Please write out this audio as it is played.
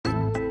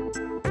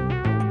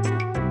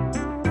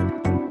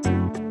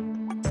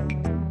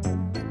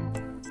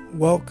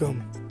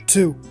welcome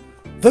to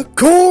the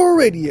Core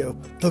Radio.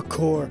 The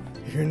Core,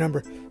 your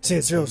number, say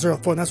it's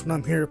 004, and that's what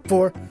I'm here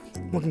for.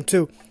 Welcome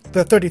to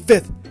the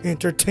 35th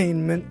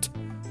Entertainment.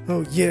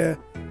 Oh yeah,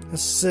 a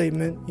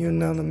segment, you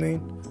know what I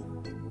mean?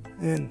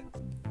 And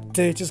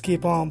they just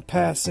keep on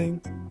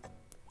passing,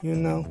 you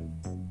know?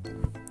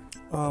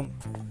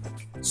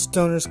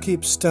 Stoners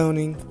keep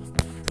stoning,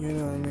 you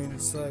know what I mean?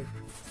 It's like,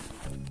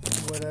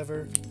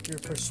 whatever your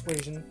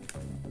persuasion,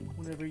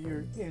 whatever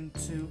you're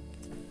into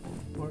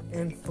or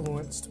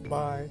influenced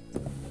by,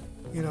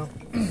 you know.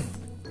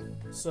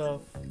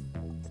 So,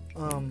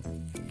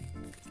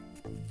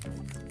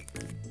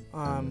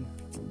 I'm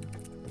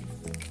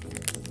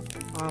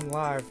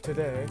live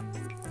today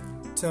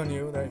telling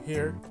you that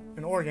here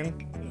in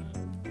Oregon,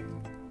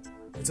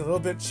 it's a little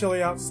bit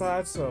chilly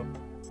outside, so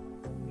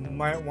you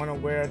might want to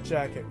wear a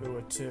jacket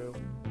or two,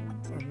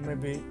 or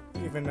maybe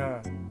even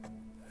a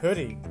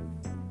hoodie,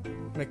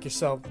 make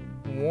yourself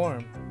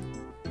warm.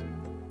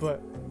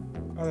 But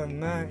other than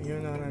that, you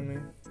know what I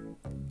mean,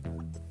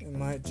 it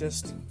might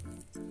just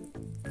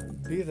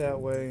be that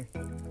way.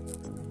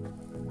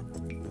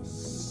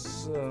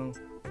 So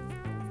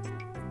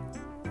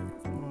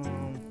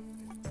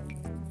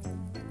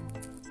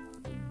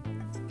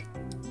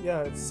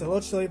yeah, it's a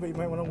little chilly, but you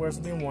might want to wear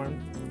something warm,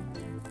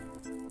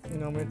 you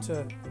know,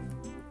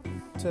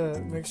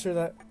 to make sure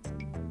that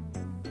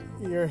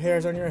your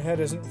hairs on your head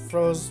isn't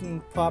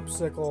frozen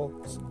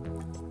popsicles,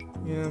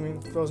 you know what I mean,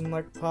 frozen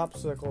like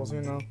popsicles,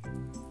 you know,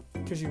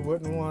 because you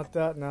wouldn't want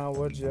that now,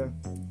 would you?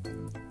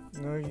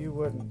 No, you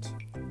wouldn't.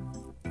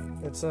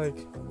 It's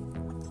like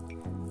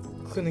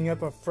cleaning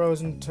up a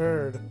frozen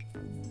turd,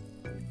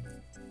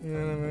 you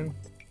know what I mean,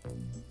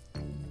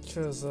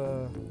 because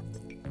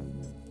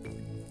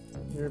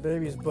your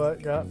baby's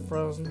butt got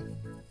frozen,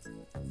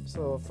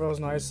 so a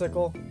frozen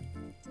icicle,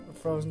 a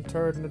frozen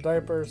turd in the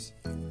diapers,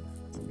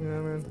 you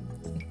know what I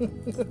mean?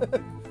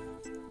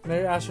 Now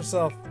you ask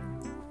yourself,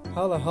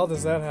 how the hell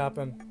does that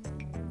happen?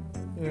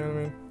 You know what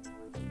I mean?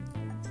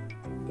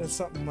 There's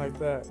something like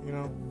that, you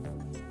know?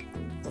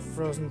 A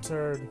frozen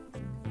turd,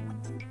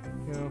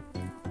 you know?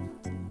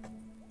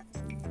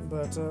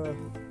 But,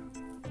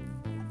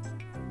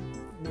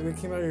 maybe it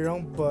came out of your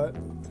own butt,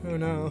 who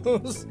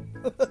knows?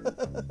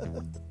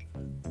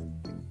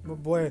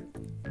 But boy,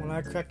 when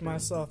I crack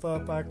myself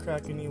up, I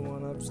crack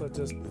anyone up, so I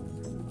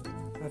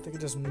think it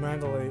just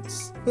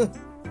mandalates.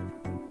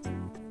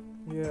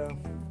 Yeah.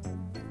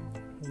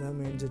 That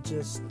means it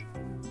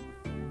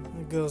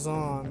goes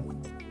on,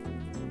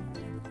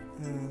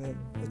 and it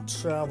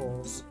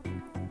travels.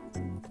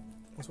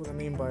 That's what I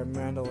mean by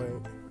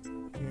mandalate, you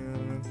know what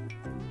I mean?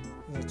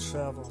 And it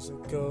travels,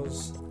 it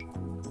goes,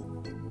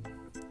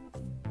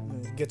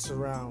 and it gets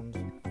around.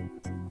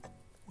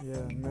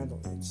 Yeah,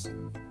 mandalates,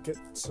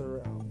 gets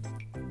around,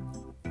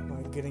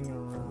 by getting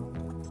around,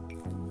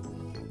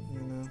 you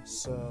know,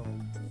 so,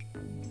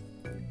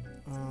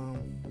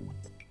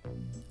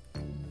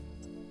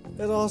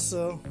 it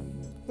also,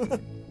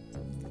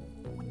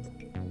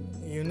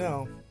 you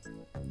know,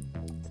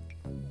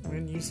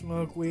 when you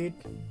smoke weed,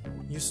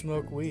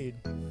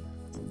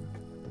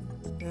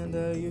 and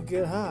you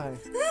get high,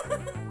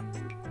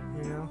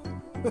 you know,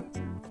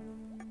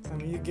 I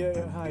mean, you get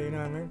high, you know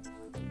what I mean,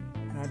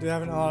 and I do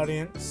have an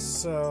audience,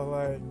 so,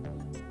 like,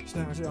 she's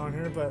not actually on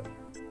here, but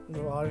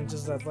the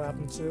audiences that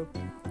laughing too,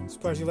 I'm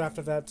surprised you laughed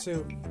at that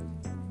too,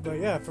 but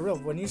yeah, for real,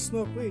 when you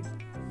smoke weed,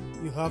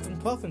 you huff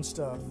and puff and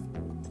stuff,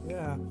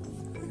 yeah.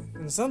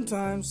 And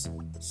sometimes,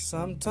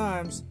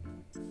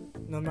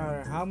 no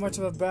matter how much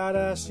of a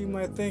badass you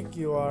might think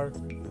you are,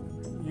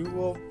 if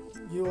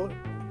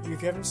you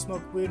haven't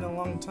smoked weed in a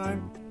long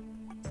time,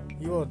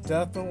 you will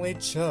definitely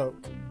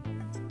choke.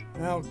 I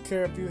don't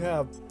care if you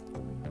have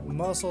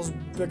muscles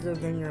bigger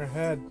than your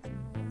head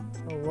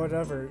or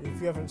whatever. If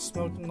you haven't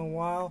smoked in a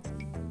while,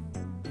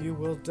 you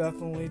will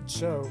definitely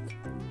choke.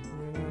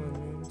 You know what I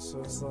mean? So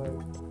it's like,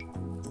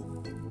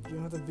 you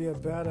don't have to be a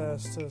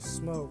badass to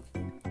smoke.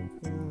 You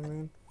know what I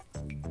mean?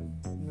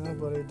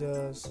 Nobody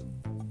does.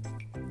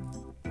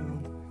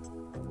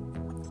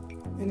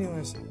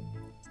 Anyways,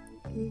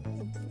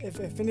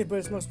 if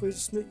anybody smokes weed,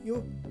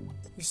 you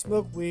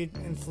smoke weed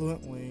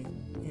influently.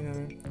 You know what I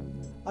mean?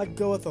 I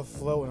go with the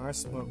flow when I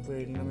smoke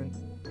weed. You know what I mean?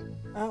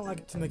 I don't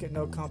like to make it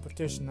no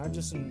competition. I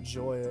just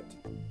enjoy it.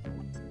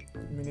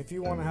 I mean, if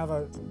you want to have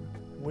a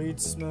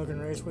weed smoking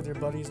race with your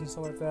buddies and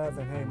stuff like that,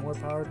 then hey, more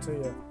power to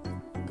you.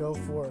 Go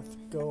forth.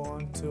 Go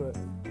on to it.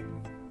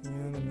 You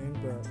know what I mean?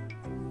 But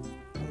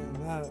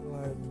that,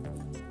 like,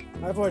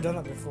 I've already done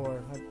that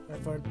before.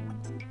 I've already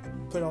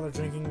played all the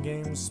drinking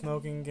games,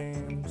 smoking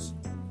games,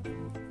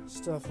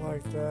 stuff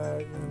like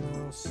that, you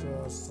know,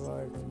 so it's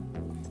like,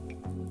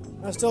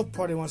 I still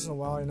party once in a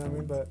while, you know what I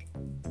mean, but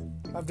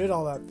I've did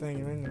all that thing,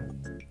 you know,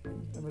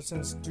 ever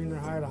since junior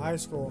high to high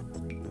school.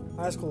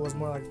 High school was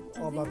more like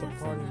all about the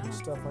party and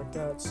stuff like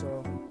that,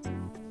 so,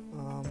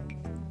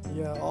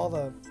 yeah, all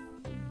the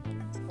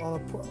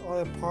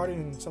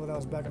partying and stuff like that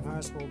was back in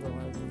high school, but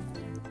like,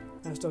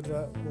 I still do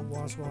that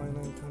once in a while, and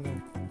then kind of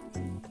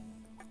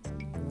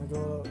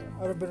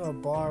I've ever been to a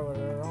bar or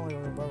whatever. I don't really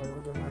go to a bar, but I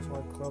go to nice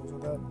white clubs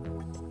with that.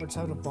 We're just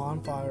having a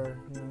bonfire,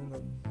 you know,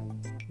 like,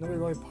 nobody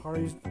really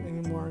parties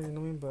anymore, you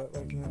know what I mean? But,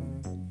 like, you know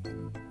what I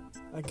mean?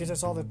 I guess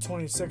that's all the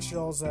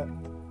 26-year-olds that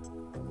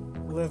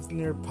live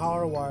near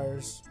power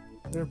wires.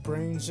 Their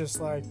brains just,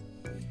 like,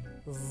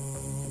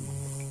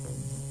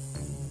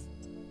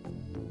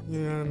 you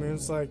know what I mean?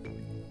 It's like,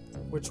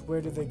 which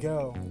way did they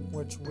go?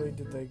 Which way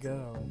did they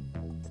go?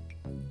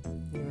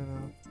 You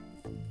know?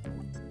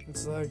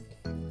 It's like,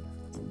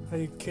 are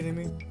you kidding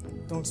me?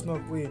 Don't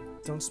smoke weed.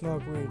 Don't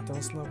smoke weed.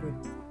 Don't smoke weed.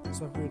 Don't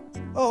smoke weed.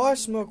 Oh, I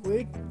smoke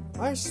weed.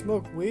 I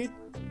smoke weed.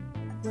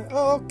 Like,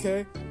 oh,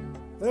 okay.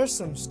 There's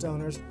some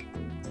stoners.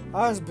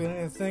 I was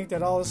beginning to think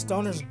that all the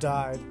stoners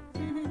died.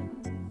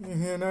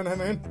 You know what I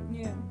mean?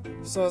 Yeah.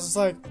 So it's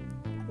like,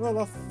 where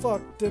the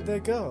fuck did they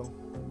go?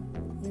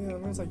 You know what I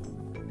mean? It's like,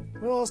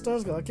 where did all the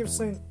stoners go? I keep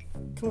saying,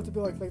 come up to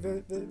people like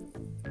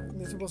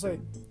these people say,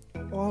 oh,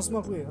 I don't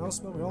smoke weed. I don't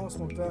smoke weed. I don't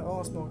smoke that. I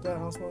don't smoke that. I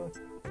don't smoke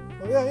that.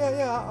 Oh,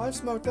 yeah. I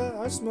smoke that.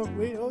 I smoke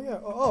weed. Oh, yeah.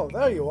 Oh,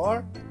 there you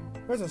are.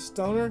 There's a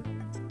stoner.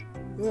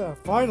 Yeah,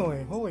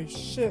 finally. Holy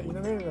shit. You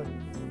know what I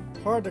mean?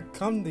 It's hard to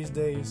come these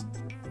days.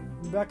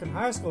 Back in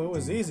high school, it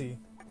was easy.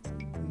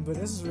 But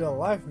this is real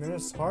life, man.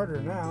 It's harder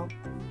now.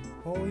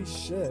 Holy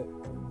shit.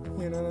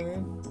 You know what I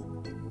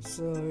mean?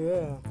 So,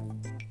 yeah.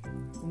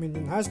 I mean,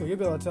 in high school, you'd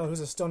be able to tell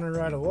who's a stoner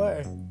right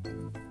away.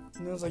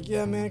 And I was like,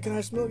 yeah, man, can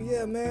I smoke?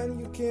 Yeah, man,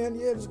 you can.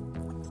 Yeah, just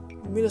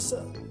meet us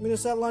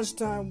at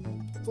lunchtime.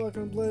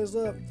 Fucking blaze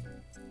up.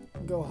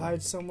 Go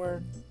hide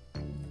somewhere.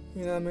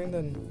 You know what I mean?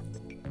 Then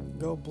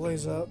go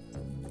blaze up.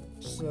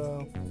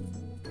 So,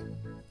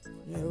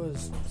 yeah,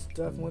 it's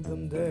definitely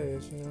them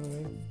days. You know what I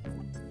mean?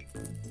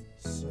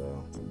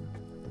 So,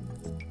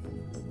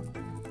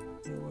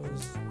 it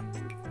was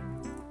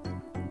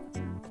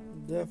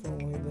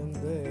definitely them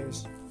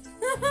days.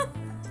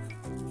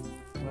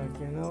 Like,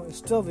 you know, it's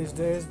still these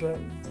days, but,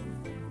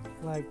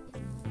 like,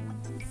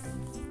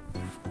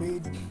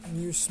 weed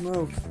you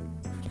smoke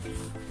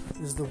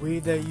is the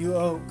weed that you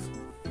oak.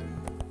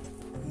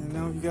 You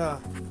know,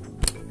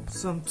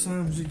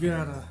 sometimes you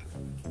gotta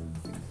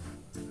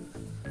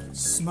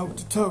smoke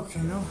to toke,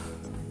 you know?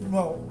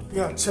 Well, you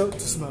gotta choke to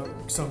smoke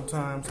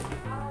sometimes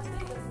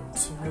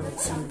to really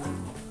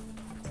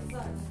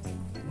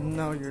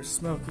know your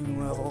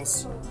smoking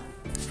levels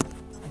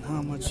and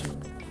how much you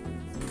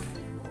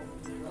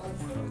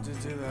wanted to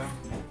do that.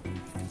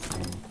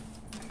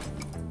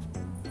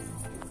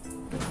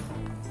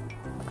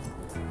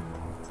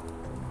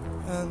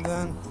 And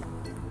then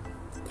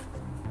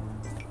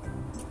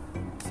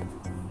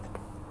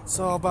it's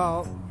all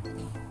about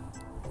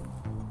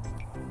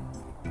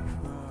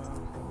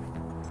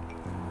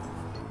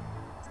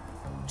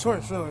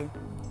choice, really.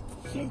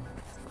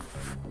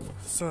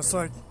 So it's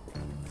like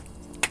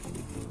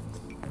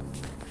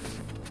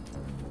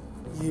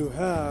you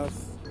have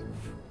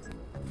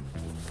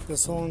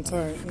this whole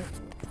entire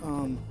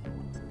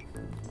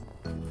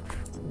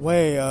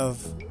way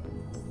of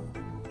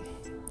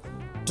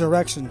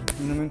direction,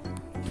 you know what I mean?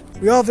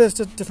 We all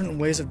have different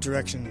ways of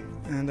direction,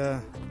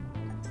 and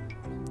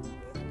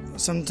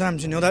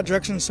sometimes you know that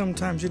direction,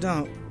 sometimes you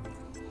don't.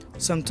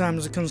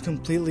 Sometimes it comes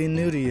completely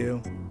new to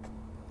you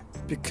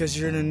because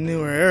you're in a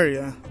newer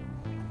area,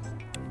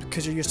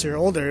 because you're used to your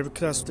old area,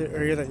 because that's the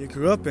area that you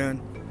grew up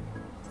in,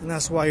 and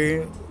that's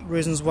why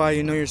reasons why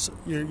you know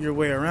your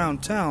way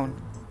around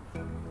town,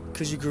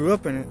 because you grew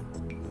up in it.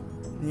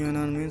 You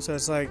know what I mean? So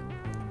it's like,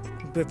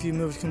 but if you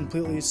move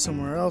completely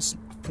somewhere else,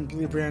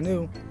 completely brand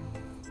new,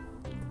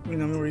 you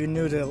know, where you're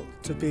new to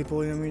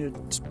people, you know what I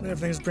mean?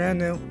 Everything's brand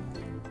new.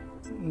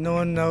 No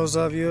one knows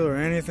of you or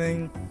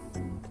anything.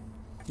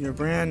 You're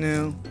brand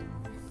new.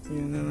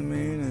 You know what I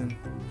mean? And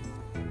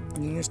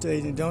in your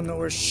state, you don't know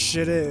where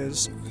shit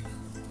is.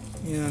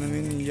 You know what I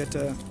mean? You get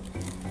to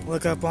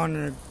look up on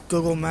your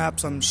Google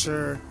Maps, I'm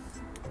sure,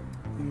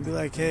 and be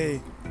like,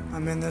 hey,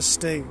 I'm in this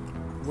state.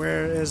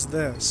 Where is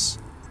this?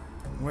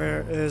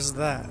 Where is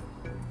that?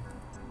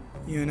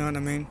 You know what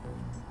I mean?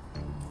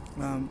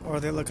 Or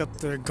they look up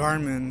their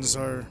Garmin's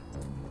or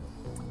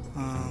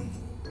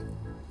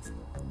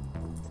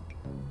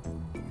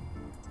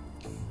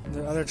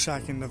their other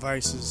tracking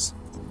devices,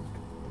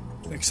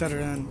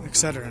 etc. and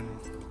etc.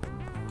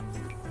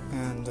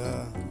 And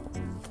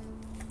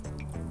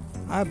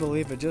I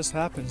believe it just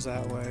happens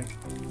that way.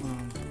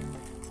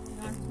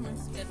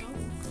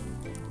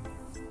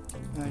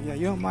 Yeah,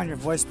 you don't mind your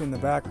voice being in the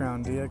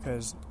background, do you?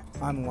 Because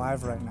I'm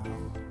live right now.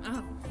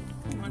 Oh,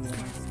 you want some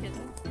more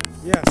Skittles?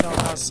 Yes,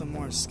 I'll have some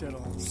more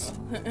Skittles.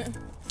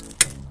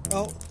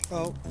 Oh.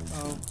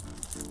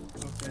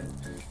 Okay.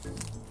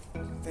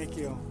 Thank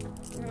you.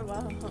 You're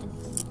welcome.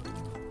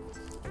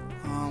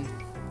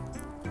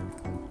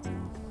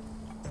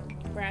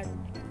 Brad.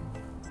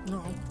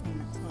 No.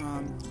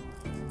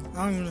 I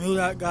don't even know who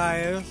that guy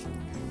is.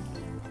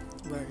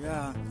 But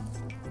yeah.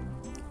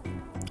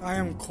 I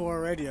am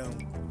Core Radio.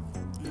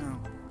 Yeah.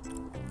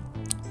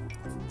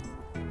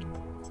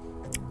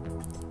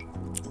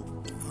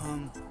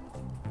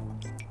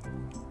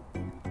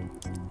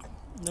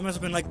 There must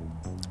have been like,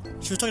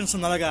 she was talking to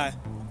some other guy.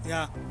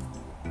 Yeah.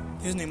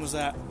 His name was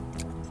that.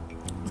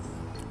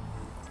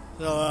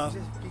 So,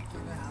 Just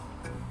peeking out.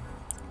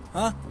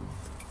 huh?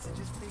 So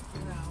just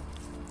peeking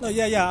out. No,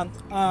 yeah.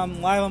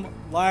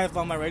 Live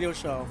on my radio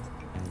show.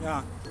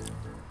 Yeah.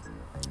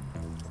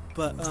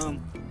 But,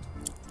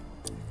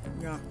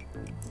 yeah.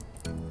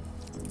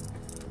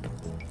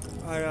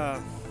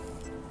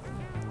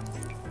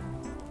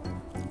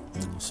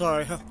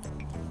 Sorry.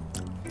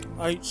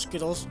 I eat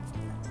Skittles.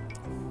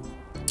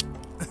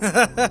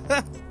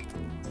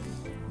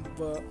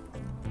 But,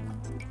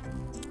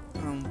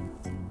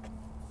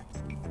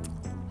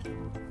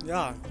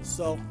 yeah,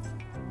 so,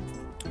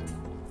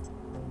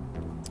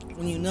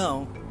 when you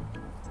know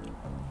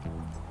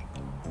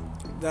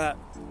that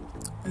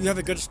you have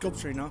a good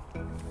sculpture, you know?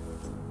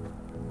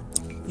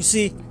 You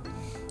see,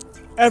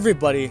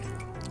 everybody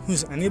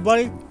who's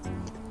anybody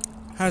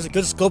has a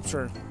good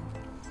sculpture.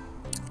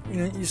 You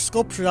know, you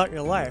sculpture out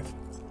your life,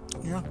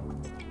 you know?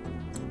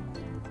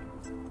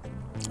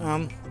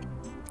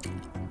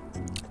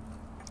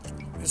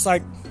 It's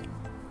like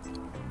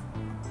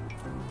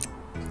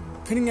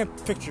painting a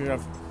picture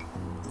of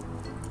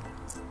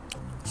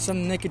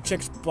some naked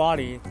chick's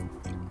body,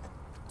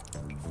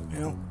 you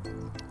know,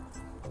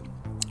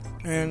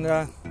 and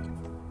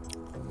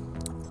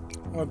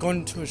or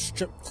going to a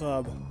strip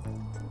club,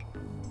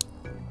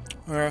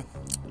 or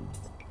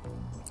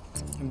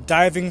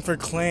diving for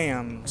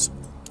clams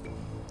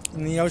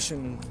in the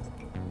ocean,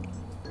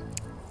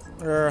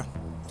 or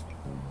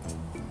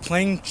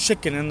playing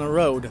chicken in the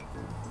road,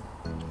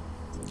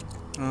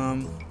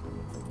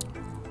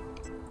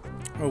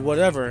 or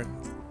whatever,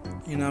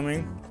 you know what I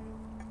mean?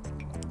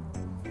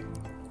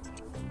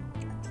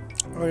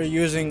 Or you're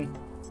using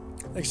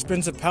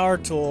expensive power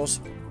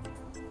tools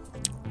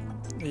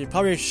that you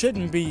probably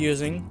shouldn't be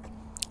using,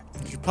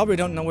 because you probably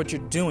don't know what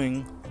you're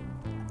doing.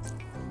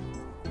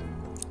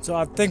 So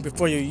I think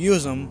before you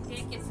use them, Can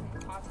you get some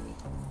coffee?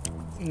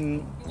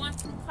 mm, You want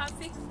some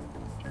coffee?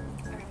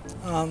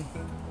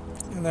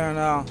 and then,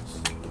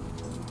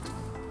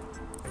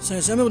 so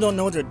some people don't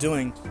know what they're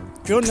doing.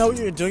 If you don't know what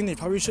you're doing, they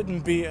probably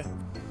shouldn't be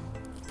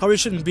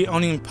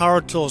owning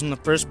power tools in the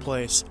first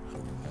place.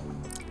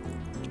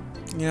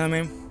 You know what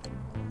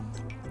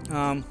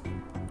I mean?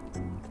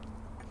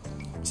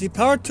 See,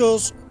 power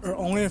tools are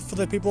only for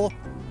the people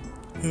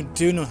who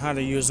do know how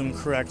to use them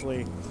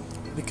correctly,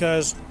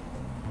 because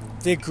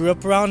they grew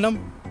up around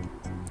them,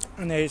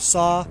 and they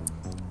saw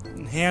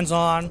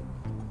hands-on,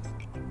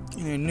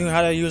 and they knew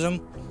how to use them,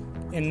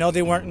 and know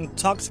they weren't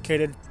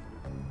intoxicated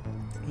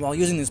while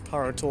using these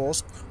power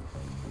tools,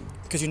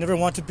 because you never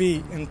want to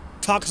be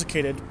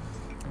intoxicated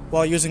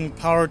while using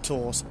power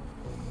tools.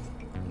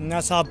 And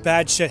that's how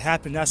bad shit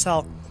happened. That's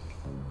how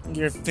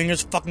your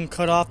fingers fucking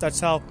cut off. That's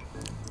how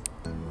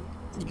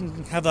you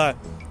can have a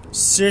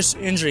serious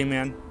injury,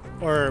 man,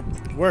 or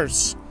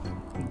worse,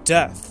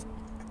 death.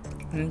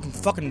 And you can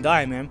fucking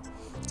die, man.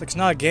 It's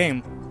not a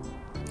game.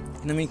 You know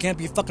what I mean? You can't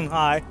be fucking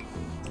high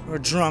or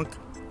drunk.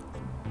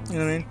 You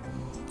know what I mean?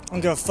 I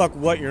don't give a fuck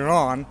what you're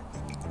on.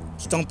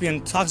 Just don't be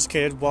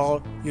intoxicated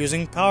while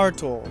using power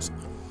tools.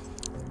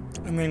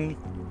 I mean,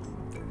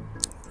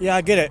 yeah,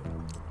 I get it.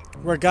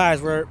 We're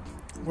guys. We're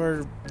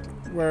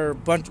a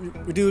bunch.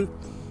 We do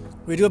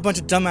a bunch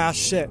of dumbass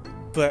shit,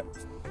 but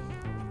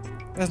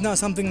that's not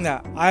something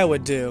that I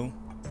would do.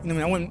 You know what I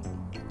mean? I wouldn't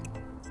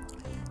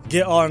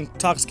get all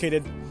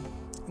intoxicated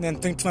and then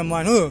think to my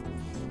mind, oh,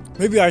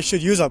 maybe I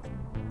should use a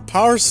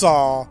power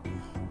saw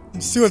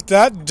and see what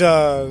that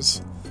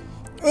does.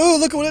 Oh,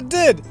 look at what it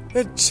did!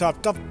 It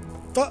chopped off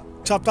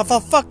a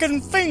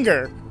fucking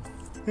finger.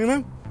 You know what I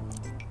mean?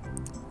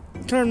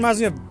 It kind of reminds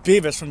me of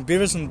Beavis from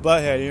Beavis and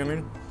Butthead. You know what I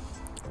mean?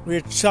 We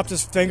had chopped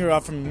his finger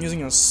off from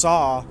using a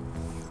saw.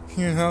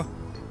 You know?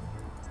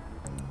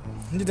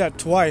 He did that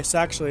twice,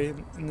 actually,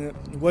 in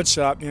the wood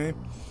shop, you know?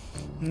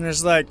 And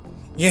it's like,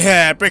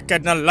 yeah,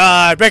 breaking the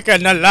law,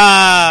 breaking the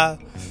law!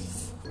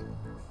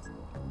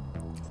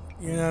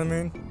 You know what I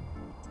mean?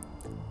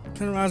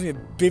 Kind of reminds me of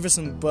Beavis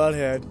and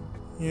Butthead.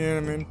 You know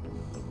what I mean?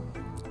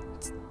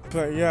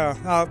 But yeah,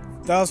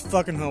 that was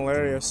fucking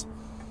hilarious.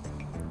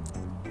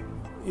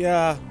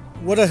 Yeah,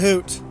 what a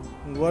hoot.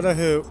 What a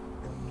hoot.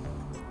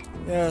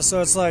 Yeah,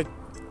 so it's like,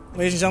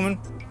 ladies and gentlemen,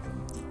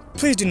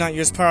 please do not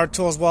use power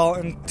tools while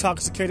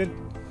intoxicated.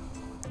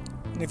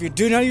 And if you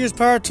do not use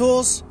power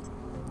tools,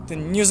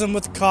 then use them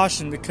with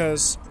caution,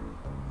 because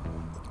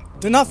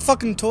they're not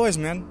fucking toys,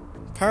 man.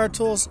 Power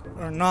tools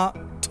are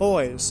not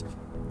toys.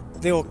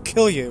 They will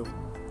kill you.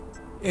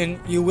 And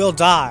you will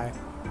die.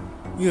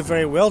 You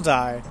very will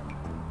die.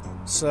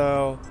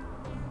 So,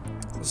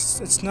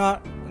 it's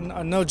not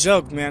no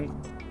joke, man.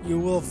 You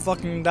will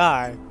fucking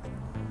die.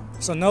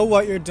 So know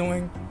what you're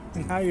doing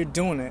and how you're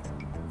doing it.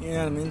 You know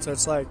what I mean? So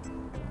it's like,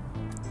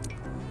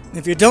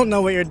 if you don't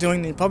know what you're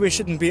doing, then you probably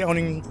shouldn't be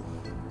owning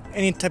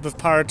any type of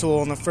power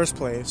tool in the first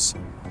place.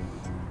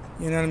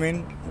 You know what I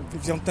mean?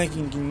 If you don't think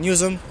you can use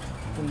them,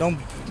 then don't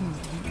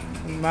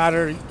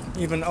matter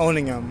even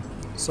owning them.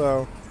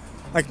 So,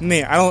 like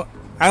me, I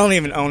don't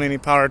even own any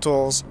power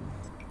tools.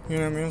 You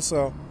know what I mean?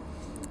 So,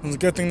 it's a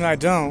good thing that I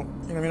don't.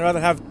 You know what I mean? I'd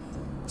rather have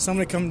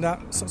somebody come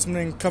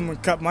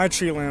and cut my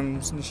tree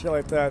limbs and shit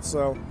like that.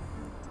 So,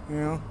 you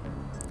know,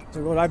 so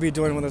what would I be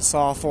doing with a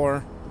saw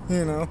for?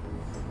 You know.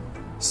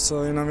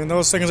 So, you know, I mean,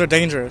 those things are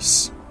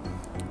dangerous.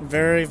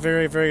 Very,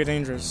 very, very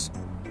dangerous.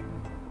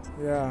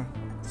 Yeah.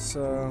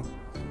 So,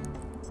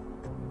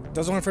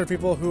 those are only for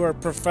people who are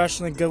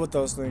professionally good with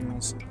those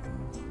things.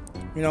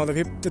 You know,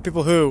 the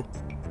people who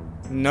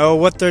know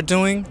what they're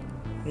doing.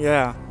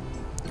 Yeah.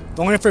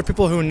 Only for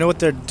people who know what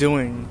they're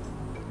doing.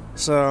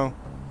 So,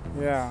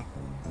 yeah.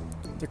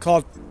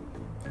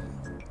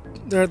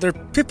 They're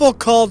people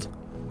called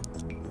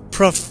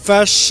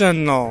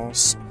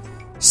professionals.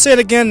 Say it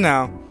again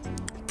now.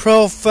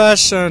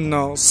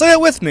 Professionals. Say it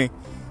with me.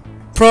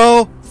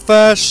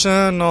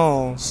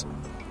 Professionals.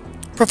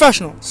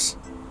 Professionals.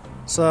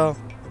 So,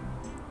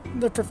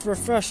 they're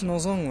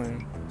professionals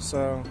only.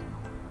 So,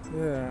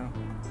 yeah.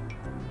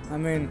 I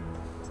mean,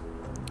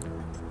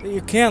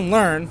 you can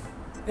learn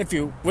if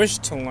you wish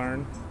to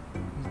learn.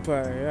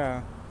 But,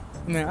 yeah.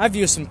 I mean, I've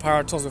used some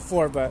power tools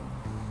before, but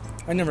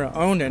I never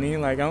owned any.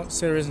 Like, I don't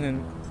see the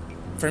reason,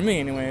 for me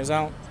anyways,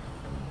 I don't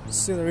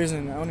see the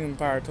reason in owning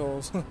power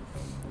tools.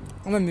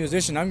 I'm a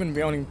musician. I'm going to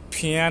be owning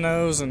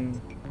pianos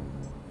and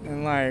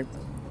like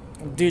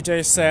a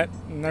DJ set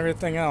and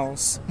everything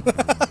else. You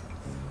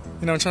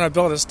know, I'm trying to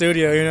build a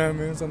studio, you know what I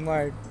mean? So I'm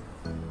like,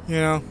 you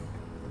know.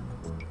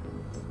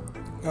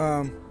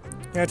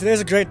 Yeah,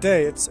 today's a great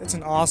day. It's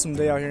an awesome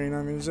day out here, you know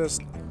what I mean?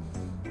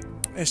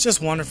 It's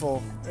just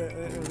wonderful. It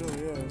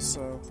really is.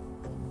 So,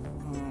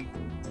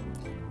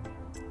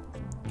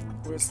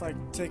 it's like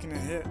taking a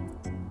hit.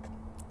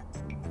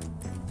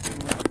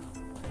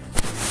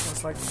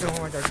 It's like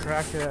feeling like a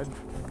crackhead.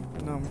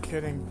 No, I'm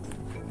kidding.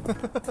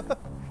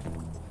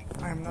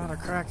 I am not a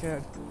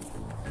crackhead.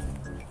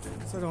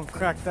 So don't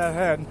crack that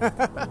head.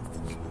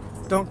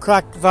 Don't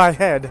crack thy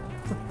head.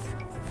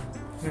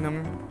 You know what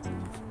I mean?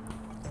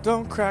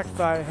 Don't crack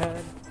thy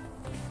head.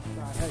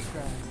 Thy head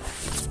crack.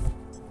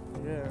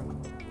 Yeah.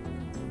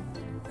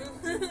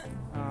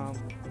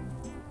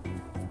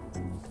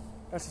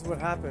 That's just what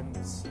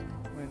happens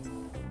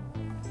when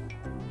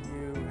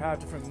you have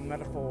different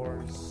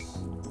metaphors.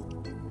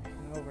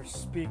 Over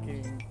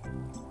speaking,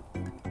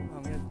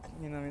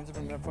 you know,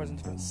 different metaphors and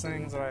different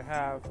sayings that I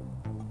have.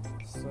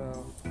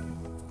 So,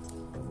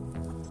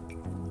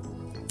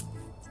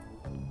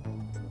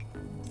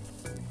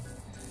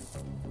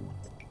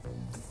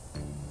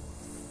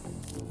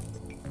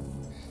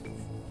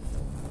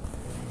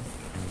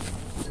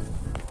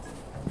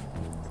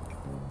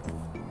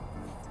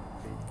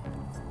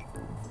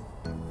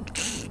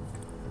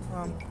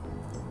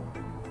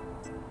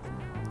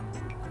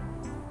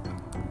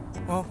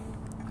 well.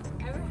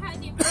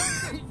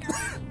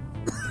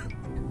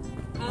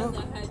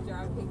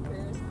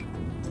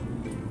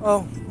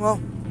 Oh,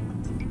 well,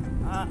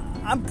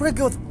 I'm pretty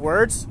good with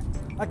words.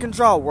 I can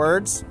draw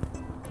words.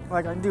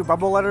 Like, I can do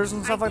bubble letters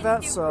and stuff like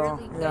that, so,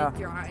 really yeah.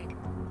 Drawing.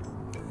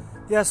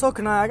 Yeah, so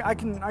can I. I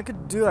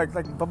could do, like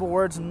bubble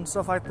words and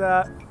stuff like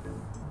that.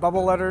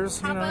 Bubble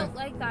letters, How you know. about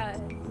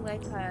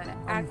like a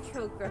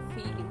actual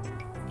graffiti?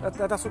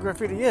 That's what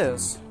graffiti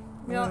is.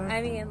 No,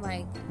 I mean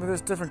like But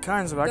there's different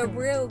kinds of it. the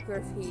real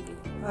graffiti.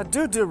 I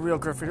do real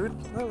graffiti.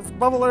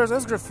 Bubble letters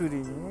is graffiti,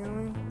 you know what I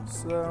mean?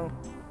 So...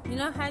 You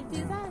know how to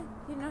do that?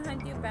 You know how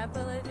to do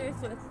bubble letters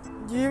with...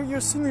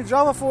 You've seen me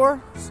draw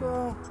before,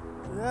 so...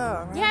 Yeah,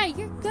 I mean, Yeah,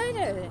 you're good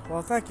at it.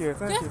 well, thank you.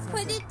 Just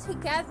put it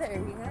together,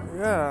 you know?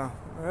 Yeah.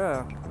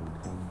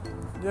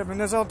 Yeah, I mean,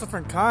 there's all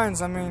different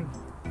kinds. I mean,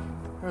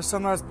 there's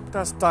some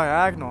that's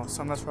diagonal,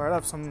 some that's right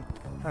up, some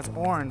that's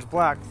orange,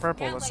 black,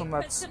 purple, Yeah, there's like some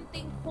put that's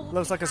something cool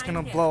looks like it's gonna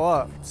behind it. blow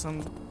up.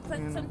 Some, Put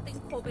you know,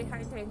 something cool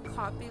behind it and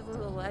copy the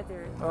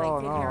letters, Oh,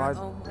 like in no, your I-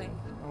 own way.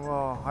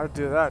 well, I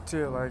do that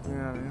too. Like, you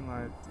know what I mean?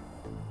 Like,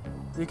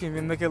 you can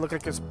even make it look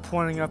like it's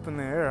pointing up in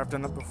the air. I've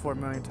done that before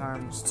many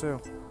times too.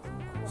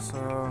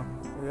 So,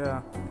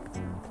 yeah.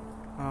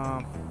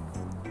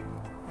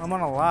 I'm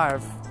on a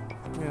live.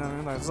 You know what I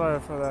mean? Like, sorry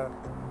for that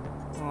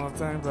little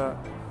thing, but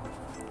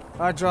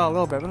I draw a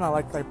little bit, but not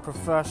like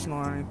professional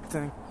or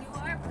anything. You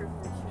are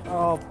professional.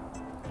 Oh,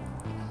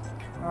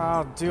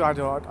 I do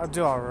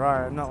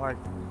alright. I'm not like,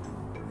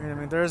 you know what I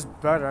mean? There's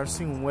better. I've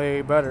seen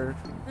way better.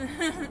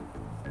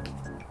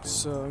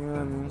 So, you know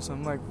what I mean? So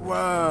I'm like,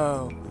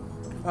 whoa,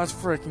 that's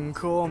freaking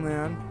cool,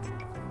 man.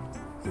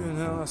 You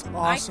know, that's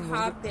awesome.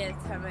 I copied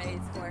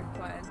somebody's work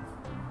once.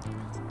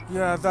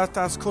 Yeah,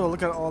 that's cool to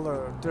look at all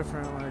the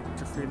different, like,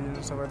 graffiti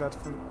and stuff like that.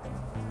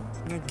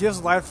 And it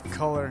gives life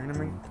color, you know what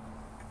I mean?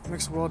 It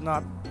makes the world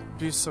not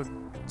be so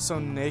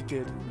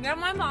naked. No,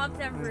 my mom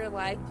never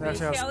liked me. Actually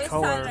She has always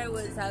color. thought I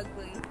was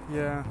ugly.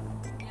 Yeah.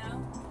 You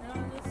know? And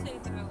I'm just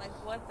sitting there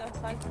like, what the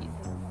fuck you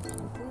think?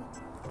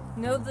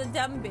 No, the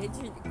dumb bitch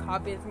who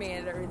copies me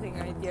and everything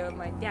I do. And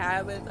my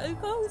dad was like,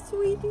 oh,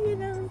 sweetie,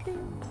 and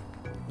everything.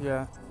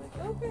 Yeah.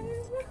 Like, okay.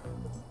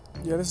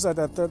 Yeah, this is at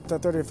that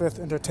 35th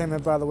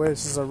Entertainment, by the way.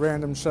 This is a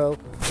random show.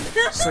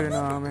 So, you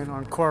know what I mean?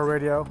 On Core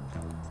Radio.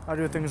 I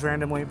do things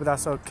randomly, but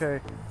that's okay.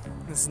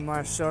 This is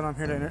my show, and I'm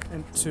here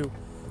to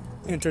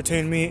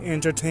entertain me,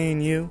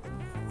 entertain you.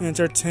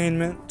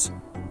 Entertainment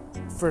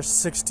for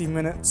 60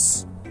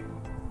 minutes.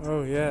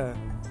 Oh yeah,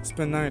 it's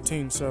been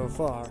 19 so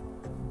far.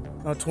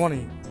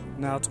 20,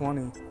 now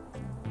 20.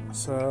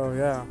 So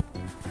yeah,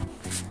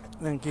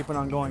 then keeping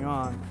on going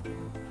on.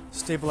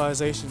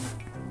 Stabilization.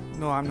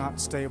 No, I'm not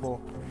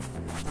stable.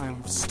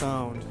 I'm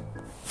stoned.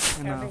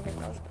 You know.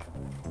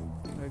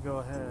 Okay, go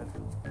ahead.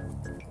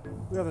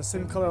 We have the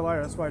same color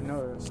lighter, that's what I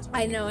noticed.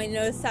 I know, I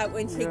noticed that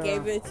when she Yeah.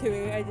 gave it to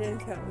me. I didn't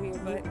tell you,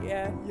 but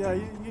yeah. Yeah,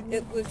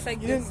 It looks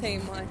like you the didn't-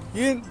 same one.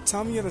 you didn't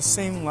tell me you had the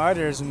same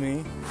lighter as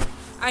me.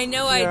 I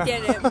know Yeah. I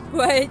didn't,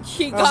 but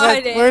she I was got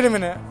like, it. wait a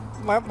minute,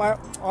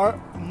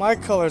 my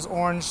color's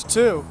orange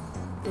too.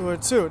 It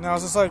would too. And I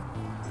was just like,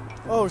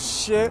 oh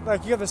shit,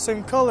 like you have the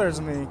same color as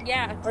me.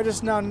 Yeah. I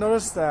just now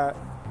noticed that.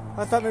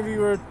 I thought maybe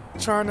you were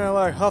trying to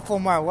like huffle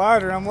my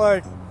lighter. I'm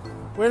like,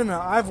 wait a minute,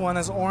 I have one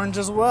that's orange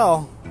as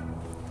well.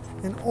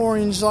 An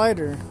orange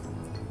lighter.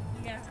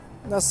 Yeah.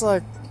 That's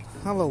like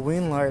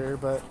Halloween lighter,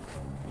 but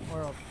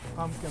or a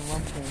pumpkin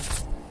lumpkin.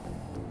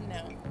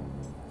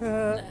 No.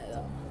 Uh,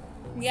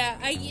 Yeah,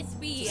 I used to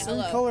be same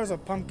yellow. color as a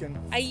pumpkin.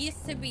 I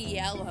used to be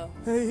yellow.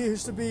 It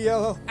used to be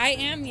yellow. I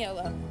am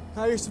yellow.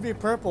 I used to be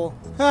purple.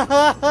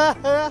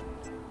 Fuck.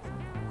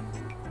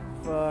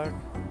 I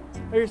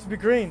used to be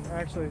green,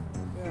 actually.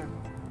 Yeah.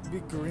 Be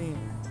green.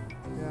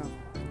 Yeah.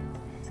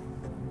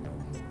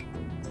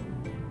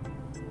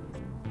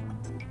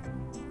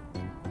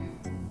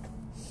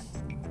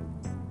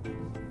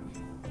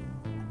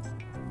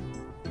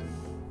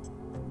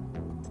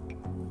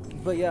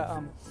 But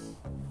yeah,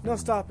 no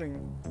stopping.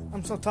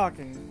 I'm still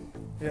talking.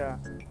 Yeah.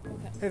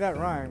 Okay. Hey, that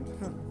rhymed.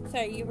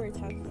 Sorry, you were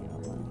talking.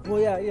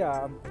 Well,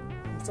 yeah.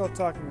 I'm still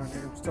talking on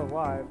here. I'm still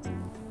live.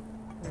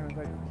 You know,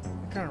 like,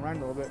 it kind of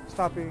rhymed a little bit.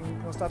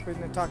 Stopping, no stopping,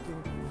 and talking,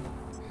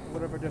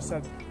 whatever I just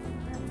said.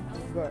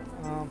 But,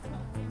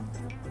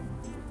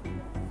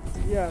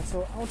 yeah,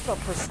 so I want to talk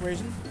about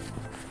persuasion.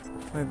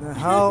 And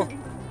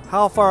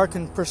how far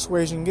can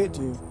persuasion get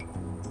you?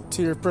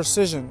 To your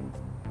precision.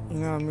 You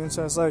know what I mean?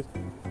 So it's like,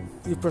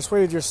 you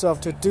persuaded yourself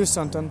to do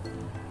something,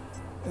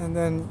 and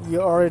then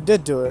you already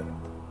did do it.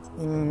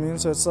 You know what I mean?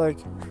 So it's like,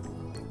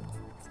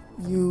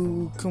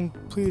 you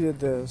completed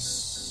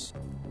this.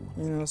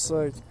 You know, it's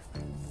like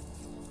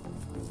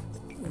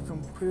you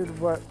completed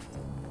what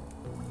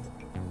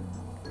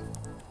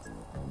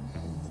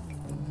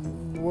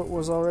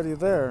was already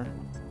there.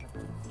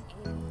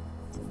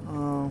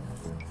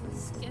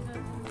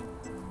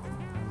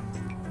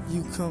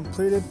 You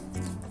completed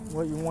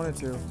what you wanted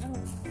to,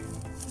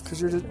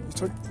 because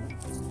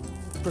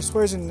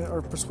persuasion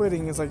or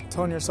persuading is like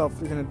telling yourself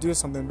you're gonna do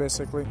something,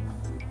 basically.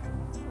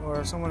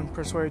 Or someone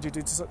persuades you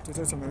to do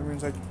something. It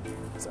means like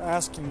it's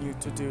asking you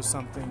to do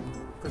something.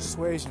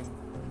 Persuasion.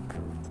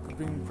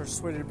 Being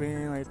persuaded,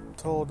 being like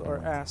told or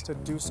asked to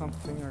do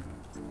something, or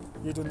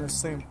you're doing the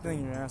same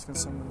thing. You're asking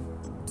someone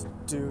to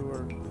do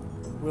or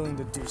willing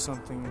to do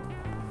something.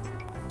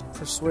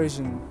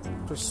 Persuasion.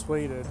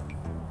 Persuaded.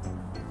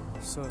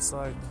 So it's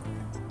like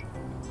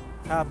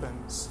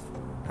happens.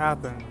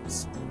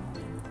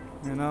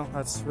 You know,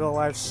 that's real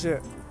life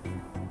shit.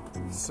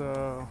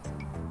 So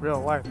real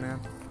life, man.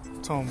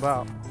 Talking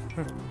about.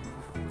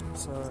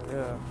 So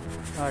yeah,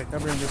 alright, now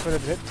we're gonna be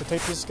ready to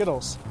take these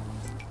Skittles.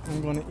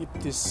 I'm gonna eat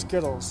these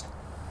Skittles.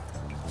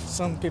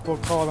 Some people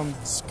call them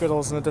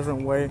Skittles in a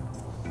different way,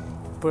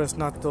 but it's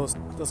not those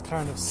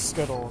kind of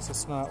Skittles.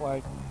 It's not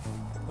like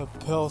the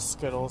pill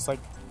Skittles, like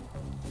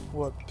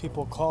what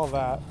people call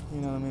that.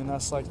 You know what I mean?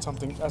 That's like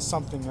something. That's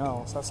something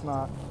else. That's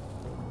not.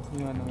 You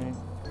know what I mean?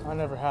 I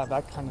never had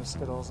that kind of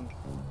Skittles, and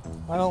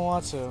I don't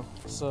want to.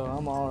 So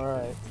I'm all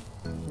right.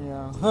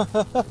 Yeah.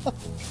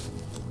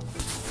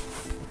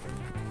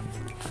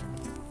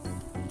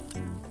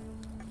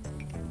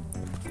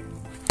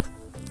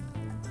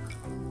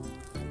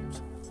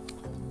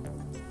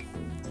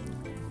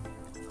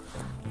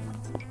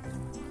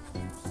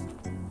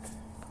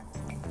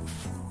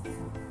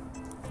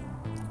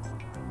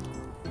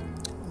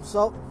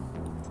 So,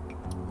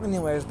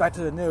 anyways, back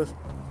to the news.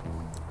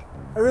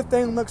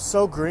 Everything looks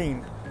so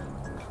green.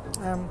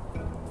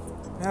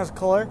 It has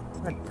color,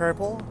 like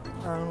purple,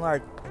 and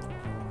like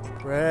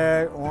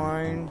red,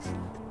 orange.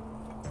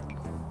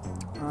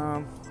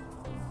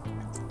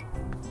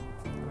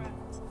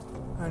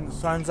 And the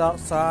sun's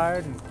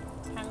outside. And,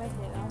 How I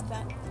did all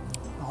that.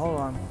 hold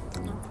on. I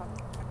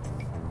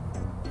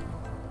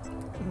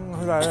don't know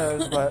who that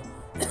is, but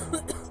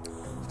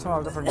it's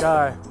not a different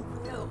guy.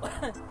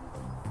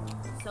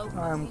 So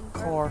I'm fucking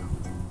Core.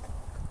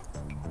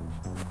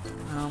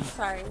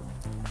 Sorry.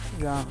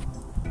 Yeah.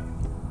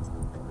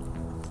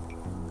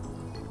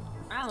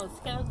 I don't know,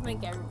 Skittles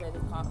make everybody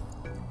cough.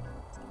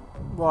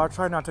 Well, I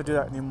try not to do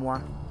that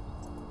anymore.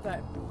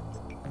 But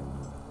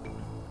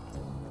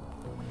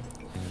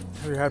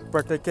Have you had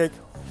birthday cake?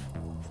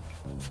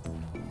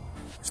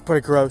 It's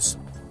pretty gross.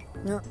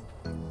 Yeah.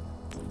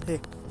 Hey,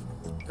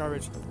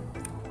 garbage.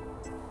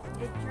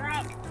 it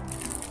dropped.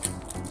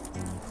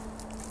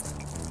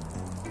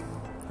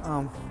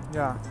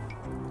 Yeah.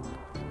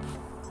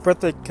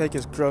 Birthday cake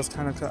is gross,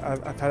 kind of.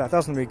 I've had that. That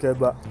was gonna be good,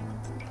 but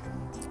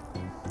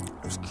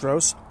it's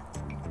gross.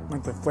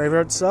 Like the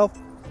flavor itself.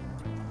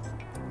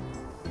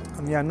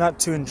 yeah, I'm not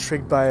too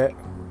intrigued by it.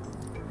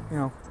 You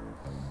know,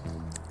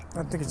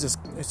 I think it's just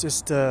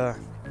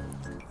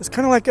it's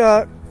kind of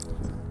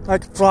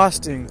like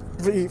frosting.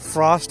 If you eat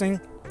frosting,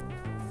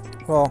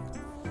 well,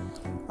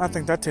 I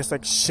think that tastes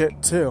like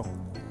shit too.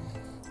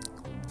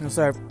 It's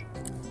like,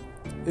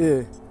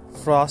 ew,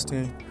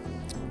 frosting.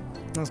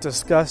 That's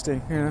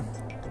disgusting, you know.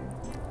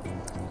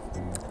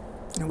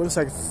 It looks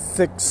like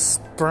thick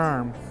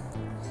sperm.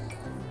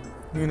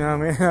 You know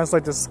what I mean? That's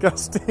like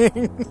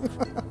disgusting.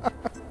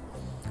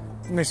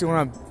 It makes you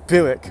want to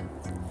Buick.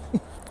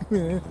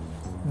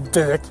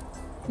 Buick.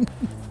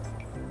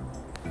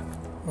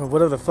 Or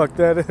whatever the fuck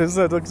that is.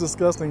 That looks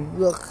disgusting.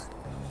 Ugh.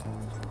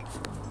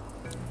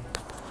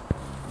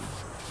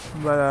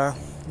 But,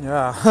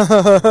 yeah.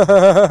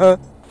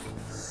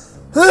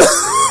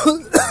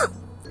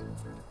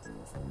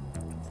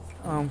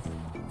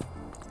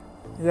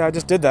 Yeah, I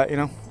just did that, you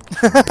know.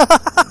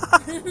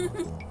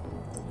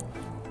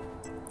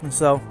 And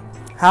so,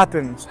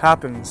 happens.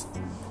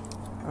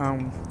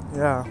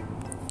 Yeah.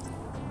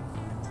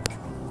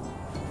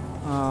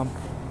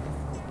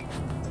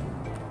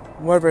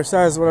 Whatever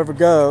says, whatever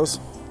goes.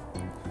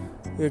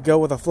 You go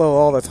with the flow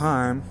all the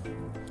time.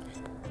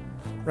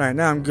 Right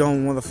now, I'm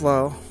going with the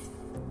flow.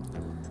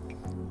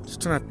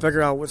 Just trying to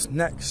figure out what's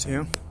next,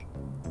 you know.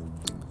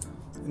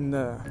 And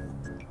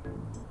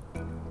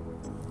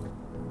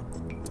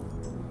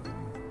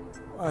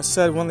I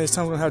said one of these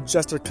times I'm gonna have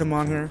Jester come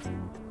on here.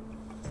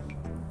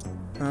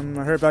 I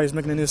heard about he's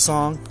making a new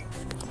song.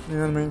 You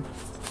know what I mean?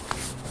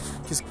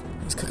 He's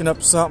cooking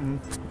up something.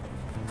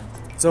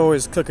 He's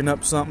always cooking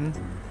up something.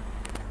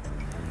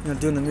 You know,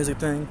 doing the music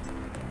thing,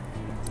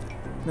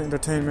 the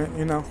entertainment.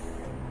 You know.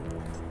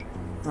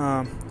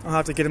 I'll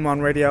have to get him on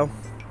radio.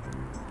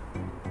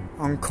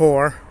 On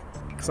Core,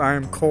 because I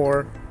am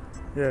Core.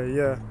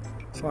 Yeah.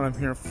 That's what I'm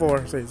here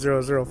for. Say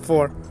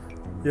 004.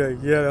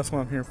 Yeah. That's what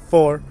I'm here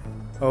for.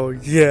 Oh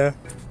yeah.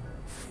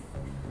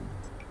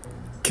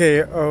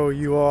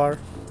 KOUR.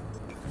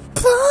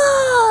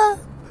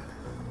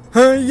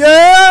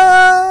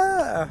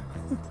 Yeah.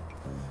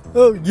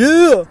 Oh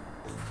yeah.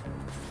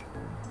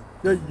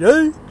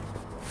 Yeah.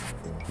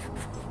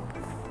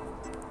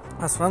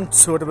 That's what I'm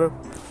talking about.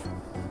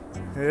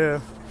 Yeah.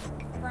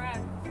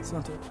 That's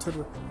what I'm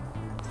talking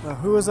about.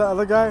 Who is that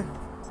other guy?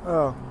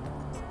 Oh.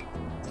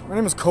 My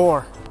name is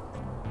Core.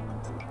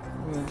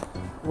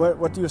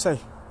 What do you say?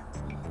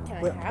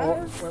 Can I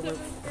have some of wait.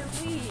 your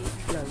weed?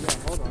 Yeah,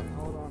 hold on.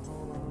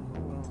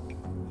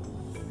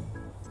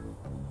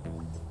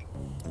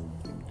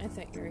 I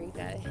thought you already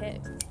got a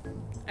hit.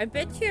 I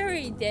bet you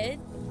already did.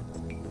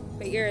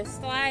 But you're a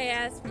sly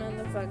ass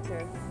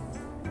motherfucker.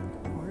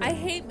 I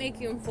hate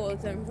making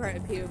fools in front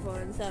of people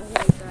and stuff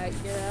like that,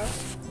 you know?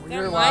 It's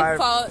You're not my live.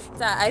 fault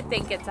that I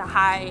think it's a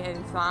high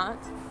in font.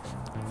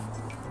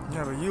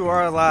 Yeah, but you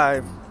are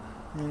alive,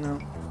 you know.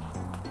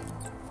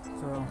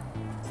 So.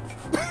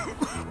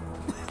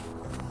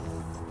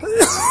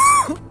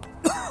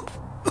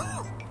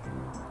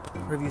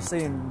 If you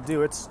say and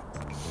do it,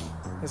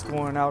 it's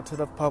going out to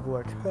the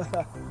public.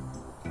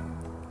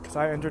 Because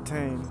I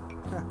entertain.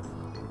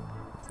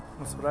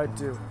 That's what I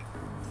do.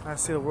 I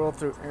see the world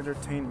through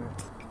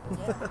entertainment.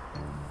 Yeah.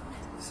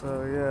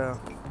 So, yeah.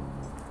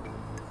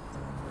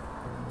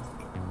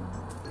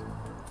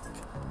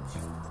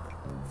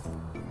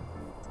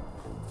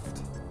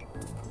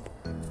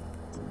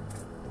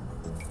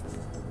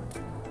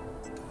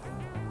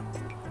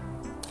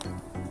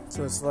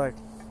 So it's like,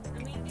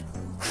 I mean,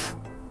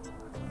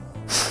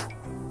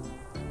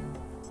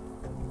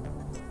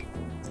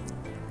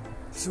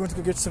 she went to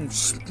go get some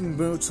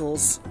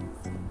schmoozels.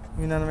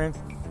 You know what I mean?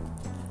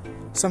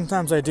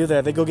 Sometimes I do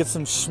that. They go get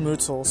some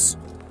schmoozels.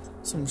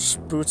 Some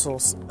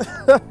spootzels.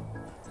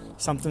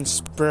 Something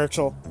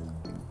spiritual.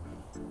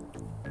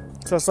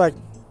 So it's like,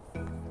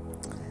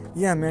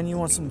 yeah, man, you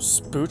want some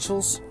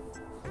spoochels?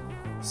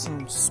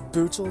 Some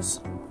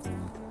spoochels?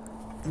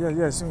 Yeah.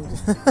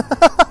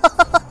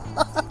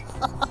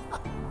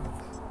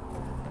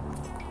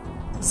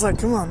 It's like,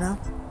 come on now.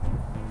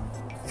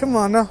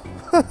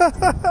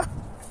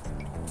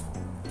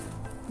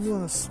 You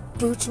want a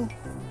spoochel?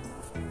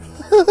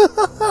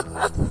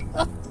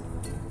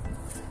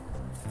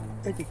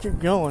 I could keep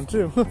going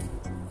too.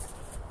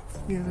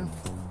 You know.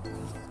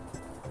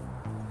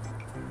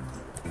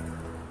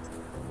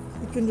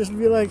 You can just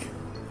be like,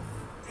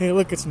 hey,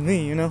 look, it's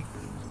me, you know.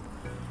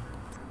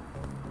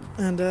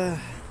 And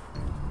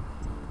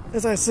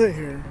as I sit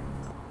here,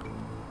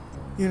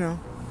 you know,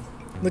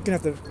 looking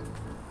at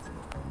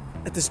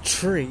this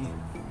tree.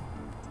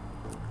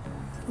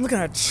 I'm looking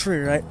at a tree,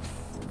 right?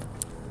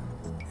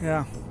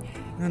 Yeah.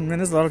 And man,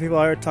 there's a lot of people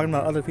out here talking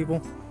about other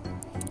people.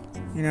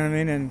 You know what I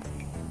mean? And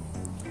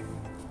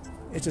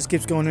it just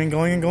keeps going and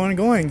going and going and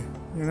going.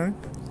 You know?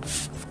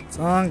 It's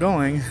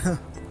ongoing.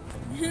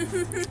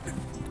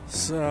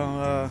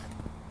 So,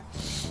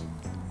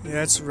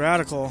 yeah, it's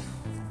radical.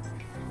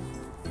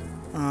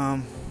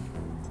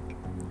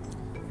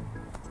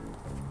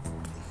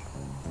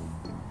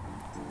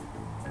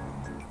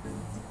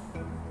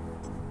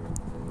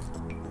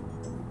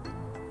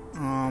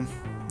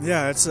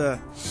 Yeah, it's a.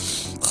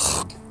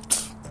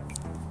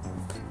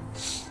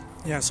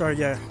 Yeah, sorry.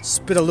 Yeah,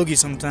 spit a loogie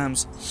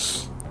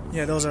sometimes.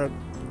 Yeah, those are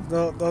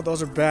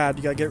bad.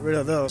 You gotta get rid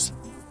of those.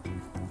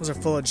 Those are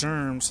full of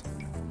germs.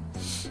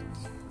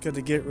 Good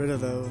to get rid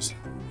of those.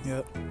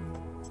 Yep.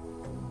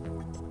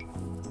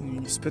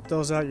 When you spit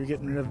those out, you're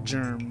getting rid of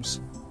germs.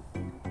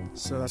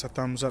 So that's a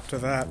thumbs up to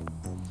that.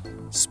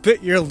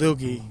 Spit your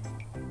loogie.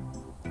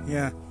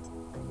 Yeah.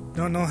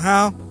 Don't know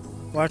how?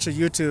 Watch a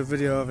YouTube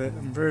video of it.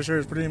 I'm very sure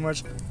it's pretty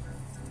much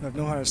I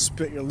know how to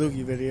spit your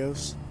loogie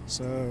videos.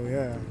 So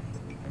yeah.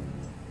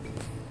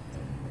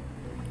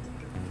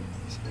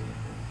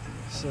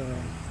 So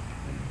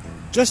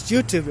just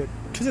YouTube it,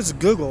 cause it's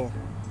Google.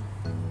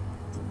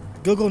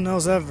 Google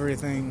knows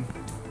everything.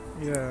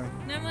 Yeah.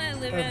 Now I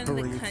live in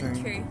the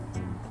country.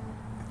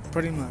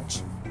 Pretty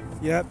much.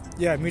 Yep.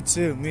 Yeah, me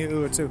too. Me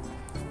too.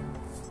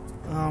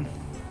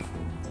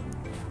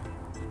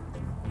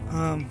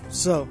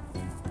 So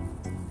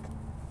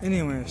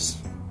anyways.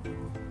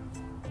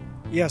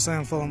 Yes, I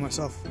am full of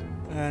myself.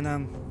 And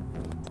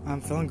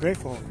I'm feeling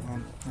grateful.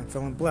 I'm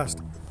feeling blessed.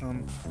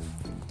 I'm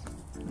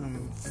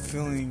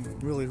feeling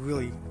really,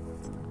 really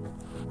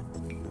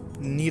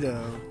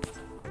neato.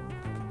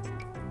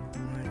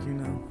 Like, you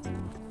know.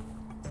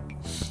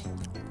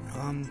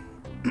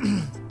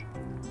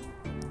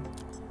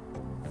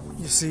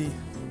 You see,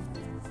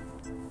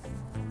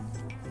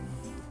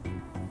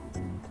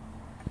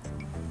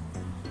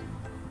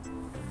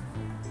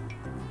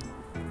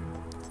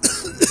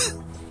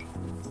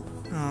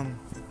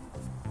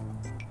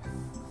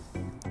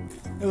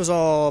 it was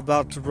all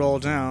about to roll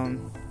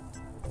down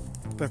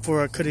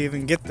before I could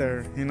even get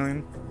there, you know what I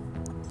mean?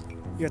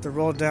 You have to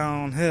roll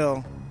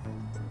downhill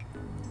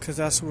because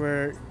that's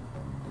where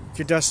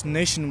your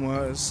destination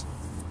was.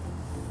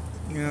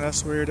 You know,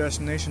 that's where your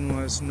destination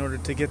was in order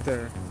to get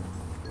there.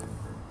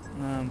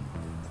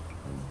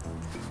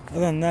 Other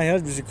than that, he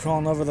was busy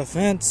crawling over the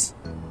fence.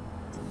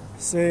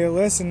 Say,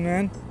 listen,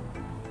 man,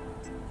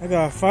 I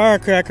got a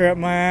firecracker up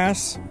my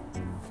ass.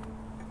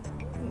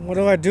 What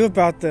do I do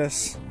about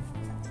this?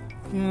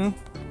 You know,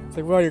 it's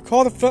like, well, you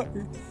crawled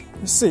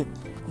let's see,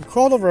 you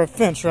crawled over a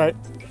fence, right?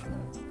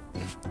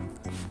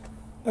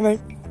 And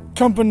then,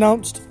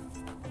 unbeknownst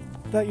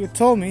that you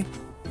told me,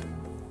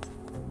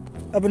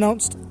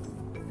 unbeknownst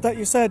that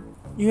you said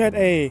you had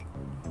a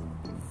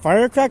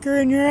firecracker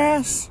in your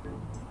ass.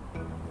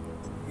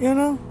 You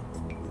know,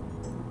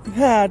 you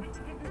had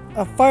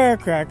a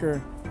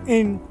firecracker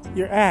in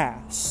your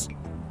ass.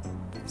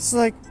 It's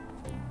like,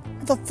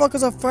 what the fuck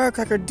is a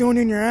firecracker doing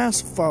in your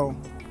ass for?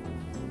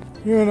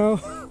 You know,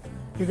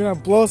 you're gonna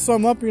blow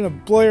some up, you're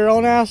gonna blow your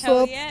own ass Hell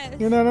up. yes.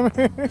 You know what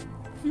I mean?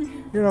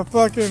 You're gonna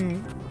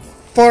fucking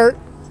fart,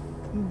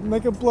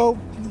 make it blow.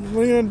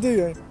 What are you gonna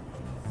do?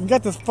 You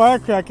got this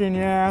firecracker in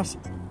your ass,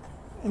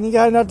 and you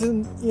got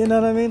nothing. You know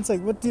what I mean? It's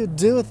like, what do you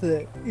do with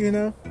it? You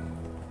know?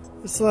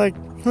 It's like,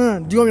 do you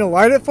want me to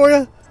light it for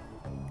you?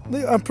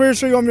 I'm pretty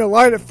sure you want me to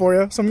light it for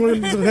you, so I'm gonna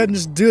go ahead and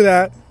just do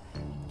that.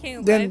 Can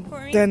you light it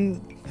for me?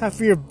 Then half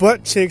of your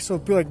butt cheeks will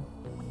be like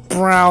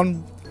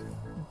brown,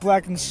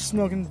 black and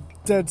smoking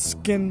dead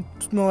skin,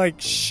 smell like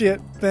shit,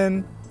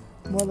 then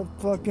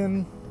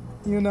motherfucking,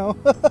 you know.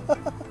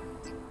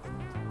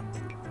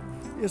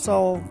 It's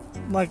all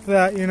like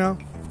that, you know.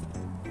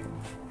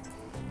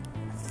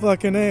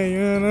 Fucking A, you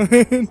know what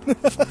I mean?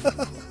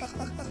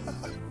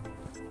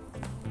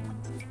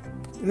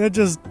 And it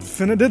just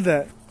finna did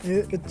that.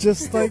 It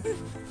just like it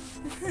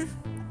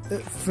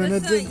finna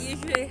That's did. not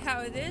usually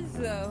how it is,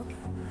 though.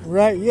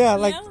 Right? Yeah,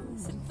 You like know?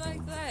 Something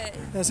like that.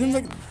 it seems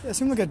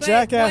like a But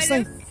jackass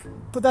what thing.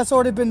 But that's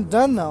already been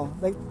done though.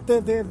 Like they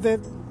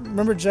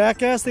remember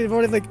Jackass? They've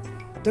already like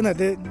done that.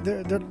 They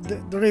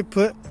already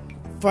put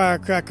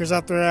firecrackers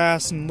out their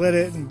ass and lit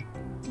it, and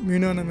you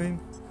know what I mean.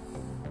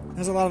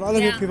 There's a lot of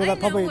other people that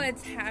probably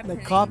they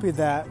copied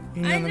that.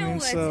 You know what I mean?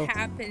 What's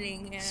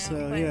happening. You know,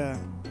 So yeah,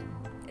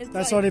 it's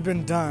that's like, already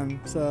been done.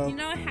 So You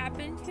know what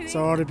happened to me? it's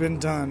already been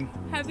done.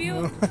 Have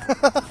you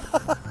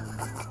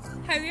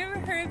have you ever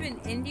heard of an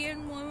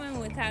Indian woman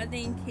without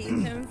any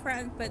teeth in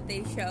front, but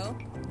they show?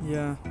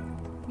 Yeah,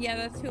 Yeah,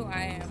 that's who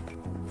I am.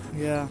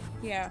 yeah.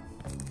 Yeah.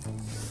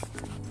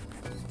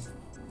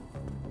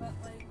 But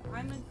like,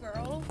 I'm a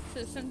girl,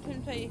 so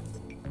sometimes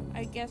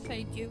I guess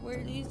I do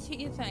wear these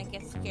teeth and I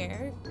get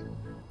scared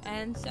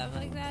and stuff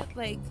like that.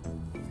 Like,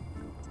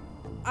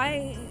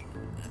 I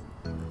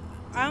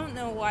don't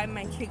know why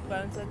my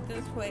cheekbones look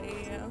this way,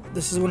 you know.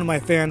 This is one of my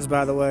fans,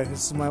 by the way.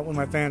 This is one of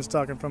my fans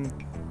talking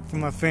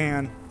from a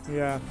fan.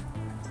 Yeah,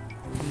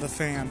 from the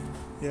fan.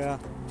 Yeah,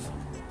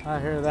 I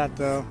hear that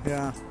though.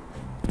 Yeah.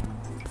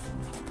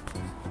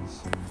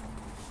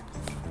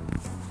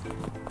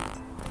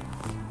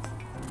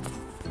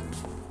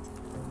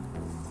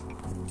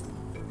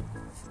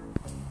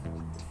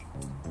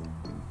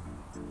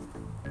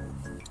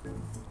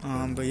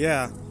 But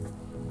yeah,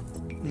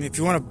 I mean, if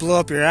you want to blow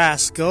up your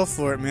ass, go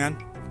for it, man.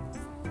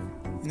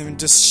 And then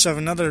just shove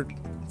another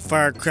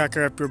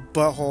firecracker up your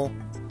butthole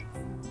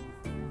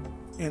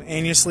and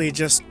aimlessly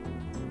just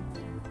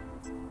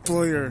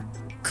blow your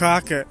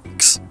cock at.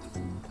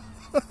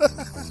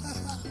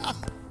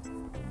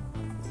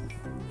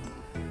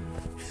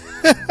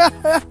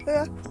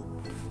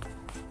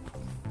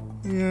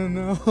 You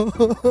know.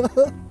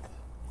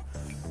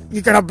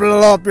 You're gonna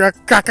blow up your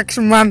cockax,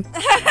 man.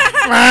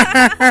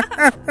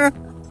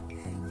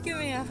 Give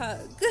me a hug.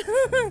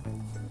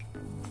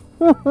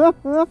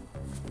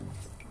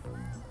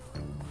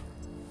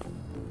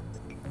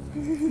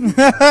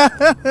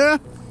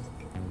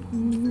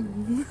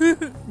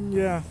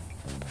 Yeah.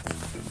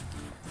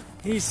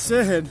 He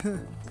said.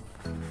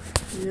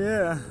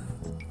 Yeah.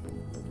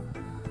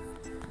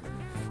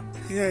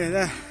 Yeah,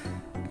 that.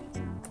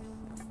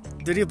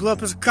 Did he blow up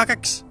his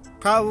cockax?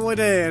 Probably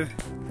did.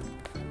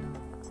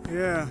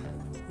 Yeah.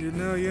 You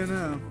know, you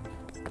know.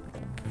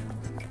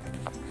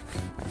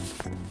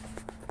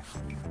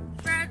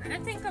 Brad, I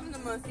think I'm the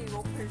most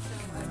evil person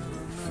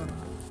ever.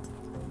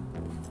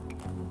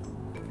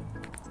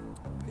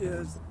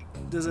 Yeah,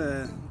 there's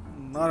a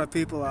lot of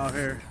people out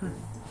here.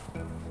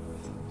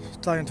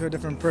 Talking to a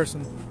different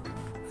person.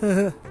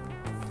 Yeah.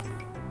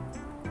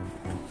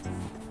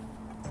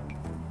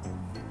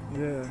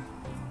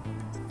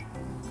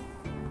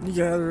 You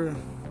got her.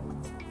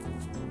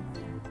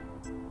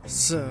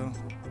 So,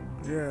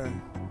 yeah.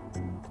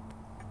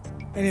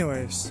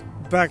 Anyways,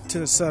 back to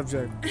the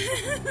subject.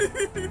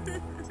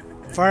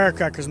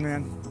 Firecrackers,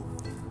 man.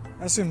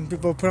 I seen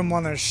people put them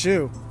on their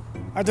shoe.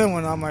 I did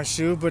one on my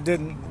shoe, but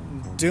didn't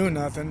do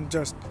nothing.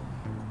 Just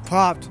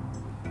popped.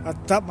 I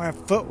thought my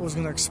foot was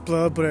gonna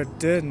explode, but it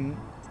didn't.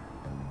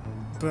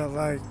 But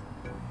like,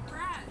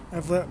 Brad,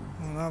 I flipped.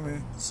 Well, not me.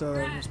 So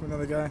it must be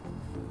another guy.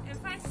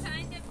 if I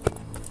signed it,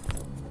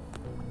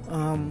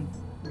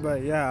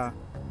 But yeah.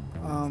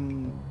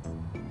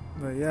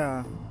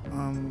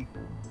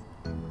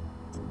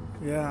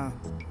 Yeah.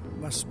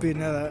 Must be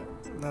another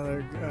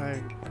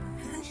guy.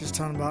 She's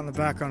talking about in the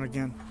background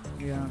again.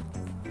 Yeah.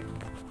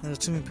 There's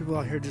too many people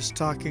out here just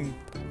talking.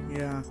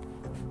 Yeah.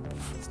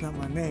 It's not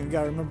my name. You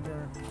gotta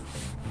remember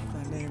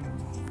my name.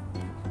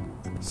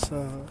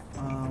 So,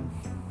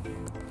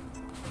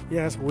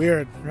 yeah, it's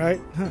weird,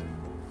 right?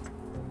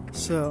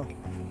 So,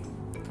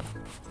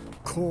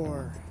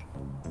 Core.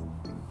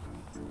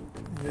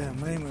 Yeah,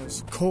 my name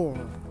is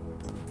Core.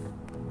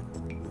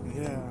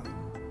 Yeah.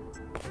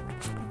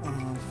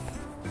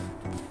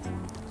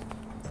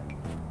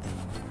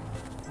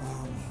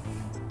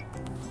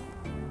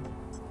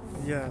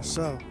 Yeah,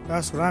 so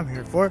that's what I'm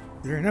here for.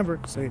 Your number,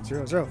 say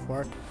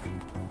 004.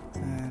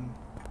 And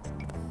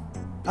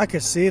I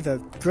could see the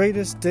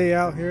greatest day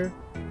out here.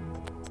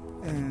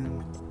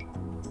 And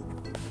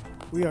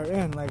we are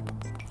in like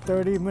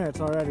 30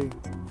 minutes already.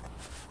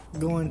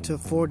 Going to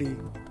 40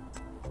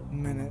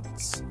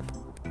 minutes.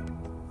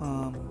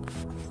 I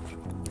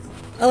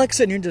like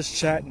sitting here just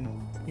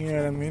chatting. You know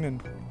what I mean?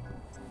 And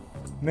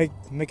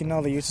making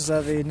all the uses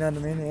of it, you know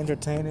what I mean?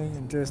 Entertaining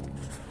and just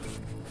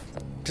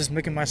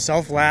making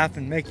myself laugh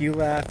and make you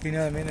laugh, you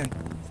know what I mean? And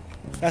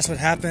that's what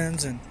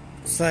happens, and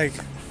it's like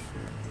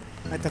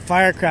the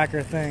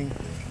firecracker thing,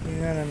 you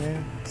know what I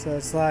mean? So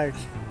it's like,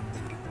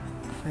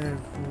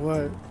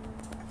 what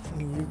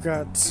you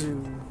got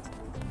to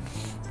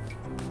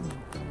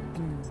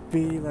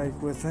be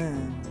like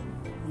within,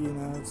 you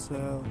know,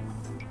 so.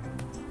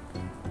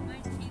 my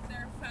teeth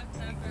are fucked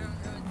up. I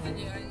don't know what to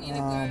do. I need to go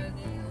out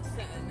in the sun.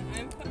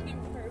 I'm fucking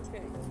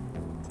perfect.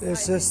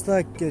 It's just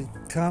like it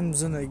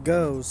comes and it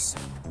goes.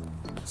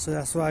 So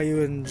that's why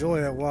you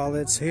enjoy it while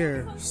it's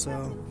here.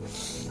 So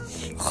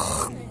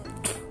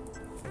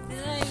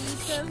Did I eat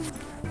some?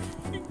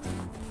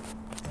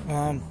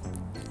 I'm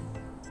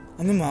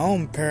in my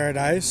own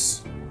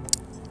paradise.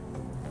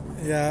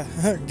 Yeah,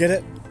 get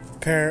it?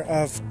 Pair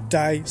of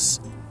dice.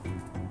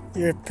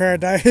 Your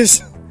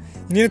paradise.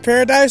 You need a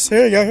paradise?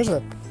 Here you go. Here's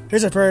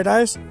a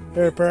paradise.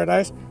 Here's a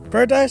paradise.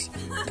 Paradise.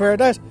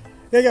 Paradise.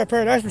 Yeah, you got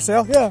paradise for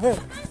sale. Yeah,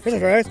 here's a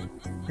paradise.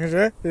 Here's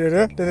a.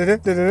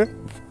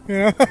 You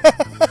know.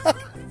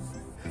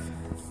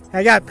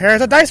 I got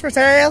pairs of dice for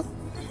sale.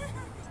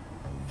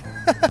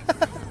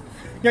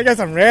 You got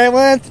some red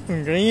ones,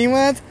 some green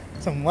ones,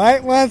 some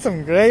white ones,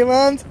 some gray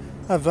ones,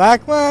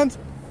 black ones,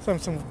 some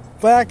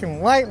black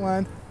and white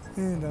ones,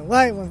 and the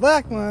white ones,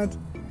 black ones,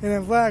 and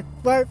then black,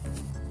 white,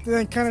 and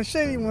then kind of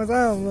shady ones.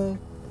 I don't know.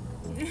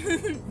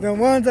 The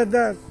ones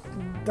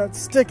that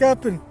stick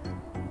up and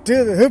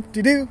do the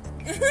hoop-de-doo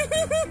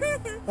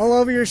all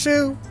over your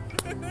shoe.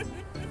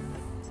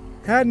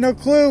 Had no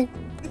clue.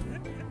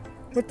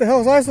 What the hell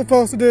was I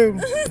supposed to do,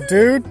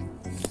 dude?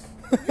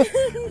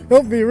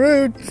 Don't be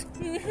rude.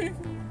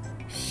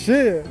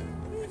 Shit.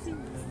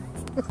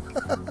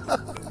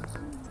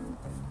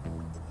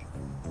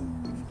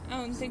 I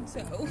don't think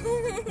so.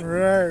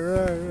 Right.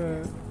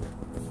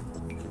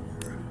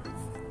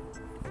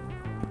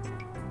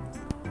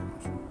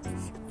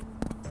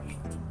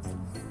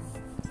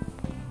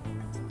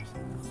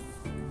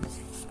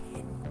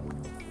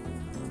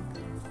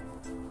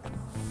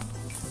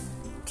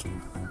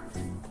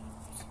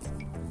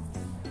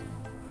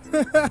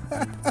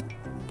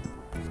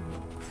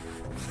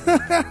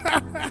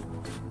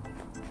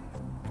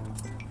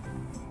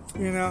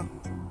 You know,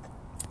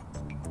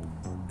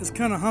 it's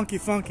kind of hunky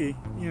funky,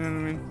 you know what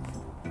I mean?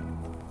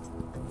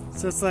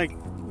 So it's like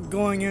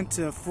going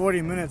into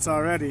 40 minutes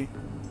already.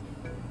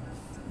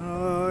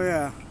 Oh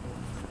yeah.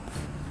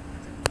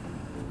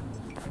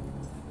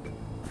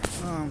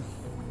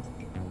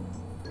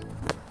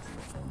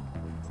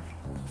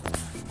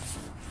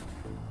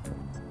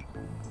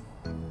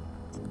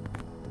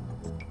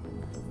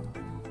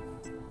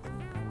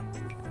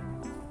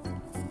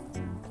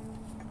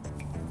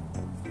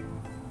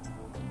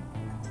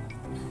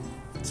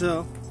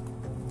 So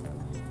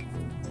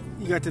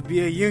you got to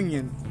be a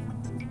union.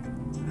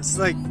 It's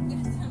like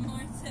Get some more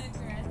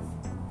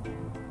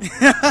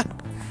cigarettes.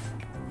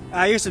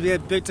 I used to be a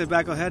big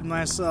tobacco head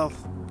myself,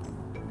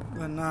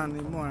 but not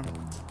anymore.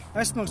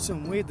 I smoked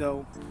some weed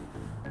though,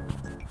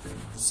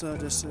 so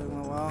just a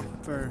while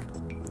for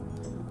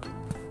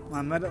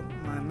my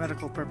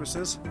medical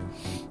purposes.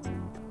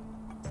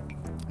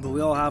 But we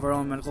all have our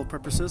own medical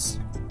purposes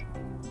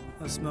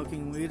of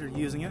smoking weed or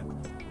using it.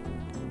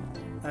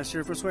 That's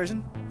your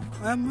persuasion.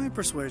 I have my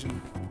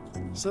persuasion.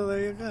 So there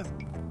you go.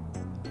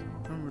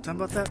 Remember talking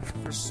about that?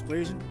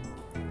 Persuasion?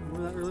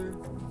 Remember that earlier?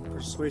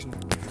 Persuasion.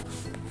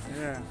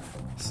 Yeah.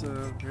 So,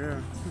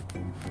 yeah.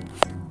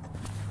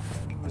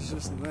 It was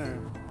just there.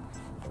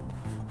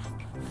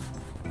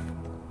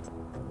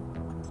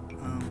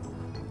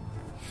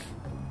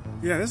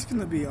 Yeah, this is going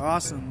to be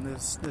awesome.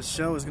 This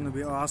show is going to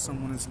be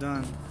awesome when it's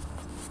done.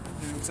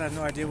 I have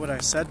no idea what I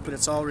said, but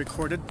it's all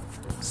recorded.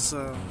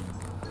 So,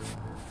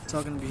 it's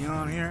all going to be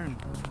on here. And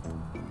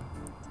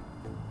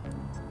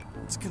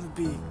it's going to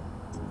be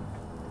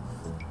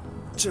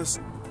just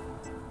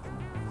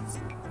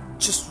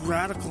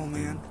radical,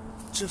 man.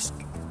 Just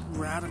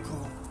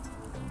radical.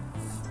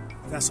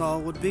 That's all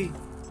it would be.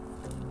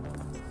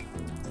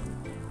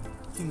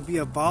 You can be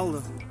a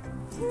baller.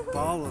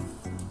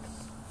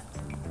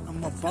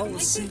 I'm a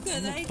policy.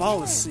 I'm a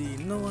policy.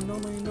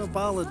 No,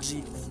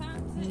 biology.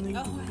 You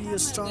could be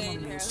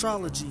astronomy,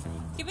 astrology.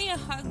 Give me a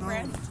hug, No,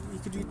 Brett. you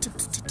could be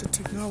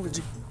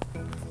technology.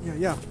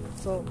 Yeah.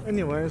 So,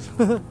 anyways,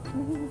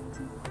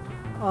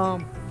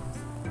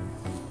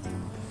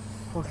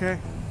 okay.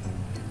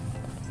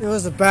 It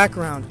was the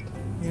background,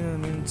 you know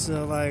what I mean?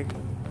 So, like,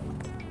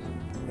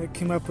 it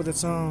came up with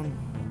its own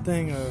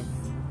thing of,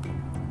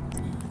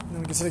 you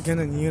know, it's again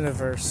in the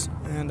universe,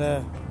 and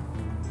I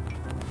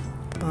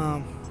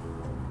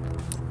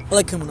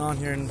like coming on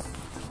here and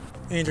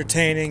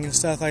entertaining and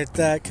stuff like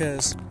that,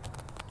 because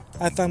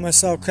I find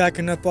myself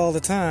cracking up all the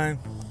time,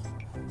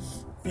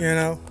 you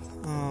know.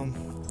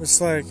 It's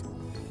like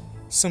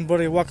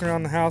somebody walking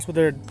around the house with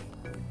their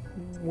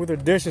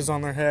dishes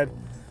on their head.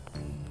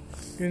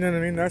 You know what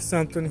I mean? That's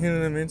something, you know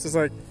what I mean? It's just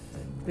like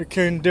they're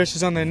carrying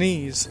dishes on their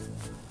knees,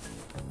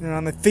 you know,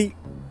 on their feet,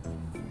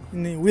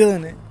 and they're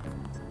wheeling it,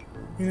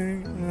 you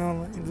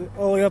know,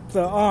 all the way up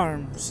the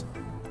arms.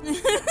 You know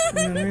what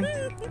I mean?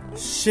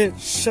 Shit,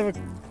 shove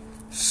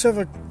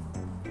a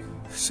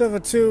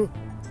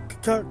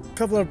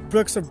couple of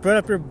bricks of bread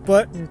up your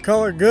butt and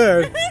call it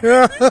good.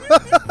 Yeah.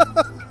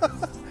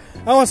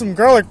 I want some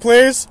garlic,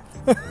 please.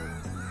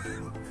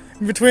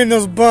 In between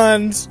those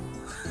buns.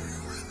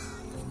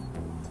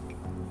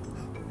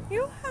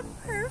 You have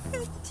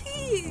perfect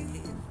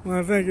teeth.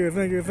 Well, thank you.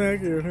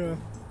 Yeah.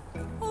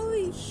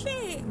 Holy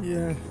shit.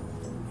 Yeah.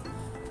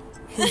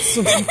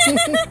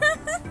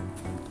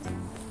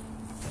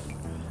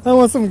 I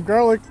want some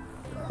garlic.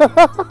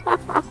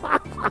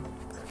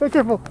 Be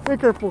careful.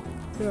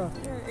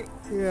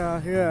 Yeah.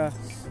 Yeah.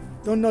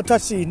 No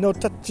touchy. I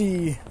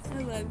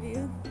love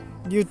you.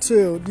 You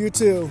too.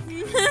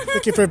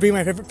 Thank you for being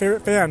my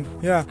favorite fan.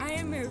 Yeah. I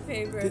am your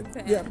favorite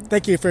fan. Yeah.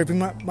 Thank you for being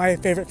my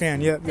favorite fan.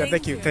 Yeah.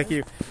 Thank you.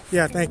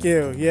 Yeah. Thank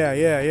you. Yeah.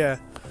 Yeah.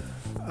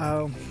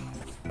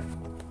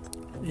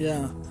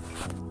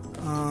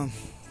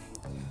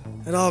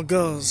 It all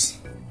goes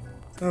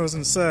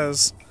and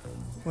says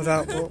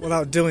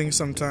without doing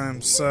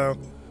sometimes. So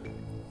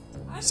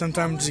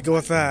sometimes you go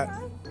with that.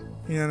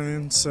 You know what I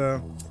mean?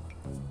 So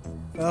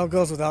it all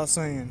goes without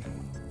saying.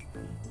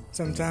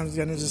 Sometimes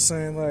you gotta just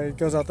saying like it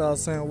goes out without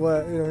saying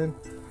what, you know what I mean?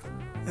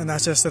 And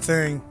that's just the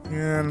thing. You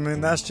know what I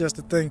mean? That's just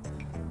the thing.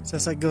 So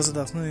it's like goes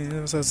without saying. You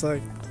know? So it's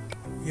like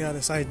you got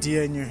this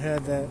idea in your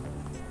head that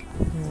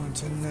you want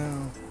to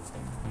know.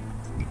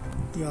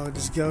 You all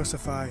just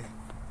ghostify.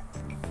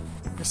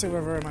 I say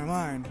whatever in my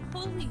mind.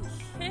 Holy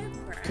shit,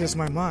 bro. Because it's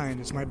my mind,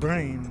 it's my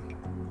brain.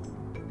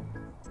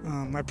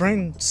 My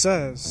brain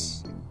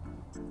says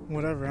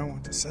whatever I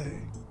want to say.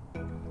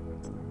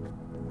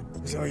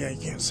 Say, oh yeah, you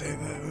can't say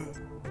that.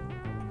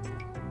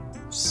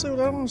 Say what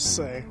I want to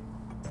say.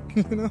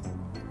 You know?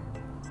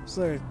 It's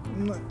like,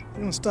 I'm not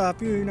gonna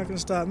stop you, you're not gonna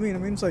stop me. I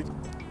mean, it's like,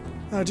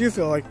 how do you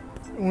feel? Like,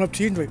 I went up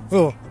to you and be like,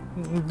 oh,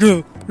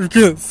 you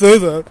can't say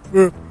that.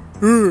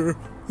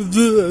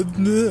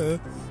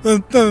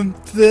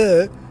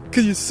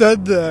 Because you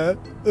said that.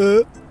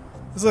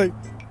 It's like,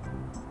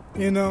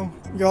 you know,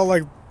 y'all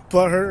like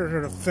butthurt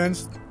or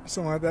offense,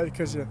 something like that,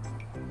 because you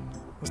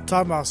was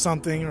talking about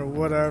something or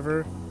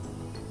whatever.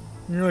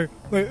 And you're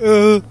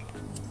like,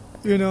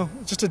 you know,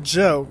 it's just a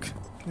joke.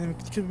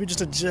 It could be just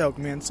a joke,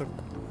 man. So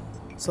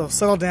So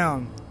settle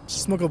down.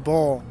 Smoke a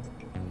bowl.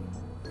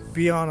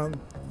 Be on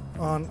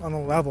a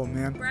level,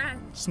 man. Brad,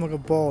 Smoke a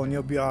bowl and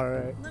you'll be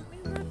alright. let me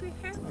rub your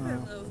hair for a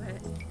little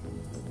bit.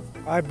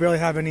 I barely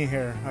have any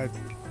hair.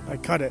 I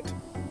cut it.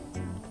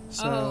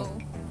 So Oh.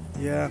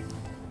 yeah.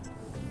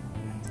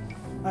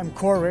 I'm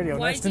Core Radio.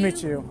 Why Nice to do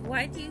meet you.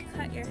 Why do you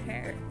cut your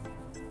hair?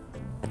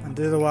 I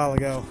did it a while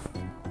ago.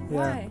 Yeah.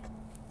 Why?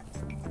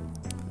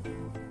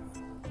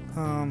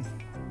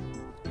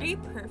 Are you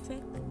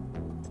perfect?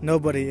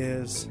 Nobody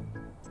is.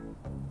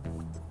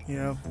 You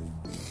know?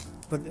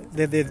 But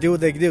they do what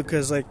they do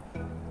because, like,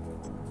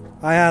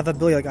 I have the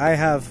ability, like, I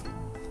have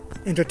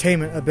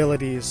entertainment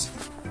abilities.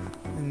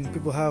 And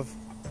people have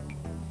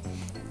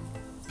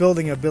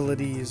building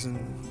abilities and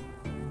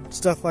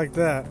stuff like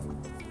that.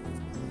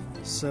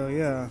 So,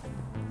 yeah.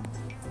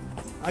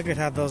 I could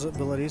have those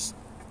abilities.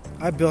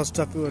 I build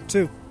stuff with it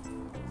too,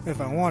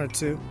 if I wanted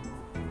to.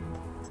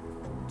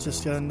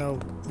 Just gotta know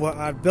what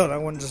I'd build. I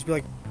wouldn't just be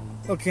like,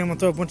 okay, I'm gonna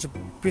throw a bunch of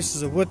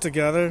pieces of wood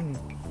together and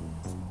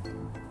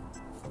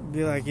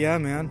be like, yeah,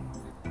 man.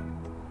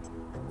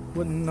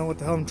 Wouldn't know what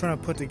the hell I'm trying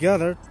to put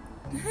together.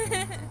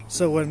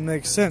 So it wouldn't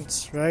make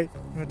sense, right?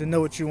 You have to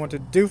know what you want to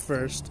do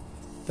first.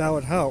 That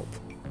would help.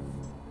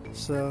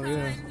 So, That's all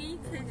yeah. I need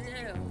to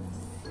do.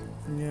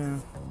 Yeah.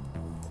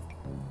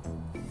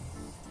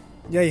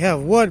 Yeah, you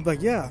have wood,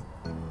 but yeah.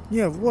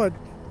 You have wood.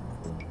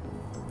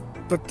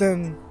 But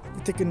then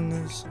you're thinking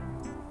this,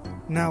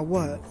 now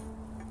what?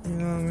 You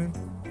know what I mean?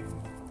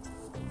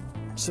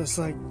 It's just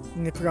like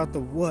you need to figure out the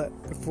what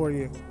before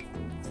you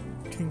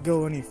can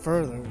go any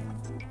further.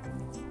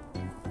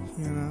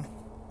 You know?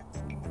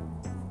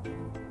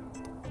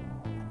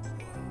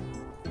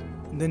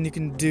 And then you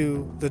can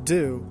do the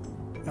do.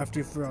 After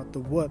you figure out the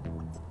what,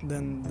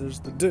 then there's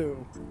the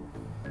do.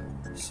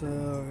 So,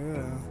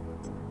 yeah.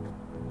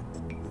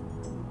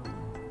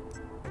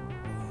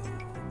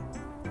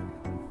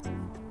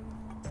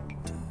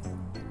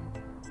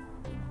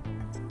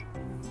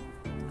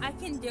 I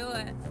can do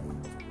it.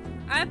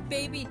 I have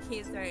baby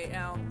teeth right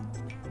now.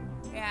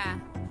 Yeah.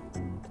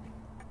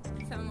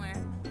 Somewhere.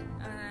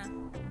 I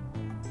don't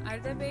know. Are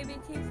there baby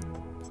teeth?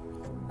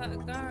 I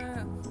don't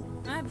know.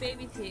 I have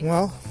baby teeth.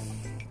 Well,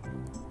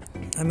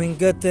 I mean,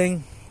 good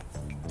thing.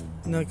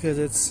 You know, because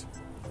it's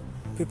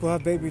people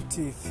have baby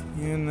teeth,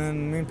 and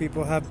then mean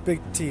people have big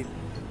teeth.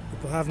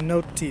 People have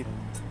no teeth,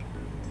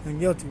 and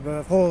guilty people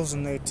have holes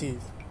in their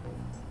teeth.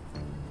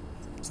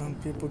 Some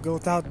people go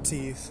without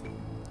teeth,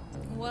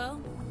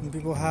 Well, and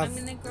people have I'm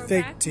gonna grow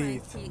fake back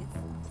teeth. my teeth.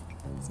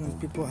 Some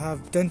people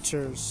have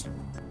dentures,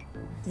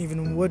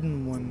 even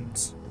wooden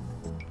ones.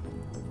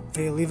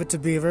 Hey, leave it to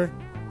Beaver.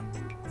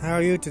 How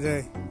are you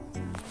today?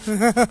 You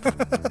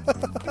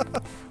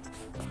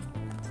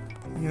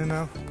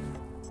know.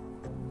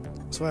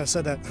 That's why I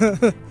said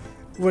that.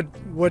 Wood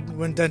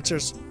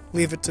dentures,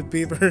 leave it to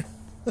Beaver.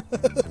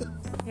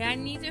 Yeah, I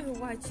need to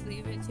watch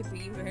Leave It to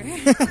Beaver.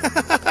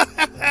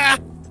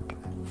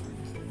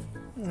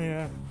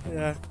 Yeah.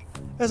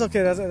 That's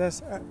okay.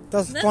 That's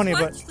Let's funny,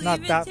 watch but not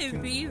Leave that. It to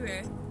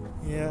Beaver.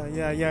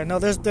 Yeah. No,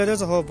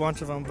 there's a whole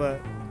bunch of them,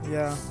 but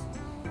yeah.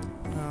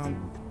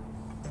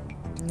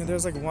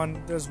 There's like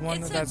one. There's one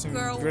It's a that's a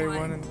girl great one.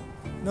 one. And,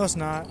 no, it's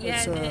not. Yeah,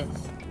 it's it is.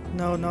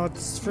 No,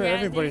 it's for Yeah, it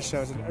everybody's is.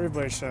 show. It's an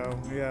everybody's show.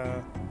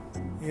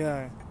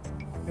 Yeah.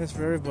 It's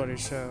for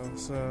everybody's show.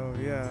 So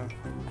yeah.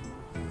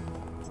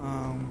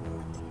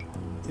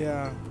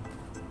 Yeah.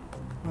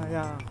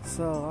 Yeah.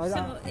 So I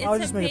it's was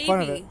a just making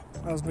fun of it. baby.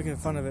 I was making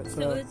fun of it.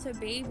 So it's a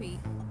baby.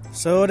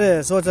 So it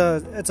is. So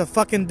it's a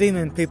fucking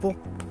demon, people.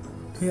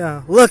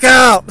 Yeah. Look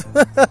out!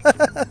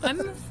 I'm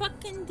a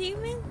fucking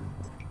demon?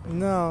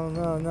 No.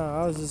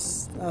 I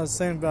was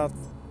saying about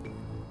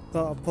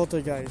a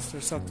poltergeist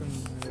or something,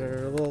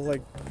 or a little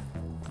like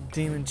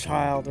demon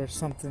child or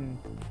something.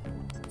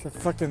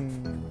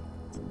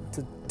 It's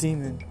a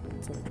demon.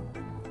 It's like,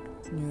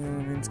 you know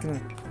what I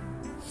mean?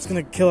 It's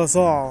gonna kill us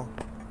all.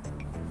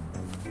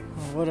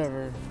 Or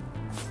whatever.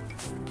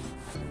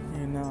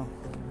 You know.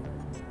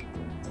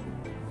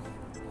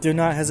 Do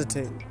not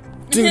hesitate.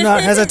 Do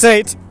not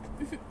hesitate.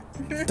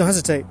 Don't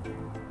hesitate.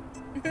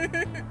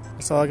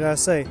 That's all I gotta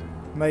say,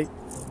 mate.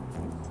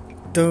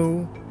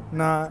 Do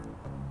not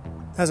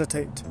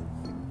hesitate.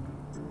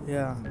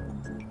 Yeah.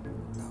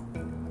 No.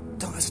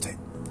 Don't hesitate.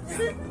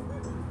 Yeah.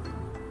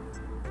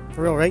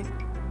 For real, right?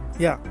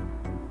 Yeah.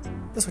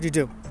 That's what you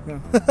do. Yeah.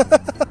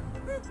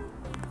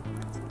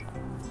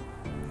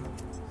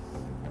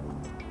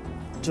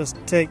 Just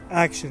take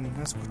action.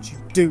 That's what you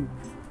do.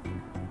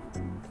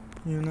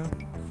 You know?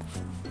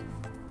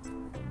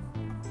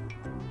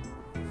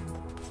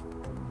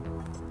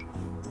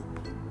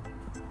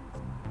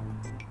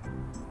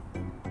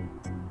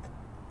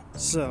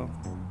 So,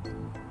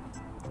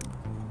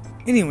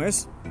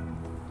 anyways,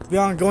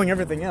 beyond going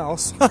everything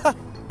else,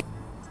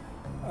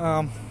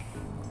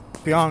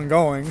 beyond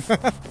going,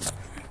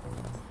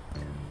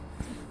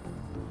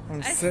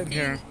 I'm I sitting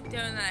here. stink,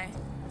 don't I?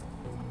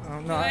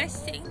 No, Do I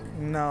stink?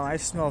 no, I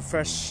smell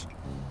fresh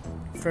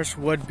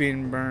wood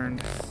being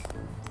burned.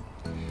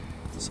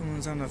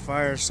 Someone's on the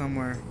fire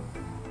somewhere.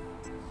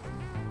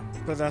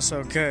 but that's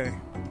okay.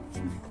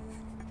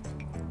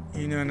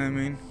 You know what I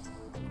mean?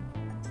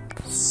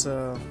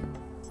 So,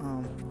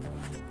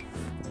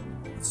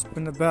 it's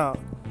been about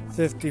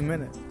 50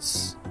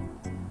 minutes.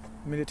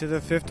 Made it to the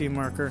 50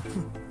 marker.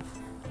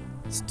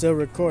 Still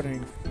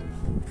recording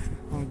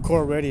on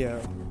Core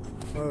Radio.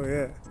 Oh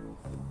yeah.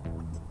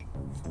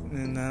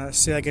 And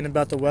see again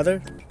about the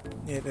weather.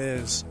 It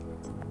is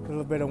a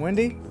little bit of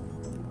windy,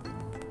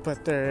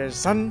 but there is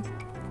sun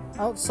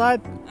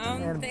outside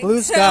and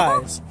blue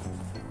skies.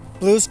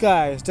 Blue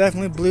skies,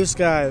 definitely blue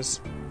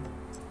skies.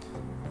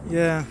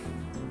 Yeah.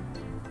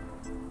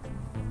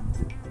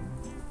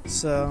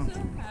 So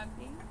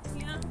happy.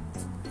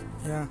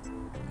 yeah.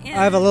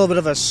 I have a little bit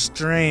of a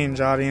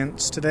strange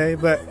audience today,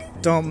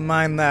 but don't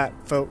mind that,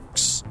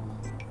 folks.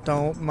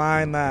 Don't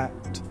mind that.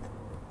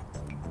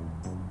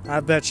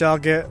 I bet y'all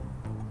get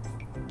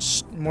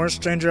more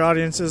stranger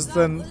audiences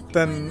than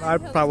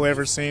I've probably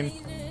ever seen.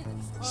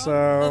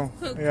 So,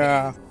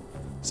 yeah.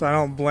 So I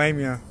don't blame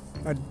you.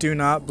 I do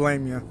not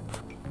blame you.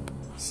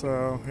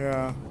 So,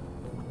 yeah.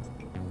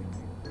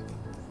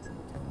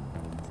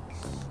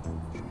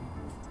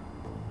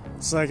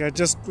 It's like I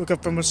just woke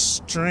up from a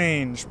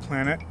strange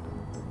planet.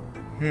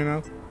 You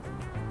know?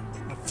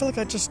 I feel like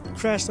I just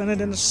crash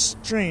landed in a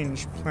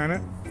strange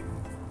planet.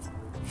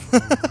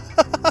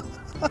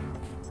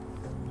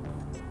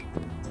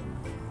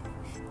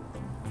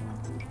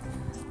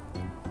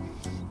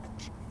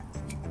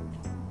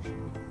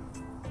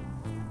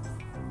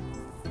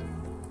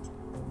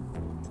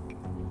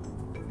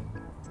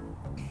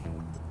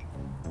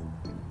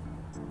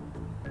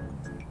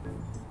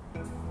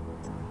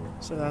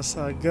 So that's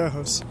how it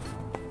goes.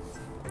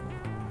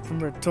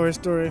 Remember Toy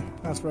Story?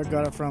 That's where I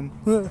got it from.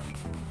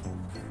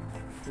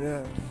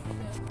 Yeah.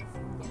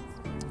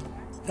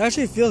 It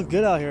actually feels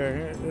good out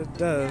here. It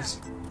does.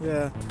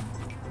 Yeah.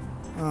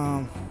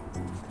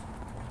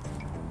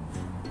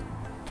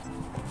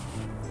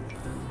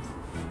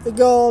 It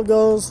all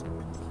goes.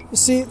 You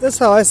see, that's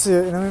how I see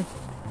it, you know?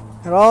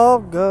 It all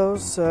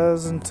goes,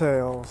 says, and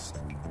tails.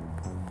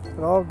 It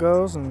all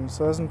goes and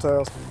says and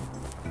tails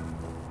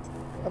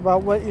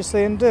about what you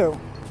say and do.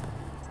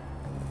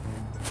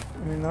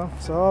 You know,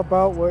 it's all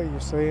about what you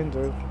say and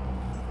do.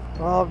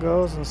 It all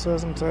goes and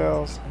says and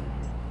tells.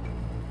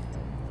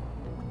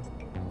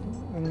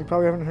 And you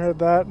probably haven't heard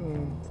that,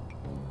 and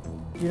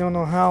you don't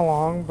know how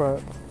long,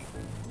 but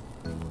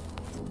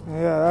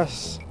yeah,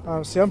 that's.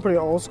 See, I'm pretty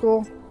old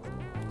school,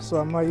 so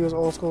I might use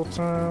old school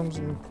terms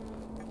and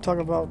talk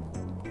about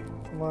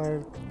my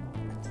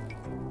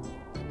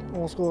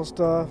old school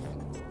stuff.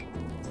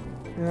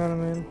 You know what I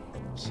mean?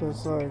 So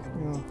it's like,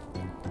 you know.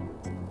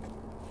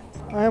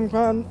 I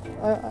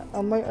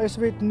used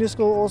to be new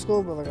school, old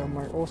school, but like I'm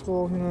like old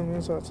school, you know what I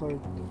mean? So it's like,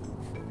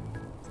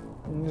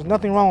 there's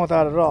nothing wrong with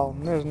that at all.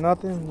 There's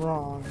nothing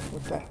wrong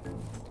with that.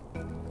 I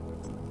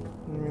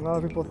mean, a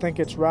lot of people think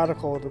it's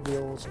radical to be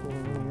old school, you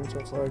know what I mean? So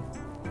it's like,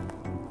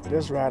 it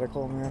is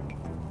radical, man.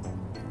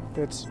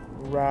 It's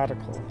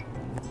radical.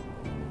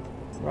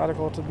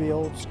 Radical to be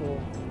old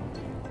school.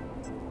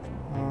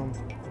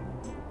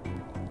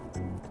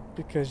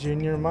 Because in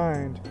your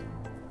mind,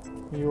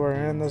 you are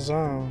in the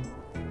zone.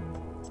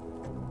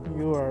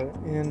 You are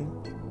in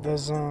the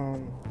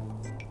zone,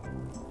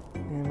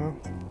 you know?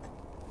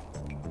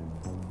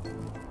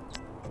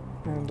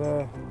 And,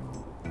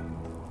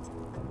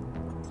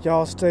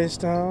 y'all stay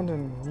stoned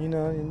and, you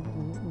know,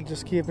 you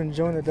just keep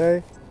enjoying the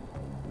day.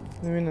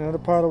 I mean, another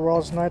part of the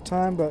world is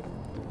nighttime, but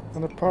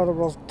another part of the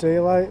world's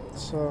daylight,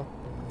 so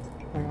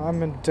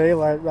I'm in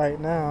daylight right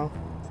now.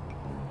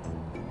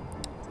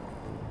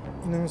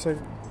 You know, it's like,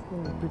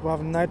 people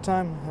have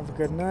nighttime, have a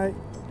good night.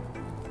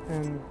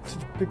 And to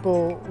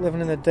people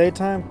living in the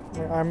daytime,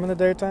 like I'm in the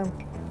daytime,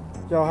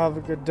 y'all have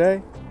a good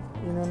day,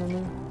 you know what I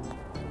mean?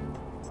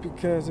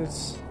 Because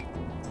it's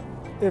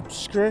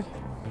Ipskri,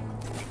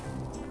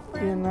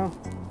 you know.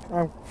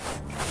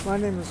 My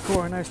name is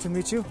Corey, nice to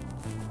meet you.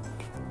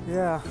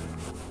 Yeah.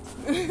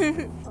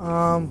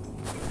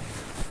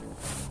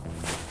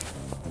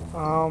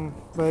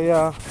 But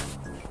yeah,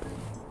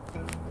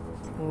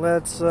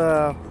 let's,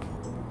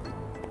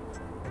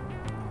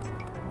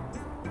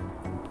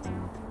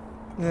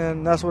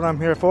 and that's what I'm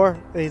here for,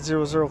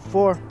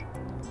 8004.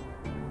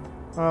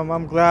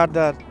 I'm glad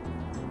that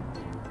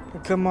I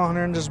come on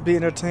here and just be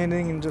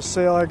entertaining and just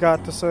say all I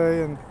got to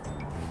say and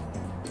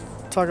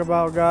talk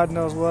about God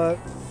knows what.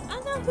 I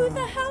don't know who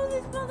the hell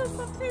these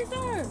motherfuckers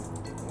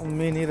are.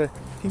 Me neither.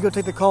 You can go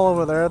take the call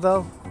over there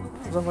though.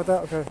 Something like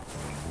that? Okay.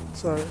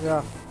 So,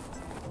 yeah.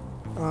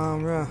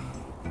 Yeah.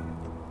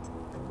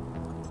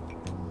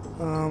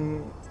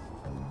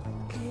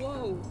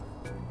 Whoa.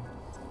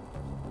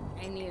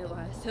 I need a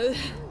glass soda.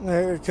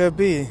 It could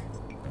be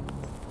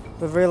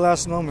the very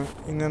last moment,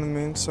 you know what I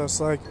mean? So it's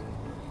like,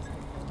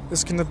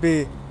 it's gonna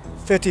be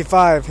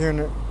 55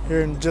 here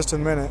in just a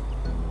minute,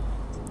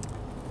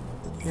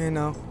 you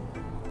know.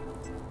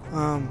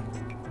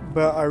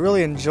 But I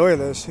really enjoy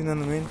this, you know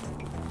what I mean?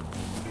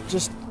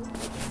 Just,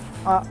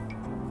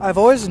 I've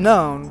always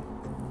known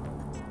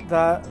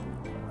that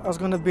I was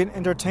gonna be an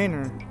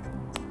entertainer,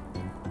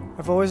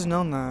 I've always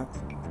known that.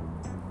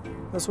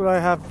 That's what I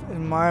have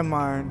in my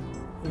mind.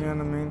 You know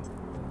what I mean?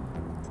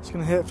 It's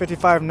gonna hit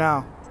 55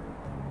 now.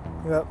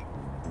 Yep.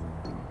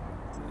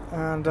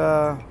 And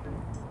I've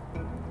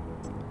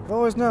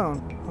always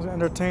known I was gonna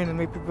entertain and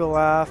make people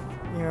laugh.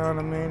 You know what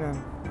I mean? And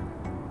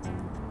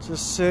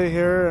just sit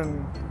here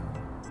and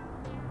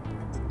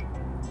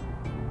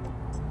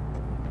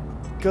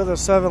go to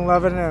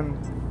 7-Eleven and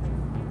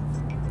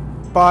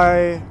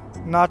buy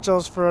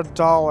nachos for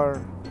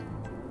 $1.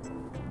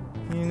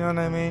 You know what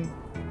I mean?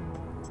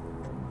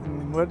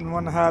 And wouldn't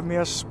want to have me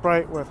a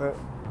Sprite with it.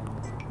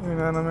 You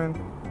know what I mean?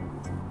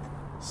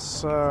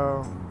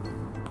 So,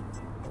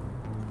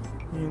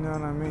 you know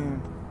what I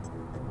mean?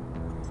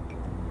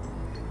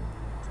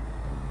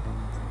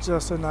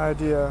 Just an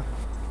idea.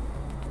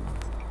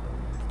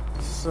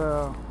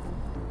 So,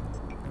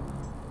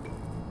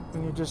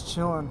 when you're just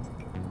chilling,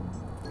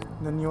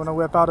 and then you want to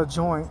whip out a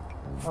joint,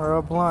 or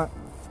a blunt,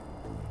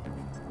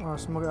 or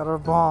smoke out of a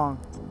bong,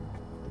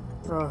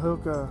 or a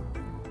hookah,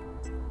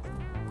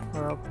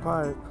 or a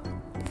pipe,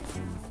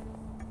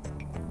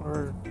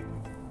 or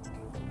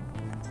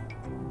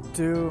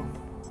do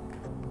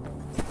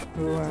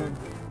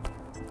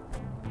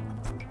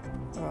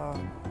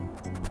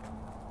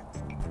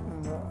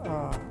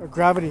a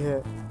gravity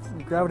hit,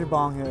 gravity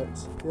bong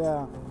hits,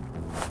 yeah,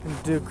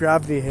 and do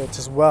gravity hits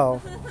as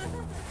well.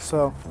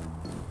 So,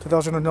 to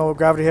those who don't know what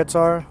gravity hits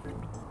are,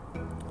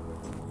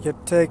 you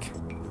take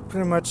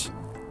pretty much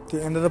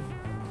the end of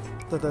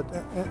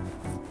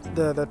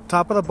the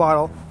top of the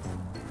bottle,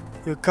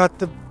 you cut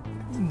the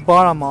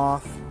bottom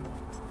off,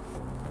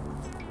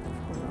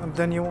 and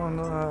then you want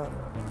to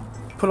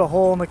put a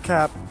hole in the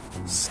cap,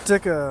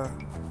 stick a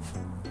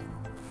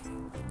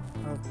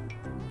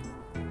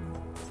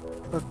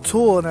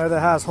tool in there that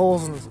has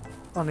holes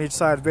on each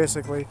side,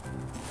 basically.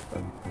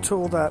 A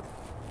tool that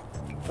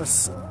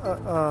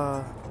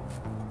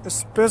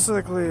it's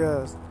basically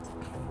a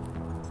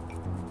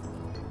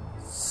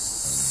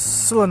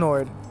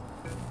solenoid,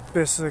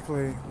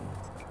 basically.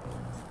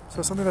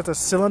 So something that's a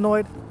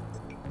solenoid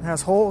and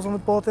has holes on the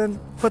both end,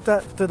 put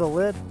that through the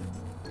lid,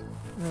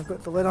 and then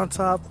put the lid on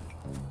top,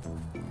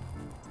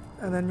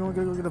 and then you want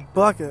to go get a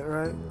bucket,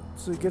 right?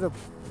 So you get a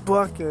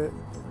bucket.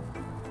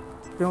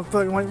 You don't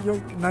feel like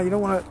you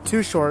don't want it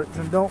too short,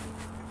 and don't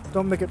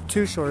make it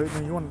too short.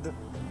 You want a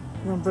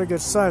pretty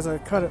good size. I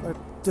cut it like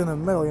in the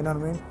middle. You know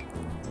what I mean?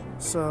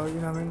 So you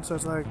know what I mean. So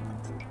it's like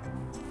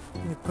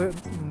you put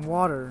it in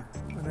water,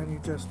 and then you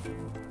just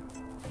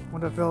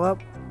want to fill up.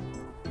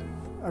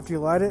 After you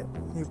light it,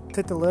 you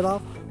take the lid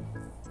off,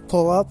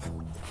 pull up,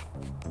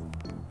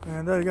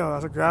 and there you go.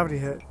 That's a gravity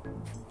hit.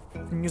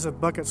 You can use a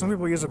bucket. Some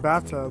people use a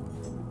bathtub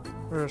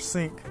or a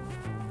sink.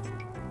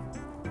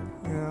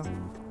 You know.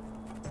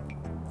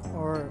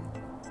 Or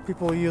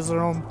people use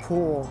their own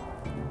pool,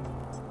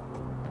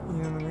 you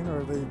know what I mean?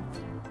 Or they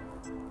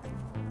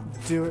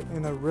do it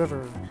in a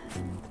river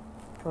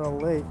or a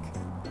lake.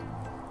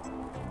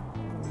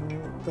 I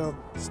mean, the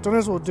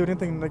stoners will do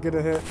anything to get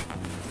a hit.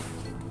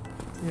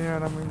 You know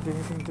what I mean? Do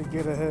anything to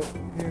get a hit.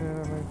 You know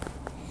what I mean?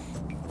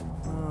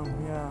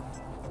 Yeah.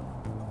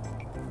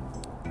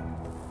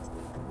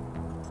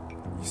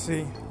 You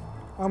see,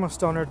 I'm a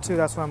stoner too.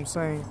 That's what I'm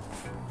saying.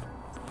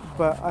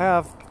 But I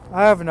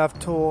have enough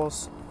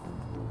tools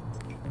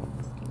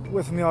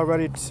with me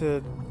already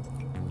to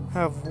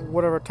have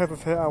whatever type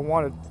of hit I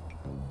wanted.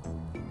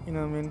 You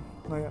know what I mean?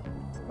 Like,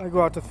 I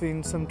go out to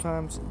fiend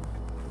sometimes,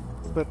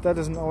 but that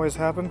doesn't always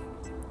happen.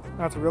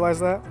 I have to realize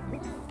that.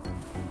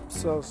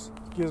 So,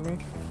 excuse me.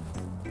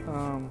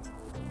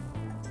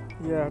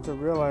 Yeah, I have to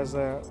realize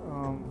that.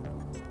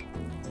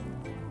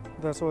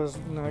 That's always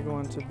not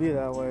going to be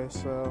that way,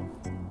 so.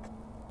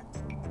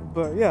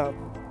 But yeah,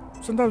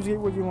 sometimes you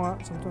get what you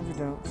want, sometimes you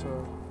don't,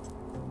 so.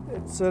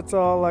 It's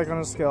all like on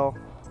a scale.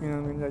 You know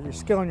what I mean? That you're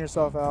skilling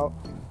yourself out.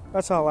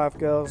 That's how life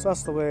goes.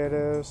 That's the way it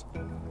is.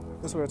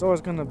 That's the way it's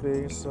always gonna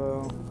be.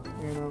 So,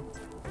 you know,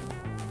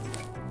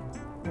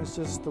 it's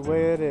just the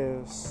way it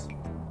is.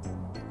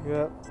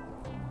 Yep.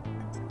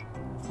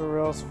 For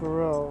reals, for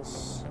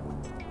reals.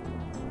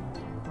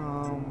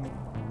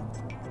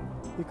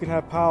 You can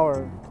have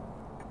power.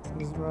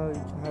 You can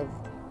have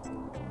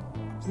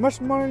as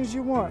much money as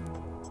you want.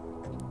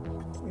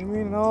 You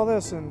mean and all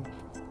this, and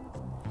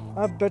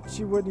I bet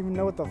you wouldn't even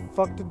know what the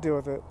fuck to do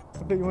with it.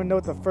 I bet you wouldn't know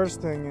what the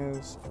first thing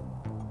is.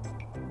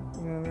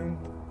 You know what I mean?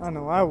 I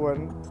know I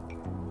wouldn't.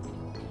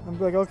 I'd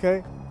be like,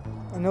 okay,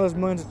 I know there's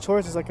millions of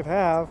choices I could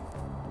have.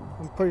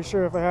 I'm pretty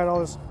sure if I had all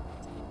this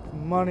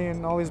money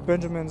and all these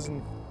Benjamins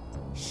and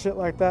shit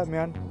like that,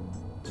 man,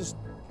 just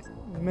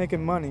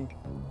making money.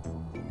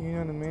 You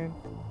know what I mean?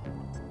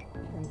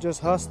 And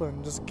just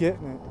hustling, just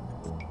getting it.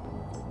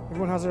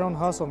 Everyone has their own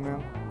hustle,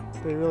 man.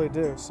 They really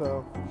do.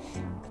 So,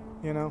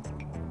 you know,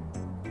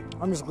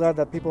 I'm just glad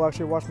that people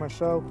actually watch my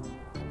show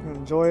and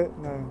enjoy it,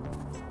 and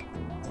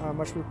I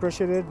much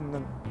appreciate it. And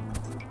then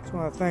just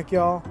want to thank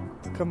y'all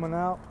for coming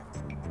out.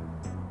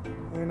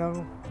 You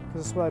know, because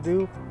this is what I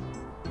do.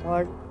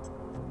 I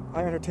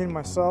entertain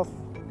myself.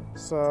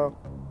 So,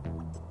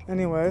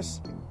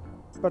 anyways,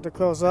 about to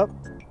close up.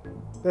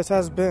 This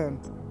has been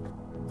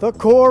The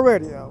Core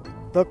Radio.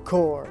 The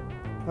Core.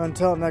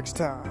 Until next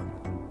time.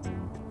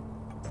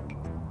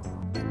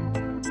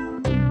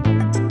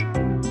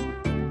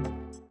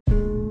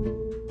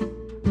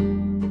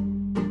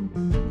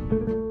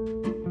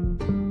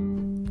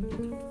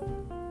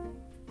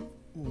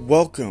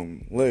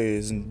 Welcome,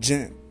 ladies and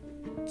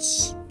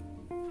gents.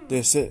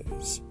 This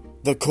is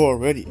The Core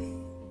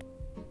Radio.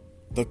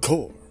 The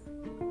Core.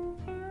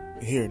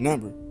 Here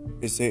number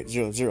is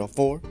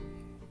 8004.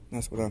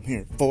 That's what I'm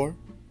here for.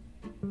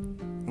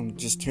 I'm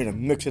just here to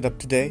mix it up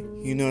today,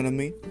 you know what I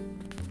mean?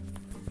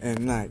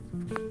 And like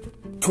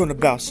talking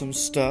about some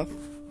stuff,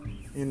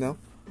 you know,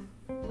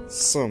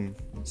 some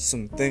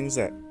things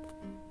that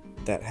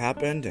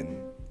happened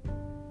and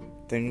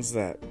things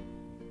that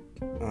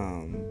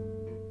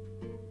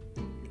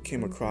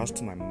came across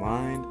to my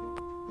mind,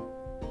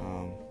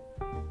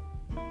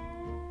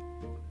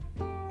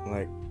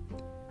 like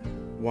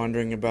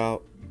wondering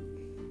about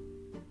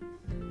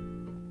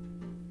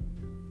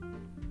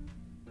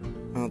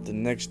the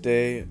next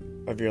day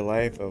of your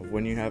life of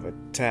when you have a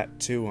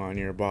tattoo on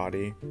your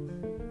body,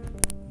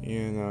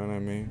 you know what I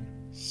mean?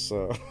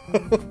 So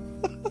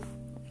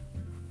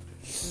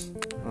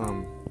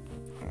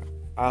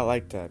I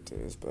like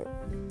tattoos, but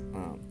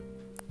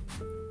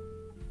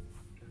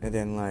and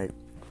then like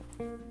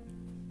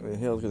the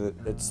hills, because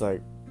it's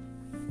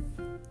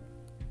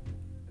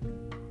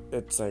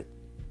like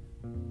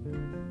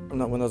I'm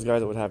not one of those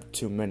guys that would have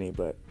too many,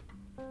 but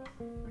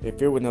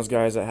if you're one of those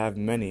guys that have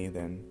many,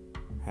 then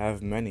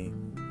have many, you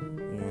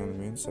know what I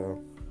mean?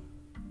 So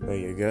there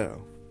you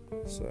go.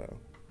 So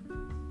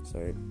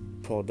I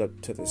pulled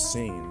up to the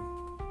scene,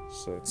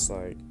 so it's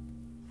like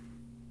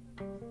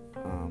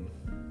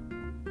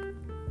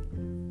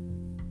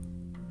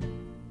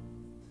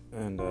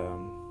and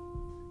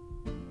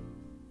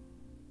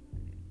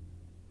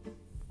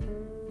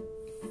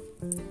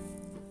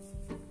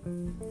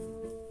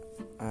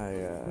I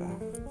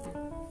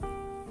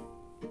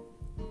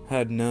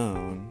had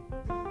known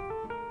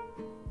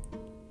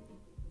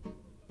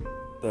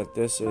that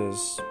this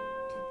is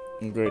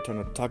a great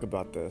time to talk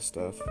about this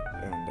stuff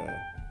and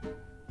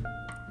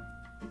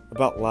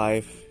about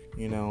life,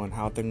 you know, and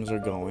how things are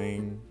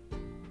going,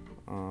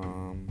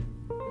 and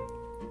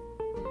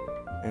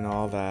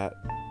all that,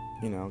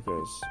 you know,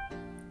 because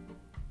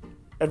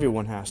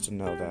everyone has to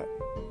know that.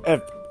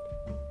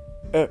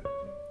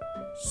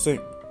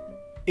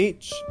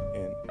 Each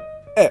and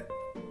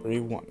every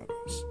one of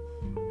us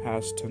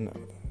has to know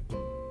that.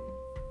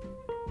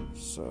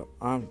 So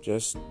I'm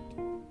just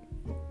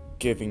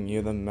giving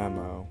you the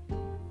memo.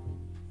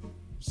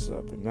 So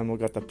if the memo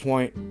got the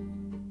point,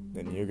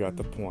 then you got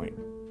the point,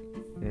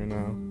 you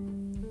know?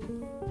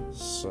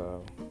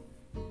 So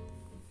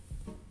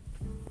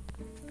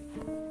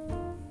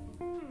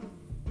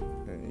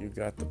and you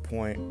got the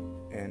point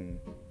in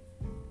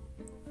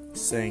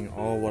saying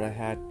all what I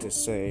had to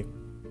say,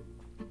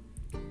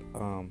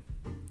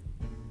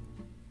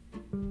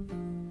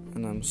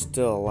 and I'm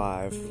still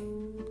alive,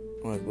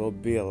 or will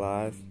be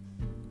alive,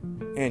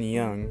 and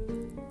young.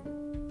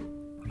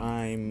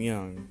 I'm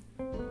young.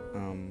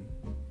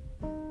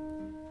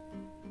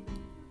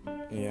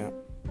 Yeah.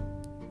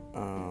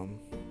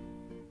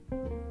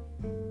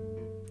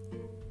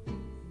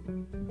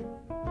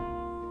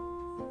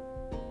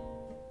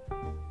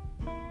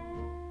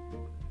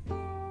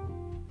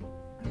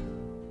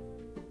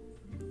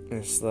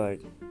 It's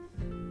like,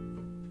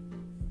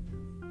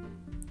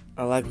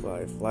 I like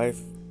life.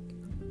 Life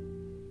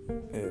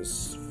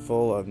is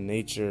full of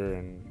nature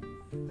and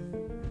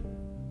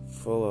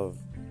full of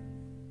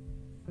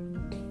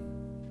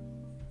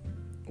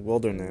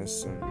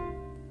wilderness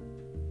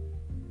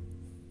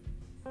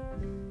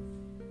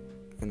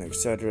and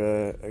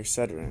etc.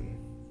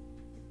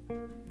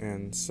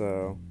 And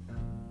so,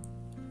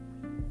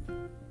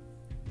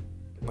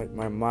 like,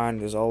 my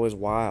mind is always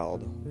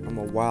wild. I'm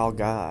a wild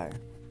guy.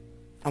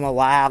 A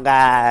wild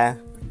guy.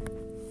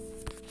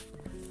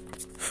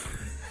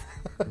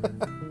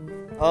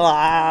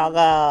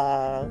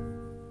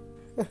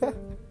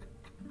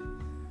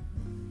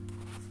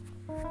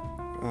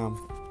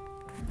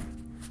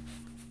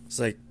 It's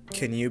like,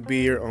 can you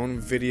be your own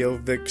video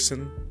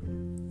vixen?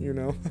 You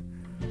know?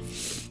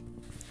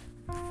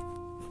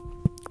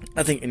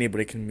 I think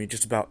anybody can be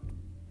just about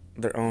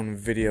their own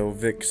video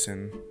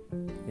vixen.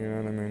 You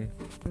know what I mean?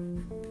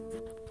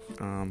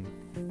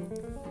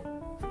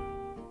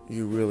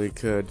 You really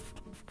could.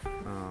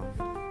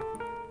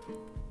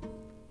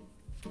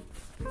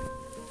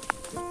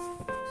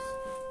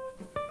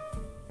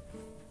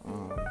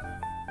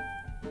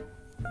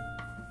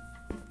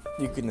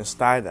 You can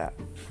decide that.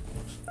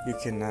 You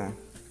can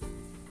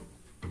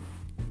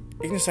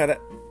decide that,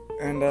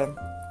 and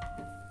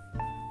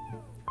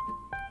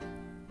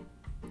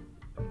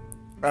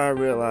I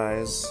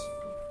realize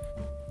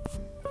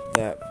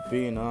that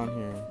being on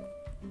here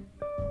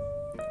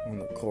on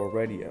the Core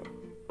Radio,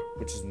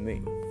 which is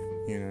me,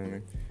 you know what I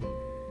mean,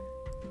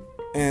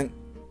 and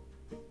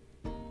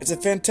it's a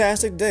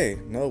fantastic day.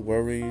 No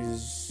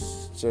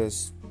worries,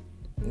 just,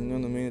 you know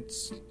what I mean.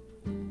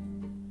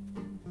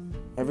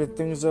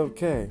 everything's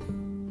okay.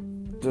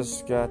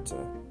 Just got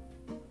to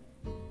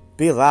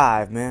be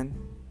alive, man.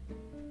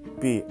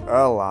 Be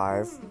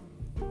alive.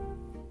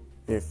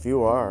 If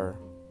you are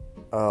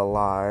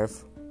alive.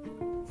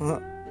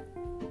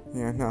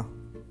 Yeah, no.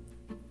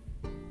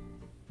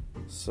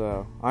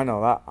 So, I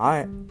know that.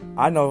 I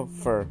know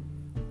for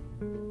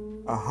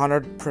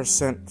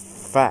 100%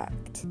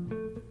 fact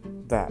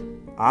that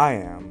I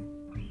am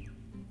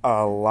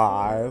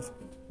alive.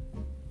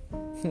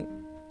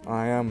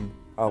 I am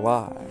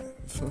alive.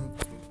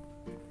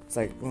 It's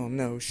like, well,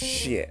 no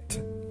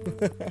shit.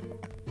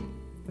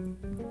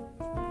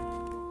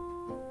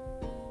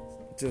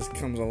 Just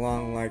comes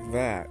along like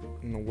that,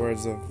 in the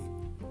words of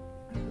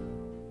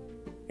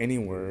any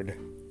word.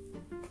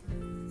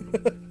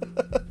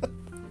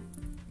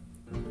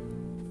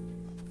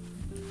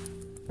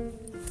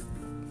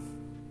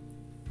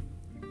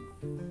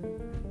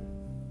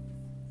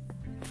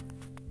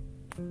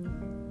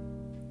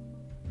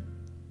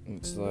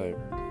 It's like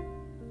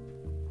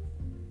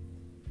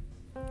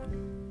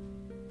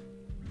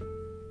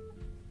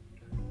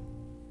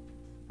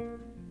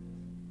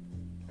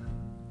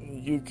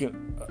you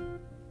can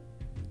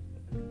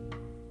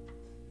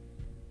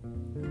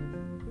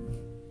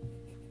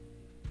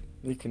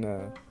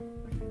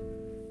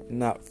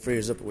not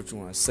phrase up what you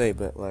want to say,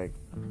 but like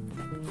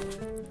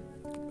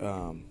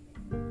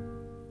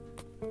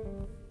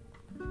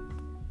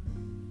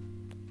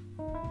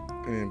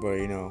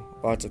anybody,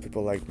 lots of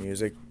people like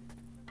music.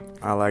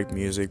 I like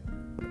music.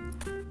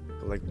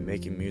 I like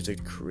making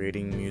music,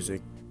 creating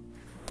music,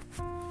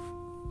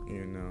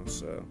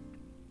 so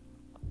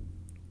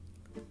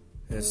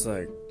it's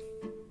like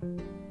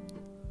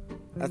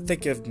I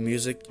think of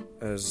music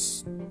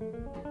as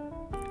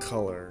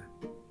color,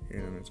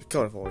 it's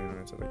colorful,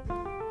 it's like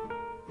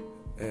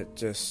it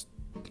just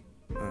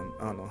I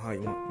don't know how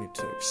you want me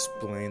to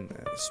explain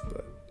this,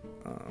 but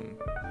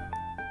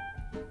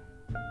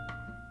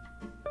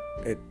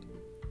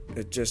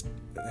it just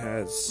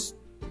has,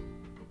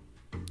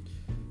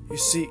 you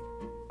see,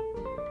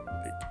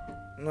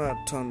 I'm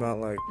not talking about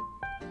like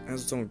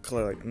has its own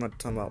color, like I'm not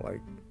talking about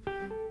like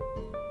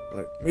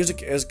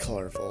music is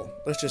colorful.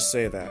 Let's just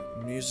say that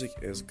music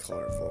is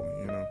colorful,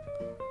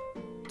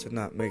 to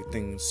not make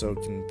things so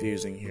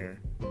confusing here.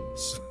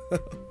 So,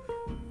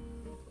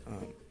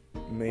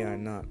 may I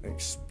not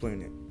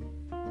explain it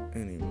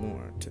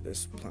anymore to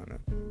this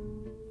planet?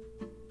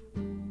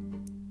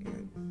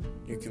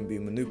 You can be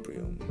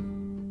manubrium,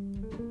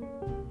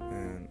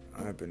 and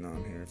I've been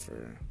on here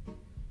for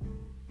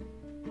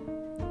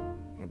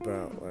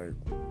about like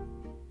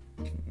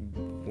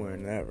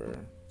whenever,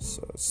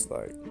 so it's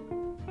like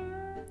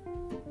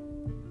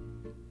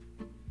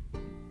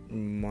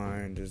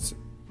mind is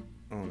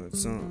on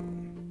its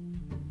own.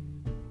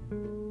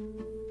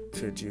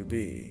 Could you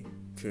be?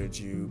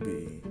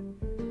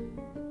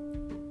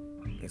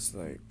 It's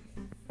like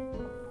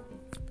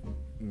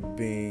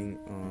being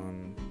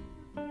on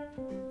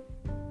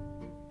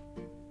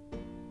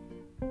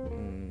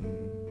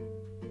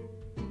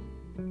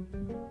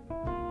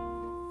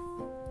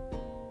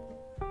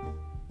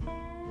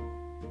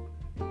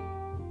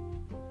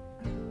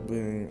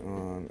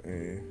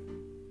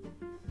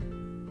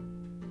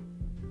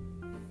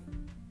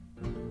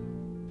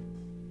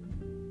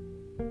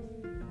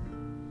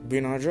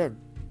being on a drug.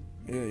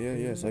 Yeah,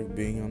 it's like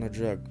being on a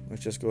drug.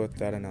 Let's just go with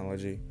that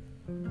analogy.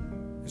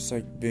 It's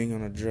like being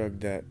on a drug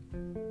that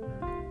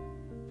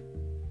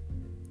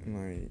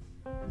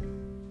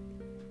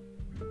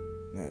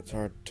that's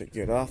hard to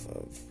get off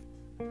of.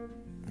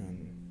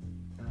 And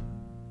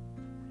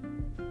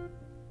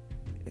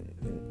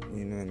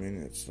you know what I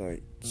mean? It's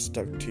like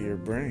stuck to your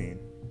brain.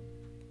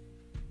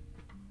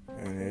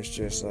 And it's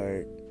just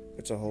like,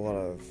 it's a whole lot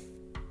of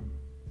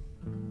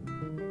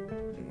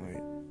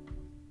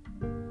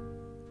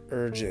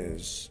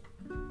urges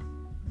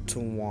to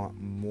want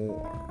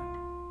more,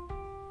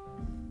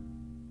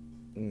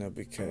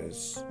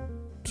 because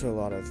to a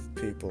lot of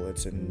people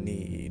it's a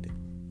need.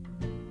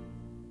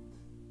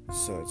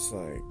 So it's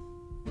like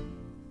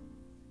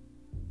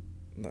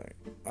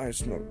I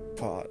smoke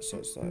pot, so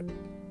it's like,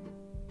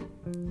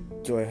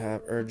 do I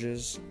have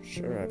urges?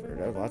 Sure, I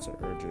have lots of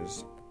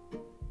urges.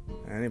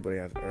 Anybody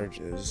has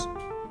urges.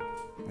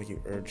 Like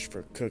you urge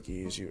for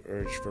cookies, you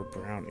urge for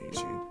brownies,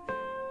 you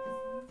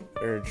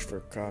urge for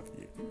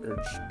coffee,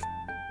 urge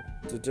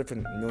to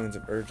different millions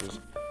of urges.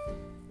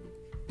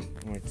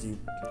 Like you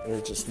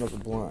urge to smoke a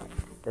blunt,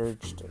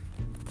 urge to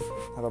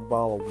have a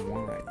bottle of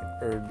wine, you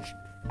urge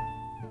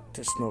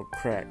to smoke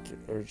crack, you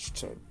urge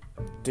to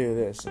do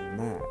this and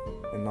that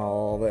and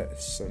all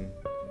this and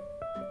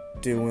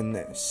doing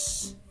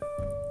this.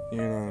 You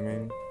know what I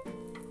mean?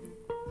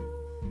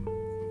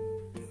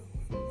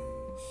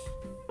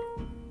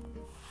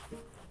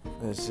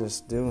 It's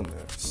just doing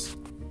this.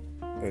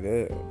 It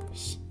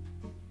is.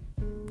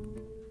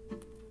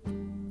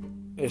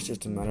 It's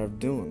just a matter of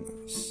doing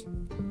this.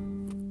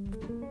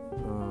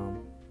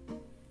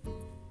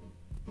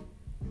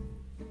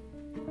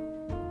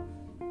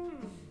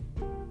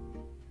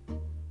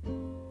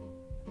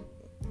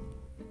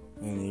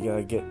 And you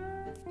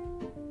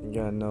You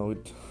gotta know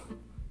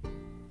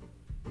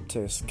to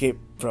escape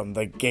from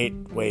the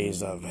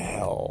gateways of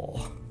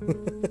hell.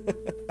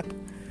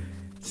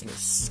 It's an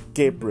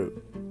escape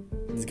route.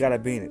 There's gotta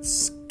be an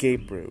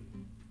escape route,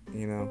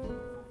 you know?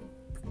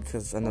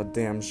 Because I know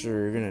damn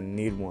sure you're gonna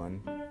need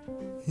one.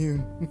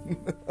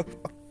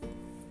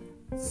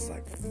 It's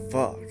like,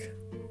 fuck.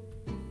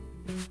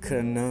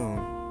 Could've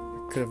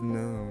known. Could've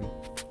known.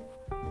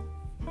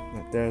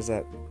 Like, there's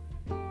that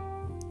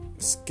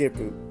escape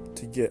route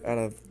to get out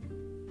of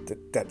the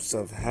depths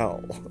of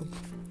hell.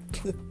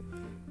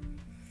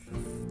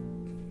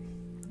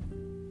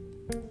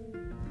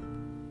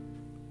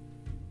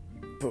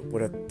 But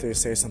what if they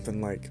say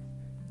something like,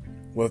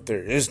 well, if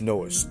there is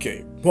no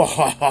escape? Yeah,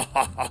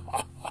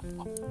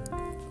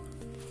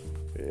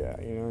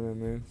 you know what I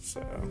mean?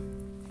 So.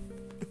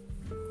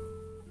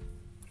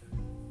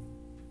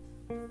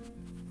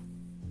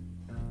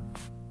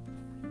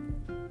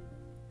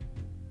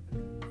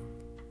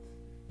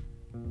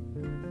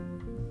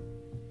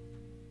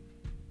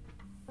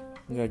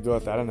 You gotta go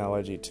with that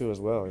analogy too, as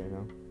well, you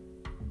know?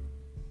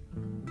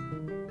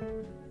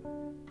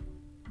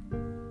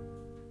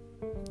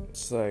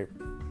 It's like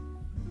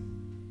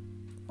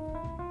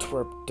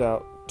twerk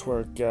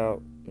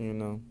out, you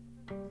know.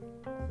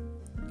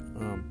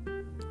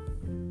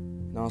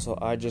 And also,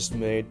 I just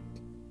made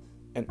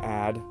an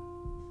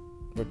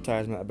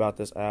advertisement about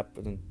this app,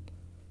 and then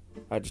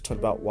I just talked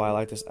about why I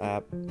like this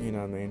app, you know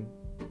what I mean?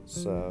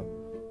 So,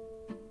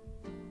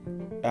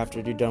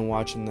 after you're done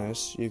watching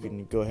this, you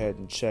can go ahead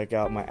and check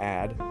out my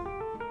ad.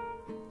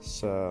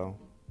 So,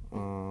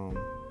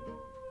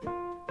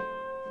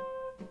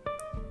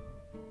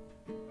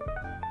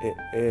 it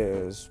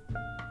is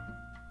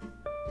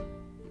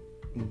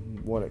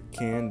what it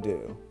can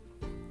do.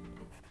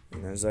 You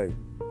know, it's like,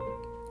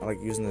 I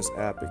like using this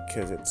app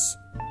because it's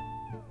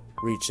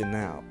reaching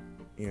out,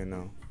 you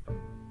know.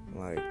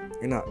 Like,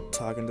 you're not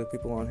talking to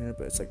people on here,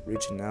 but it's like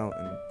reaching out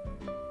and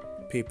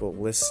people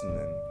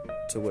listening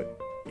to what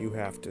you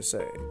have to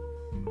say.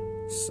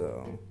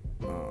 So,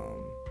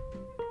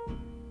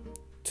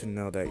 to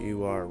know that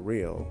you are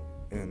real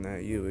and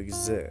that you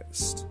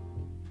exist.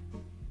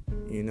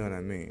 You know what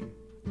I mean?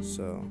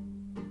 So,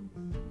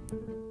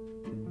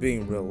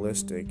 being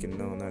realistic and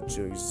knowing that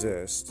you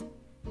exist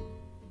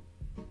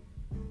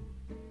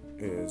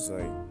is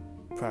like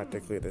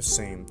practically the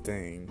same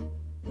thing.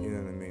 You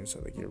know what I mean? So,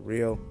 like, you're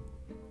real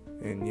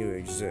and you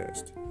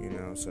exist, you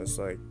know? So it's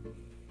like,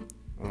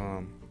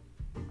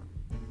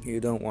 you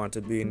don't want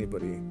to be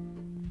anybody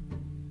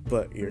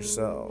but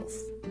yourself.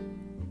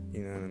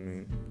 You know what I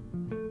mean?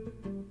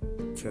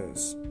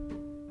 Because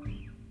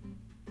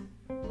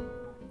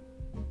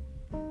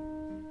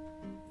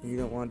you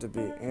don't want to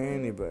be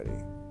anybody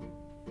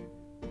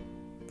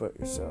but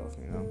yourself,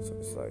 you know? So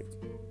it's like,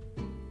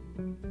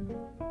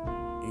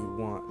 you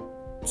want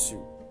to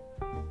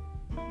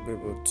be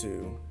able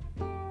to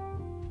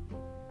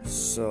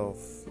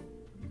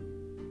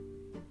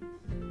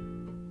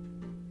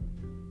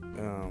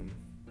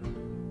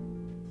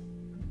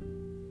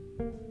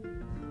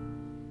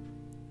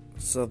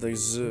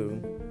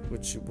self-exude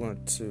what you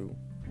want to,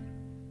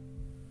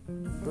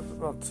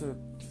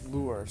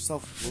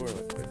 self-lure,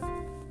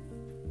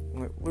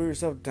 like lure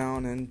yourself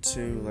down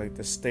into like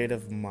the state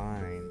of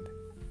mind,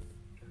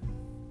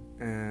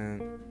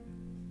 and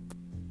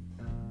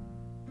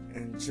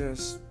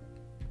just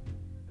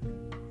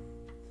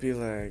be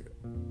like,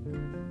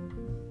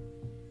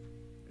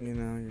 you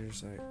know, you're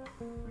just like,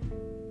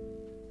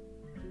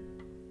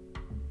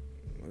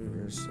 lure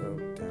yourself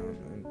down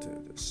into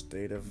the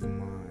state of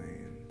mind.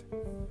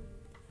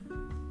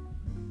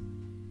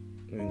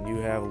 And you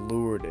have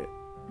lured it.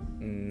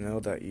 Know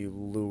that you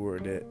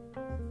lured it.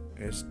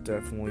 It's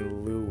definitely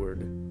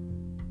lured.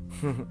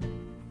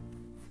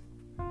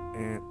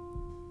 And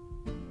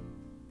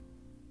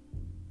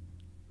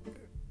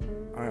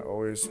I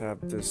always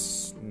have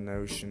this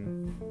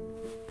notion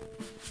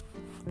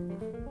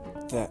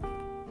that,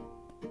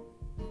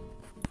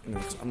 you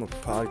know, I'm a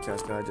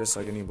podcast guy just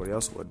like anybody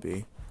else would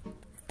be.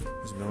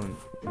 There's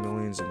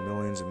millions and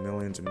millions and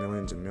millions and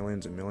millions and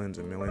millions and millions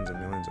and millions and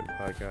millions of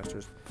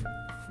podcasters.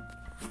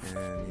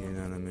 And you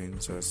know what I mean?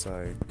 So it's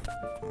like,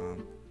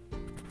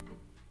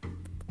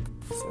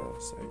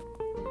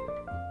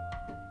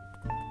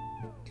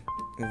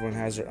 everyone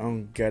has their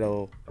own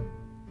ghetto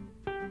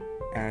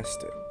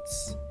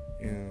aesthetics.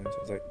 You know,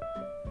 so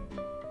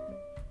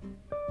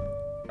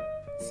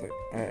it's like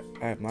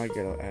I have my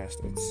ghetto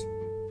aesthetics.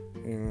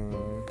 You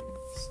know,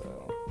 so.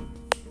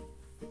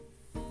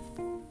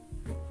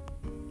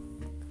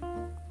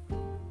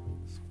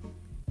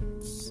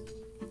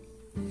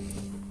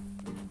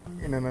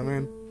 You know what I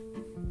mean?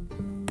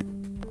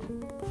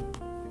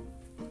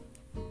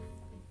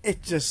 It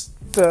just,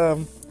 it's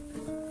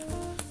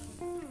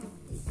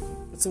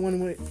a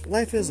one-way,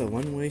 life is a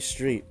one-way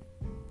street.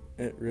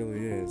 It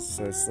really is.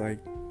 So it's like,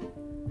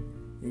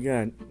 you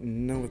gotta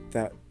know what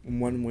that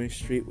one-way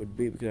street would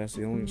be, because that's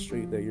the only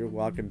street that you're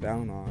walking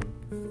down on.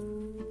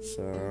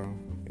 So,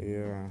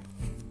 yeah.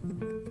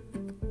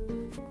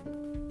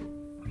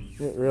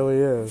 It really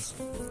is.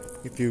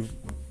 If you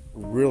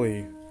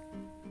really,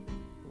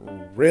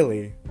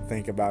 really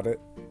think about it,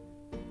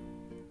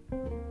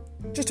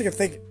 just take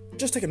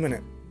a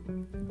minute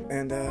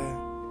and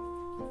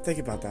think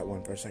about that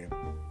one for a second.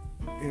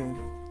 You know.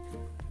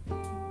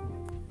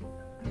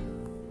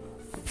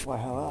 Why,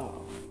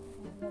 hello.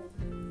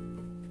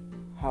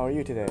 How are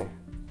you today?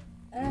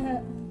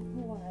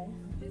 Why?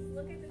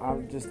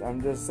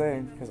 I'm just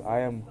saying, because I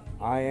am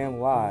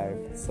live,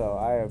 so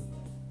I am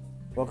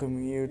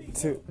welcoming you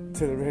to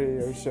the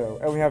radio show,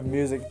 and we have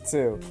music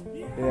too.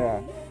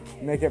 Yeah,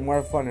 make it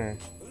more funner.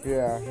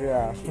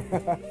 Yeah.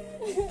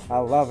 I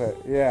love it.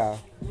 Yeah,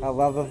 I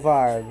love the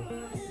vibe.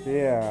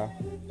 Yeah.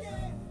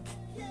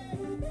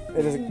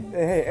 It is.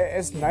 Hey,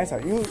 it's nice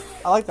out.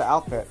 I like the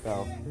outfit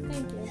though.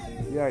 Thank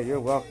you. Yeah, you're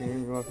welcome.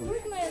 You're welcome.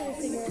 Where's my other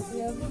cigarette,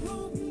 yo?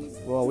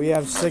 Well, we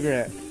have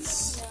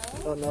cigarettes.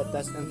 Oh no,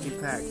 that's empty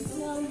pack.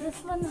 No,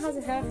 this one has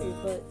a half you,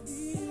 but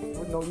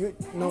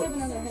No, I have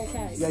another whole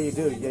pack. Yeah, you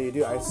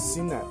do. I've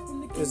seen that.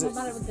 Is I it?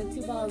 bought it with the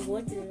 2 bottles of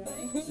liquor,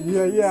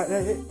 right?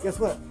 Yeah. Guess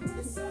what?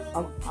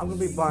 I'm gonna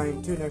be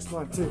buying 2 next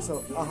month too.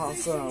 So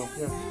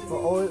yeah.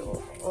 But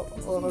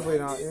hopefully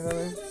not. You know what I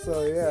mean? So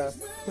yeah.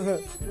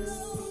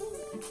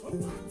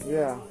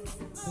 Yeah.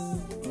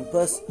 And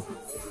plus,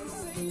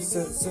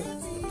 since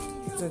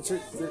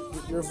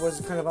your voice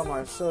is kind of on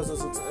my show, so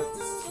it's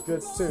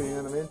good too. You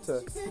know what I mean?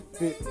 To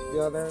be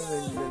out there,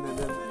 and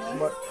then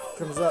what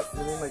comes up. You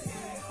know what I mean? Like,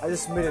 I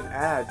just made an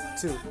ad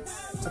too.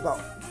 It's about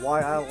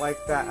why I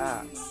like that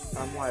app.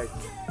 I'm like,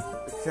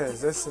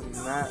 because this and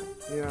that.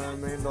 You know what I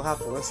mean? They'll have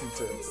to listen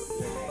to it.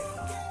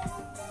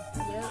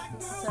 Yep.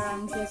 So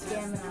I'm just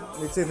jamming out.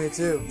 Me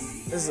too.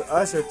 This is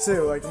Usher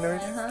too. Like, you know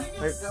what I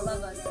mean? Like, I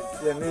love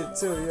Usher. yeah, me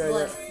too.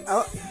 Yeah.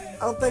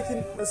 I don't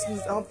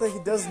think he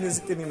does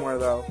music anymore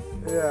though.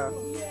 Yeah.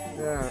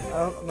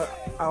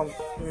 I don't.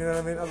 You know what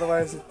I mean?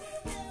 Otherwise,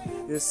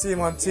 you see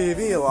him on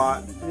TV a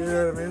lot. You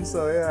know what I mean?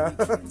 So yeah.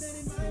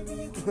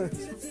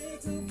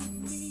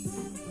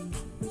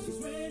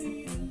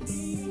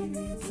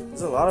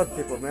 There's a lot of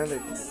people, man.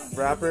 Like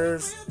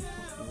rappers,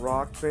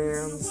 rock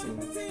bands,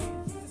 and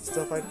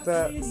stuff like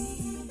that.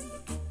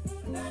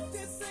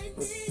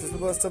 There's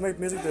people that still make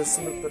music. There's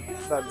some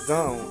that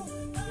don't.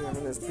 You know what I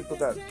mean? There's people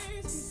that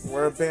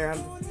were a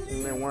band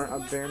and they weren't a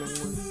band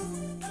anymore.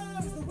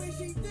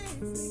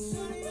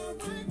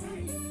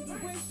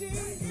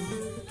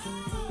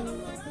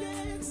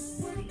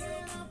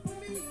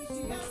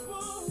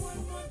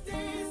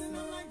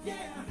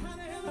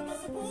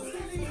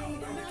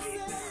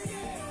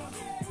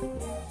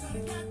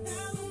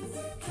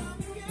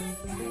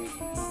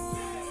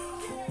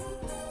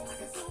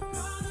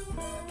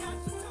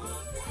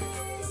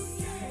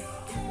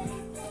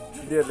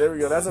 Yeah, there we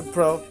go. That's a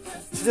pro.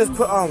 She just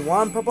put on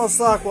one purple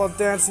sock while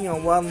dancing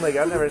on one leg.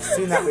 I've never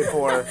seen that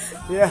before.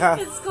 Yeah.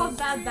 It's called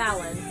Bad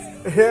Balance.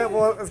 Yeah,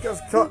 well, it's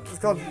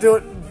called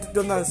doing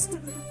this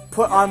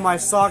put on my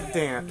sock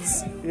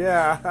dance.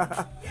 Yeah.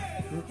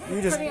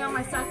 You just Putting on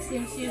my socks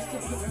and shoes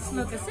to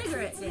smoke a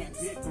cigarette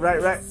dance.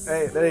 right.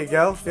 Hey, there you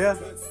go. Yeah.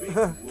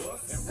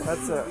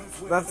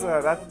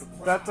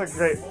 That's a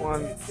great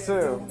one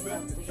too.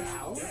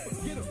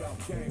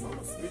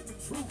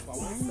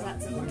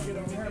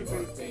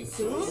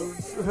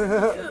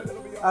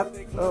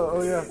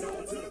 Oh yeah.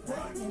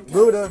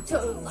 Buddha.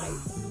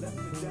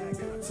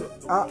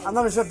 I'm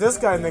not sure if this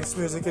guy makes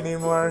music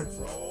anymore.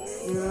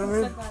 You know what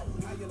I mean?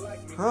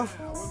 Huh?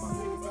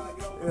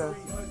 Yeah.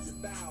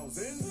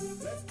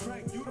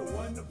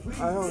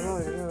 I don't know.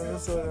 You know,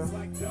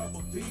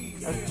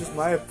 that's just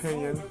my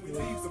opinion.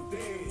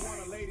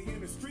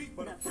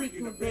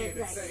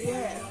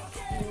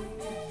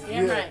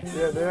 Yeah, right.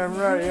 Yeah, damn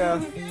right. Yeah.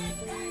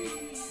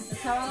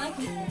 That's how I like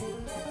it.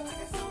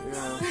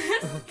 Yeah.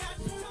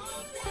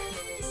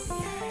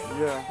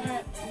 Yeah.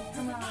 Alright,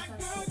 come on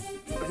outside.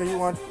 Okay,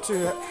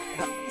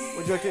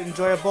 would you like to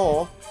enjoy a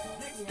bowl?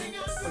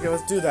 Okay,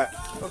 let's do that.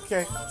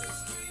 Okay.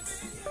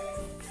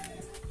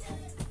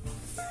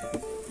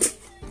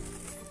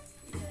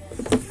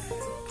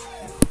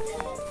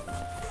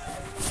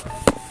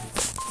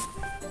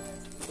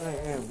 I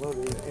am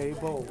loading a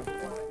bowl. Yeah,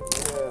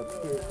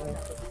 beautiful.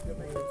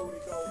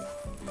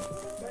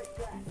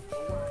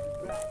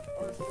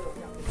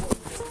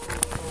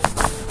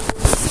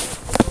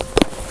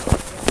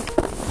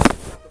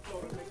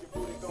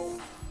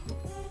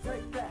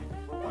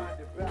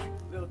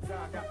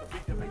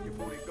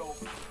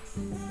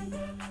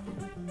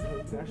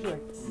 Actually,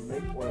 like,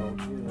 make oil,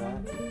 do that.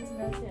 No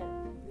shit.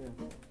 Yeah.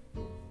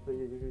 But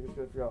you just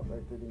gotta figure out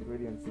like the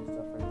ingredients and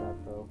stuff like that,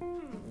 though. You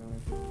know what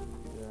I mean?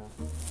 Yeah.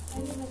 I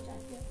need a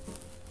jacket.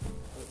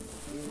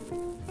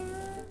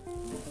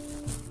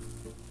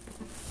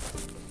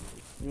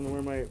 You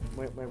wanna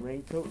wear my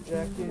raincoat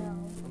jacket? No.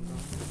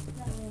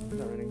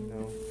 Not raining. No.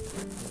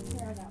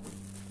 Here, I got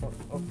one.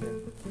 Oh, okay.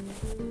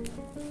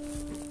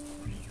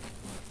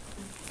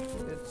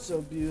 It's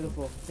so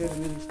beautiful. Okay, the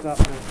music stop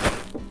now,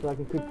 so I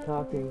can keep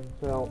talking.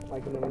 So I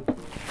can,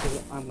 because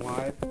I'm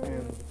live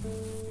and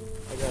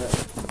I gotta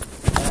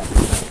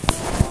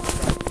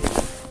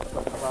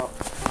about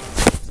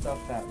stuff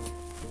that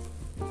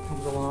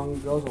comes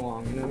along, goes goes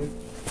along, you know what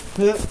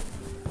I mean?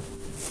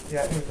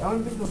 Yeah, I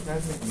don't think those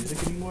guys make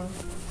music anymore.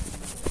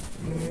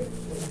 You know what I mean?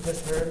 I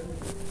just heard.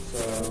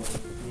 So,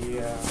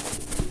 yeah.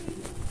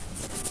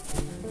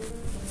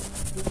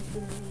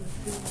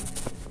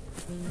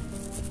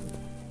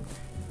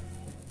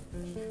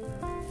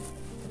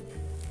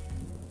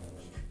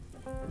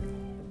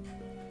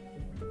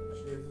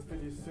 This is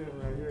pretty soon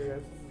right here,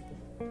 guys.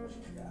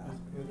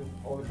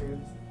 All the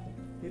things.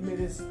 He made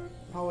this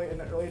probably in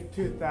the early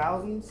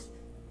 2000s.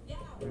 Yeah.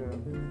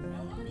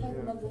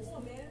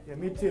 Yeah,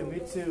 me too.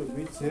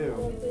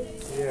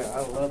 Yeah, I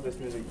love this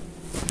music.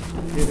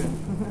 Get it.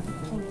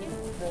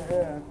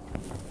 Yeah.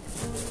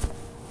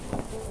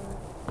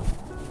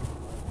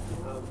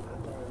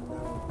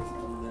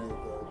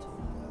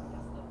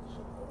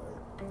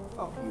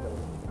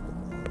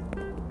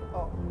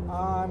 Oh,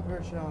 I'm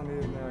pretty sure I'll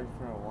need there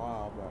for a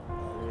while, but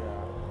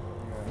yeah.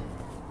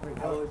 Wait,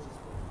 no.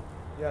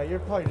 Yeah, you're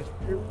probably just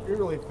you're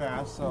really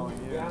fast, so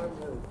yeah.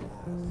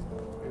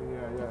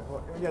 Yeah.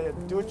 Well, yeah.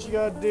 Do what you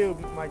gotta do,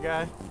 my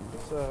guy.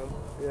 So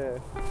yeah.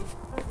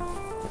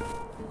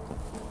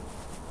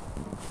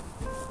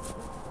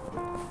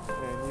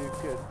 And you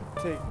could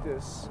take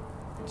this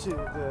to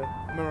the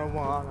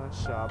marijuana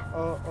shop.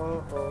 Oh,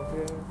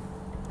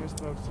 yeah. You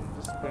smoke some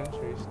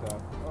dispensary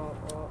stuff. Oh,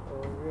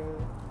 yeah.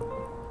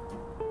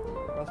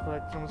 That's where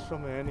it comes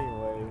from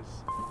anyways.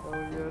 Oh,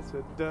 yes,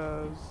 it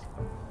does.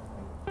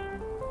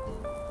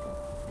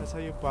 That's how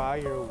you buy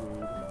your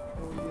weed.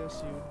 Oh,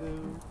 yes, you do.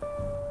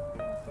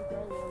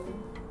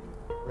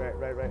 Right.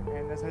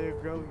 And that's how you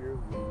grow your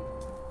weed.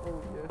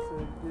 Oh, yes,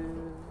 it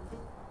is.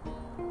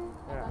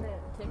 I got a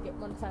ticket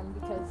one time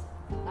because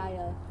I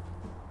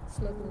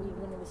smoked weed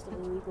when it was still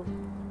illegal.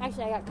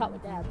 Actually, I got caught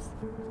with dabs.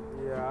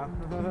 Yeah.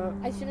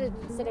 I should have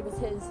said it was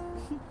his.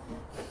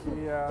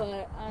 Yeah.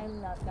 But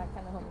I'm not that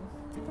kind of homie.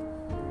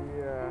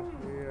 Yeah.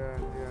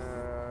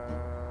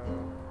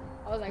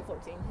 I was like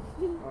 14.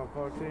 Oh,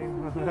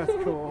 14?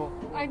 That's cool.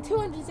 A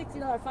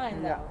 $260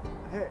 fine, though. Yeah.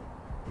 Hey,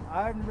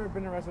 I've never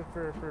been arrested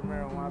for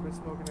marijuana. I've been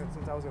smoking it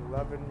since I was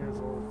 11 years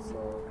old,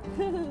 so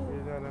you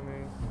know what I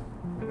mean?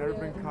 I've never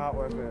been caught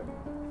with it. You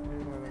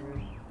know what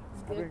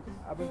I mean?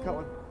 I've been caught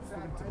with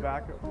smoking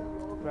tobacco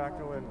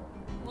and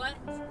What?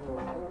 I don't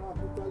know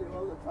if you tell you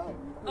all the time.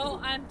 Oh,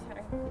 I'm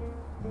sorry.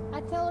 I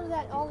tell her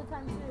that all the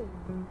time, too.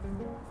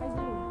 I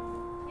do.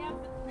 Yeah.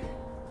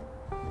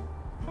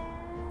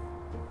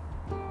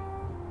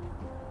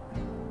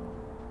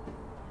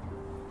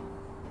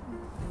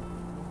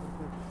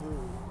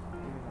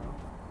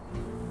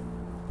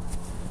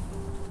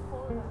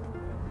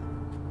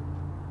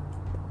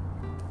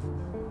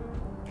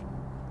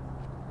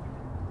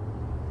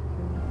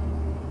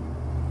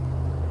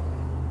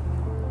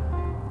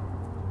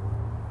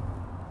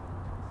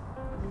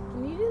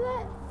 Can you do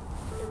that?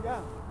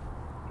 yeah.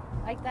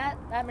 Like that?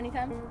 That many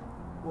times?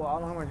 Well, I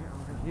don't know how much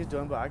he's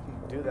doing, but I can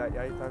do that.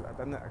 Yeah, I've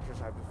done that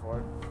exercise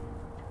before.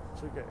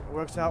 So it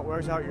works out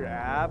your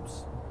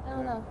abs. I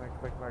don't know. Like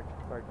you know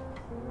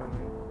what I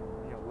mean?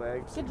 You know,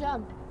 legs. Good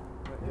job.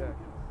 Yeah.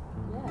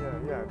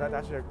 Yeah. That's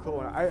actually a cool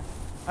one. I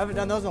haven't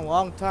done those in a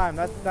long time.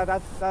 That's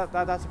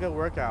a good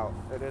workout.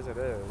 It is. So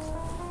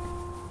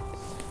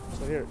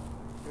here,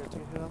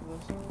 take a hit off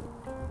of this.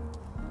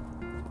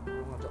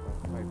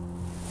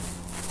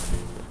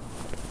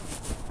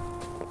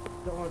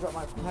 Don't want to drop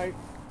my pipe.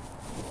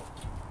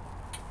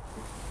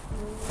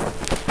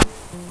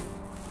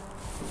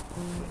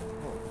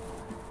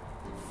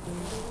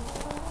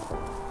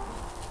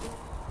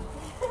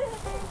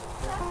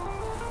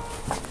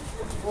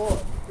 Well,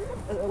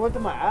 it went to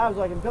my abs.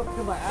 I can feel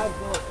my abs.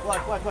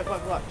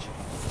 Watch.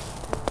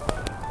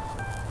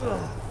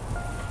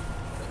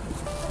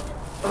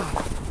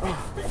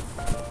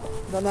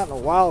 Done that in a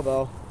while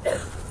though.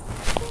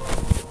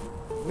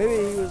 Maybe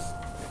he was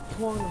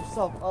pulling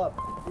himself up.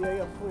 Yeah, you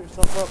gotta pull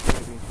yourself up,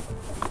 maybe.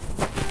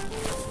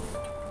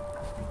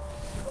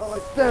 Oh,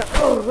 like that.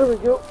 Oh, there we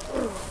go.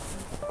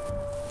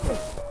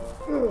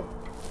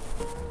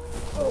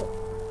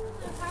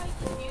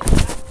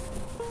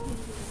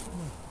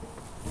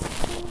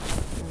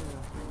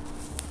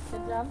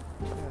 Good job.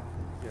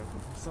 Yeah,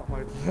 something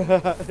like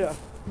that. Yeah.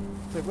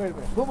 It's like, wait a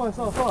minute, pull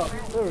myself up.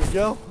 There we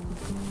go.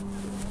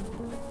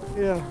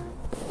 Yeah.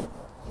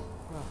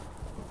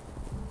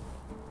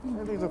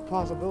 Everything's a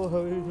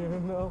possibility,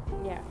 you know.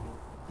 Yeah.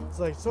 It's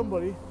like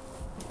somebody,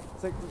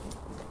 it's like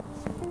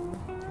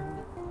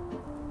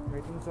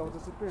make themselves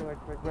disappear, like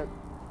what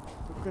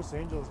Chris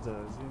Angels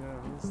does, you know.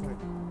 It's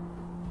like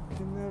you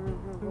can never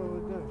know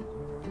what it does. You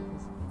know?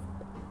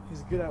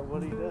 He's good at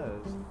what he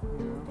does,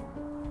 you know.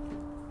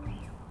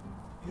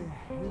 Yeah,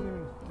 he doesn't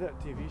even do that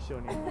TV show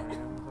anymore. You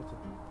know? Such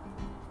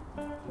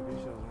a TV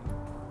show.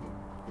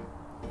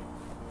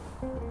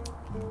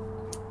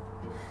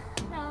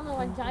 I don't know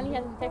why Johnny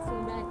hasn't texted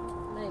me back.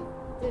 Like,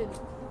 dude,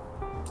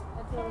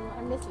 I told him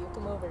I miss you.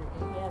 Come over, and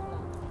he has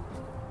not.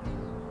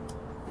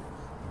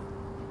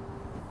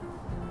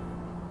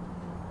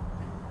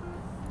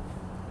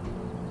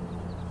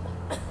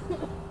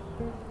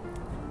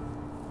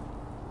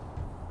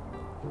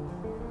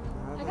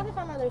 I gotta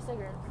find my other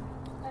cigarette.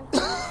 I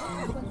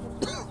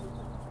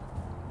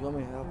You want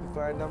me to help you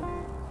find them?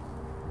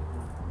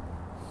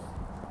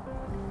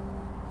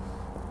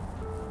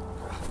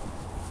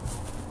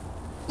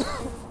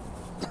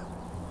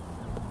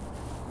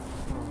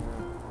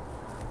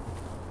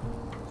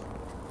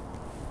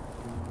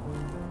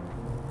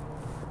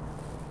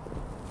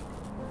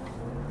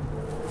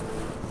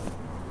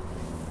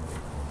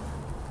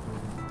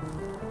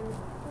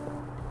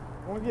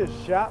 Want to get a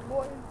shot,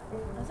 boy?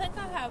 I think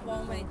I have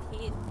all my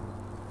teeth.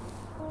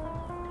 I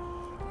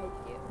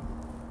do.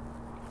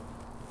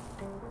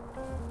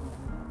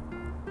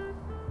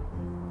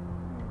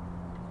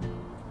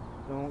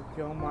 Don't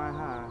kill my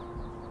high.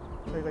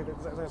 Like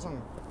that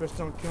song. Bitch,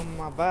 don't kill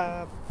my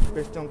vibe.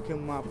 Bitch, don't kill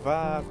my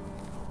vibe.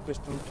 Bitch,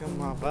 don't kill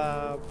my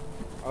vibe.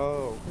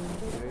 Oh,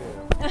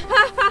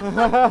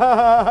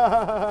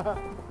 yeah.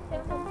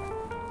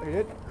 Hey,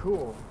 it's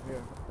cool.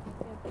 Yeah.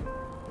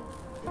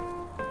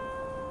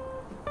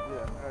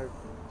 Yeah.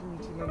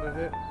 Another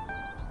hit.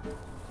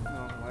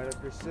 No, light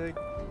up your cig.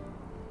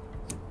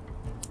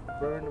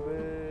 Burn the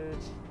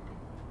bitch.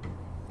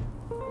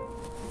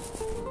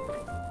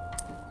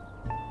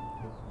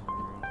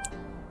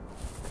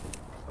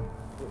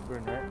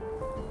 Burn, right?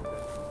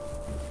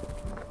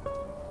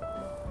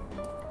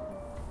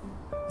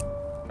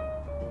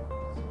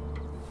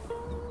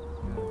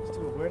 It's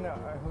too weird now. I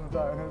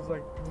was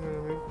like, you know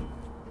what I mean?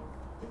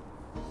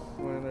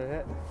 One other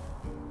hit.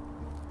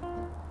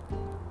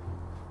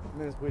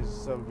 Man, this weed is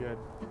so good.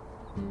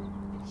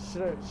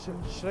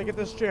 Should I get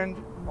this strand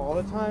all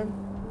the time?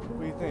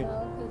 What do you think?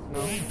 No?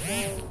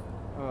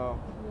 Oh.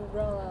 You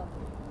grow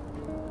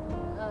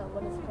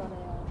what is it called?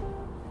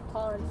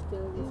 Tolerance to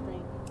the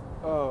strain.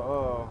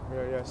 Oh,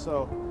 yeah.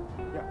 So,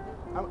 yeah,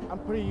 I'm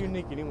pretty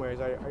unique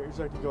anyways. I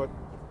usually like to go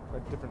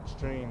with different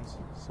strains.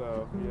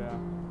 So, yeah.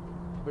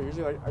 But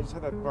usually I just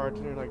have that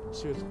bartender like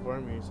choose for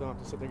me, so I don't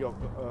have to sit there and go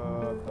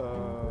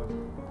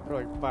for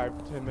like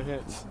 5-10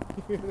 minutes.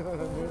 You know what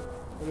I mean?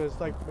 It just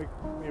like make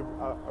me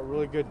a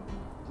really good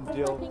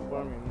deal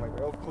for me. I'm like,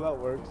 oh, cool, that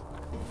works.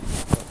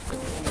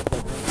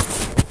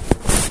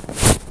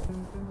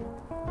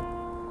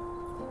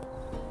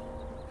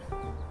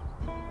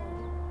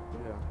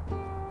 Yeah.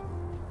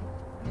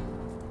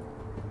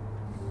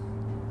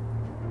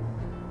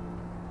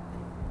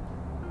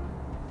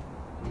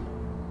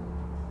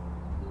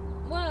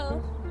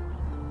 Well,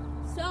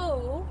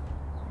 so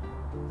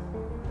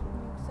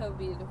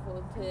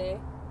beautiful today.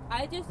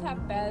 I just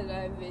have bad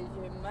eye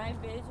vision. My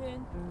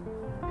vision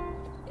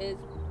is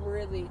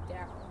really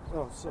down.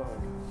 Oh, sorry.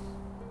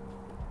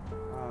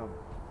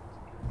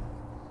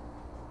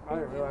 I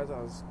didn't realize I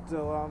was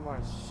still on my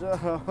show.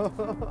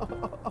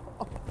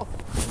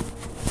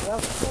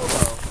 That's cool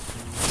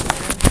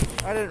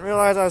though. I didn't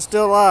realize I was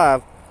still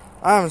live.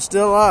 I'm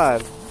still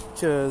live.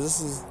 Because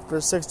this is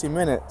for 60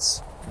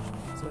 minutes.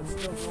 So it's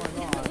still going on. You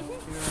know what I mean?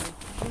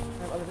 I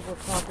have other people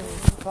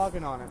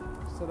talking on it.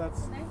 So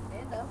that's... Nice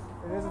day though.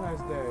 It is a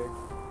nice day. You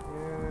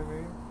know what I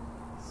mean?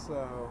 So,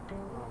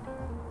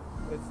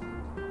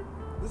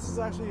 this is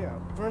actually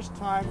first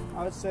time,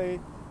 I would say,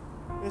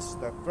 this is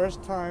the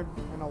first time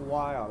in a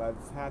while that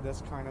I've had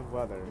this kind of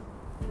weather.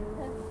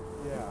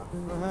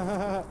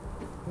 Yeah.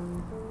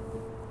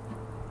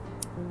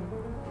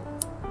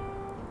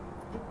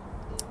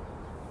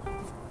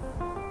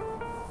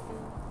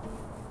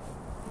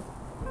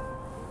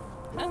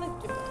 I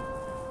like Japan.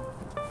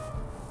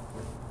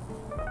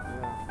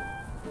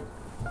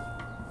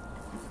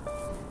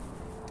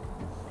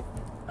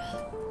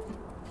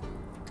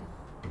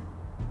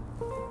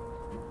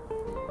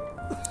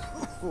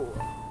 Cool.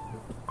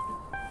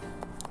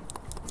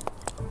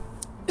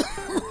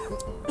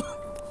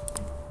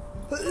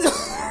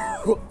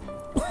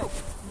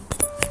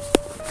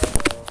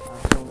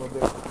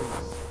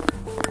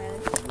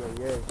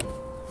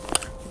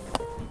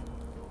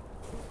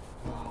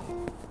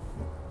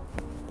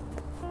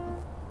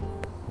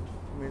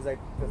 Like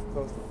that's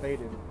close to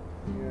fading.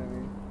 You know what I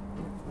mean?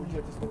 Would you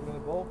like to smoke another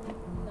bowl?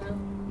 No.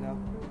 No?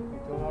 You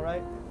doing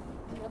alright?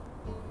 Yep.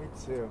 Me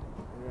too.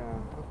 Yeah.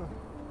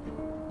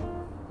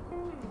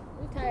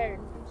 I'm tired.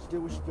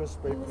 We should go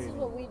spray This is painting.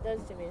 what weed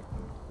does to me.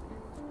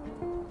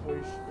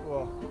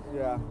 Well,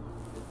 yeah.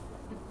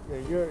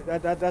 Yeah,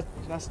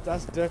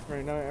 that's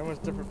different. You know, everyone's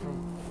different from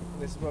when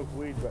they smoke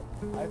weed, but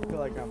I feel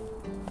like I'm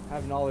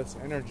having all this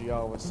energy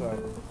all of a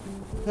sudden.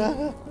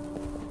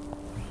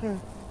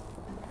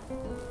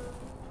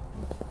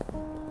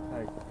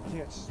 Like, you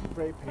can't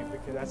spray paint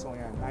because that's only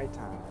at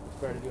nighttime. It's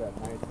better to do it at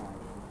nighttime.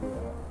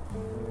 Yeah.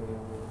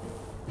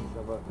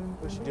 So, but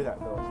we should do that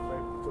though.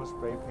 Go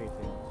spray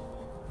painting.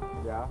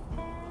 Yeah?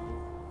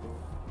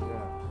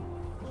 Yeah.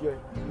 You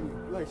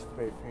like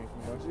spray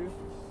painting, don't you?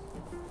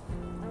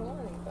 I don't want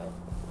to go.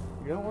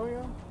 You don't want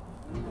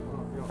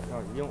to go?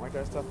 You don't like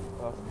that stuff?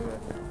 Oh,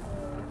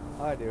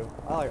 yeah. I do.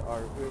 I like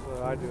art.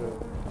 I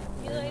do.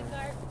 You like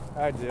art?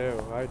 I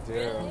do.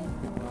 Really?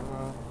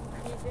 Uh-huh.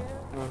 You do?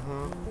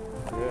 Uh-huh.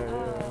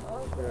 Yeah.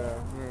 Okay.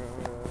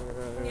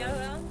 Yeah. Yeah, I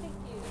don't think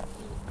you.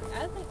 I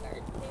like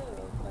art too,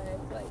 but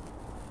it's like.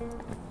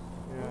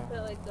 Yeah.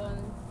 But like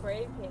going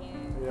spray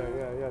painting.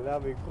 Yeah.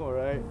 That'd be cool,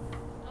 right?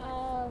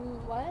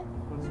 What?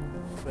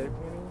 Spray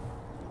painting?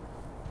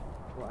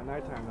 Well, at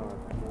nighttime, no.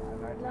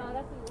 At nighttime. No,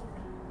 that's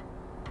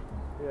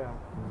Yeah.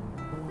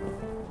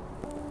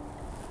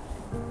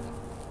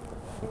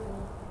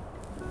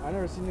 I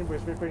never seen anybody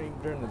spray painting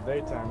during the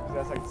daytime because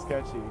that's like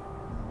sketchy.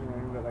 You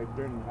know, but like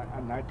during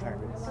at nighttime,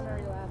 I it's want to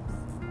relapse.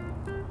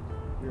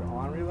 you're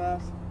on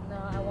relapse. No,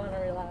 I want to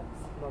relapse.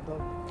 No,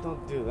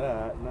 don't do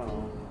that.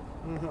 No,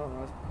 no,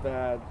 that's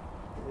bad.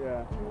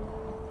 Yeah.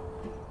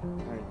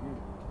 Like,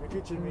 you're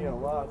teaching me a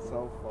lot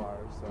so far.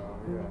 So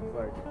yeah, it's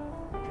like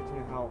you're teaching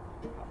me how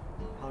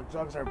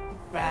drugs are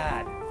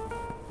bad.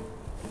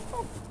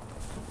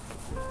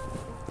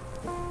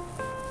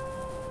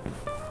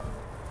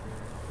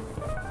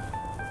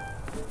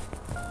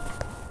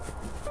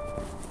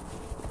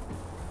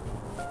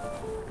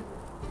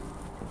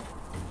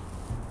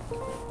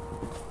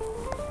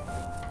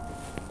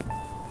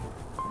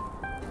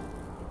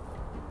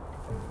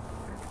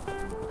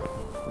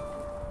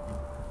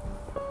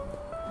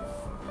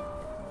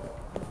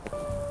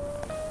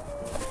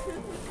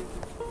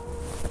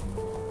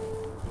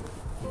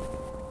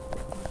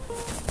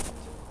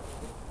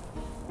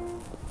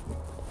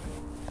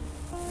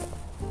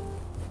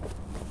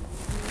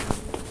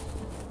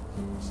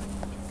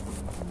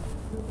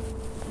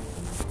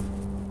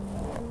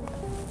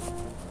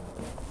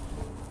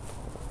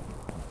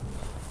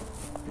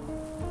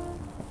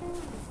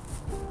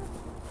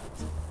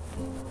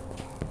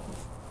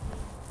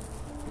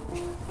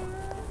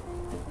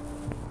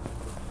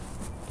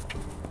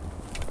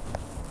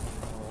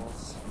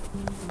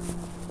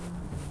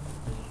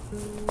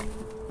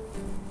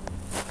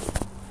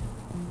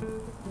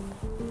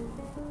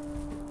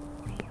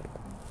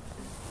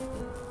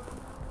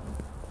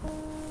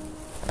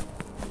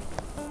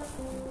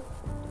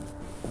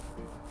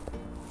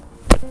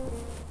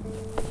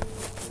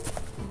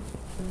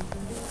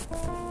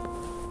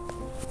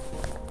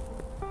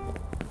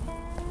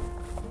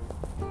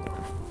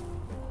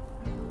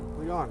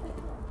 We're on.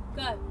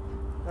 Good.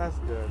 That's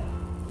good.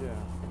 Yeah.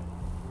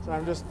 So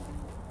I'm just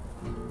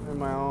in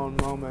my own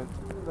moment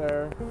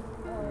there.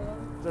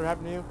 Does that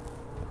happen to you?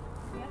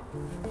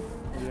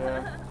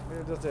 Yeah.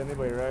 It does to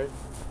anybody, right?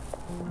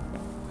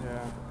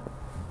 Yeah.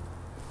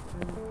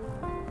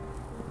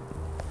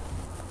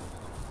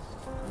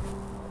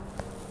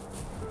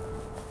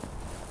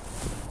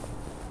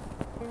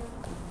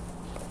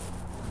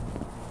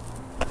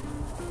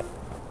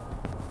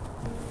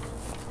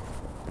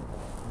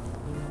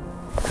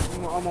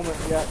 A moment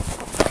yet.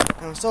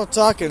 I'm still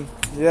talking.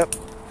 Yep.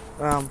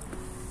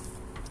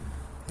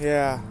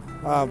 Yeah.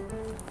 I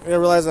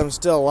realize I'm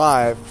still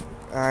alive.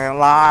 I'm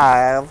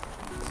alive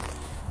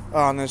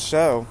on this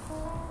show.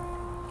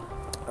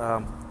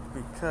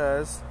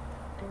 Because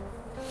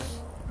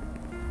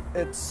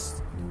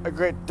it's a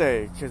great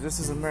day. Because this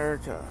is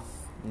America.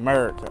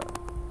 America.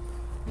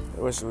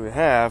 I wish we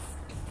have.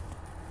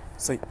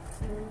 So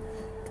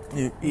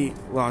you eat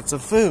lots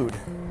of food.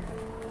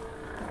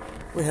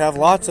 We have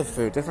lots of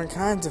food, different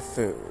kinds of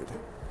food.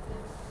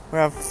 We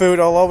have food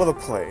all over the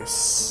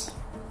place.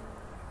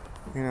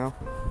 You know,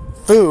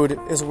 food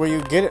is where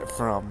you get it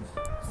from.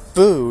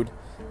 Food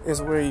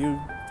is where you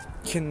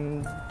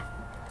can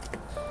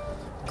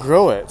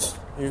grow it.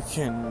 You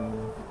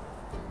can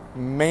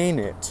main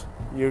it.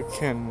 You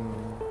can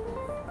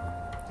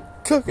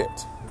cook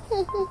it.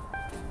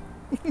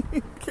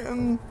 You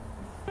can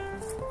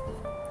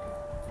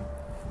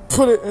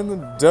put it in the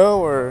dough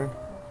or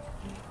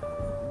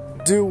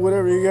do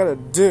whatever you gotta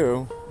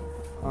do.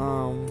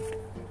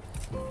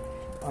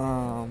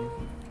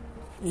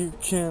 You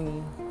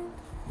can,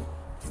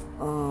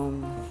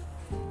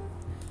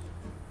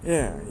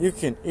 yeah, you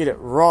can eat it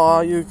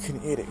raw, you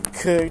can eat it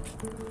cooked.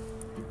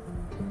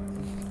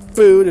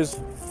 Food is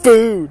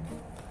food.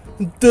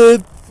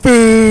 The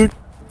food.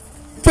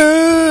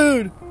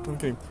 Food!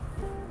 Okay.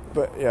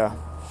 But, yeah.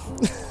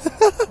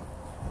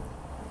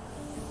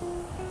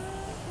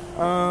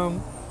 I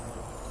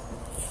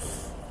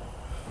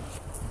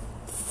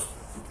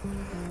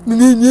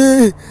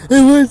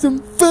want some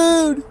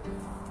food.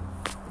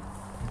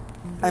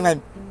 I'm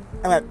a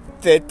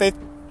thick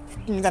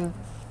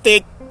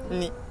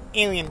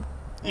alien.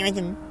 I want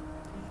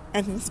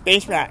some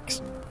space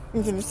rocks. I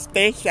want some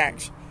space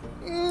rocks.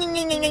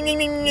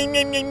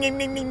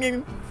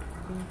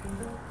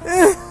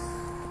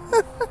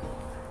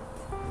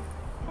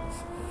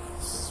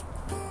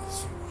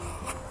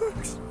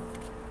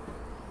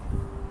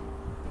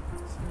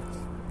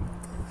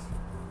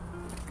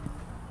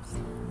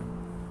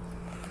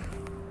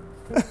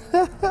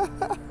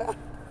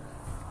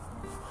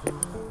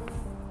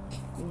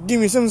 Give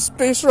me some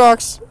space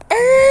rocks.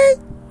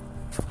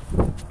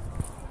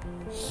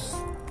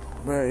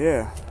 But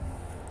yeah,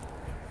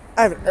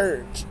 I have an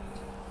urge.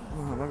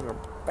 Oh, don't go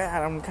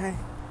bad, okay?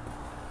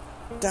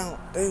 Don't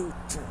do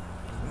drugs,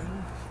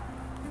 man.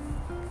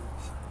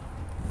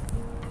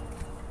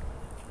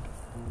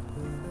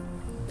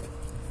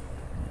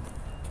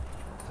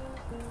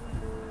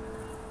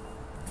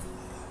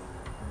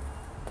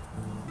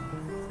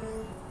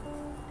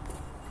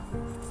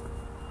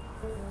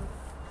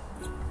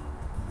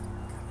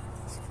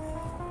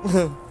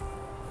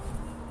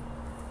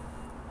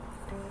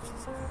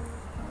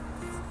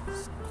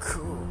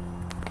 Cool.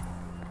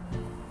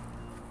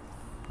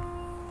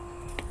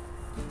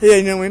 Yeah,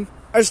 you know what I mean?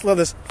 I just love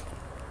this.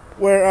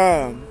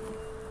 Where,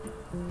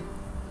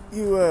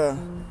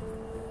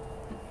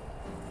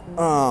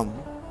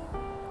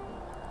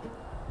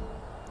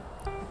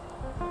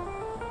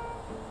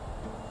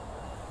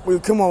 we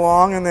come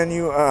along and then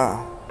you,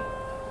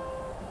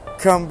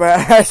 come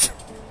back.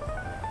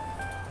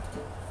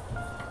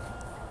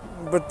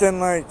 But then,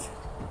 like,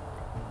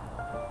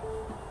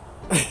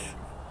 and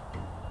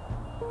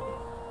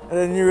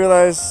then you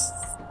realize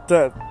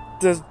that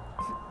there's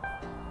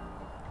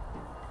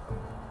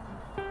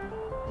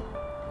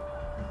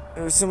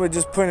somebody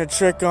just putting a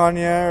trick on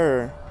you,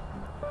 or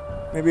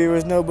maybe there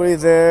was nobody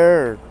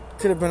there, or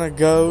could have been a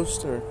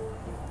ghost, or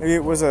maybe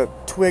it was a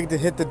twig that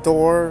hit the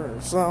door or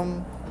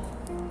something.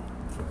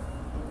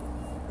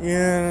 You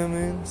know what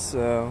I mean?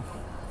 So,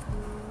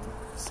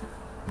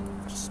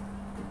 just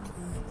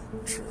playing a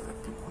trick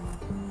on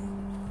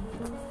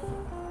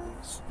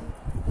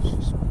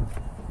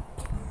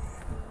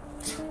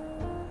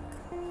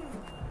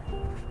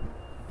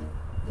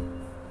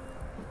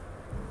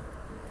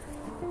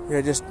me.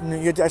 Yeah, just you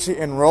have to actually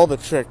enroll the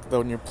trick though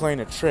when you're playing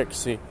a trick.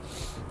 See,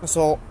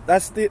 so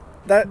ladies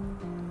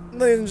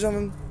and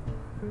gentlemen,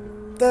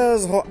 that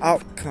is the whole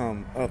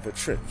outcome of the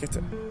trick. You have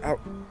to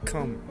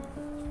outcome.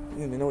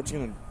 You know what you're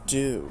gonna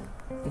do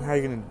and how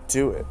you're gonna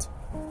do it.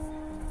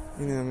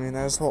 You know what I mean?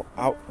 That's the whole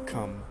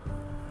outcome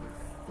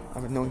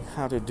of knowing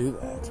how to do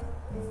that.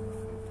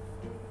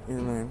 You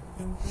know what I mean?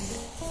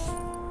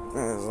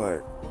 And it's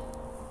like,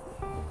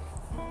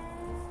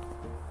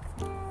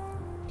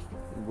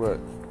 what?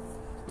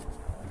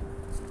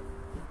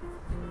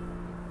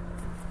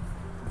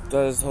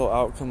 That is the whole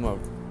outcome of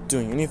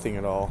doing anything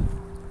at all.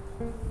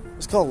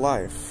 It's called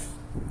life.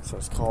 That's what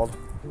it's called.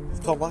 It's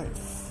called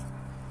life.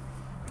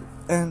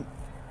 And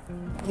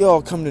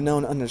y'all come to know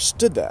and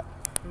understood that.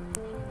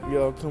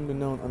 Y'all come to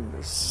know and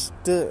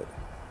understood.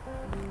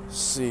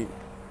 See,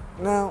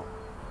 now,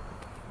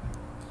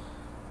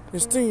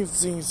 there's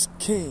things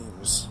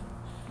games.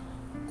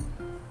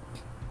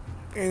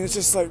 And it's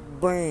just like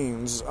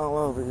brains all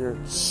over your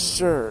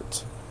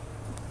shirt.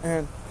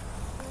 And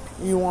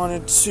you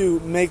wanted to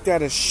make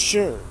that a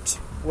shirt.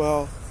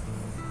 Well,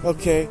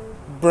 okay,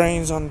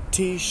 brains on a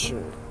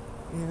t-shirt.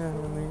 You know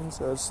what I mean?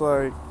 So it's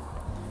like,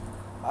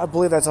 I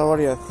believe that's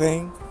already a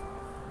thing.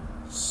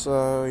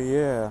 So,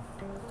 yeah.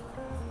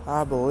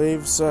 I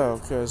believe so.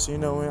 Because, you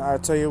know, I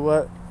tell you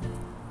what,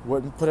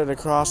 wouldn't put it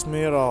across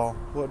me at all.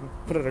 Wouldn't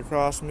put it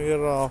across me at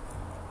all.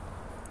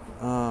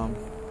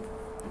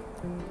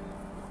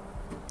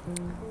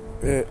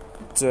 It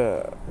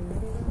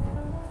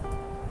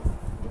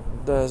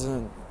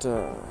doesn't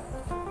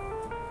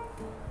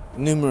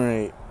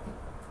enumerate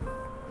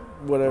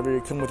whatever you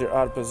come with your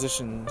odd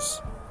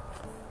positions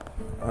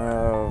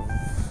of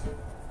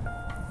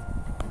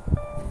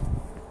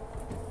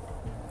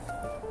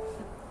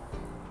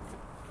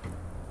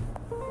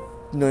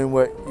knowing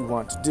what you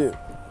want to do.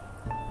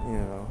 You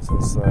know, so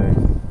it's like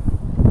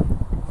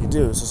you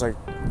do. So it's like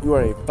you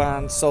are a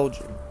fine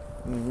soldier.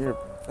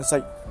 It's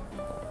like,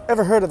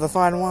 ever heard of the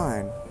fine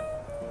wine?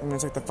 I mean,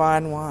 it's like the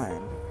fine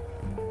wine.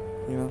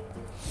 You know,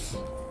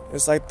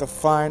 it's like the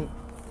fine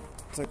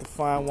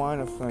wine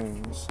of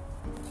things,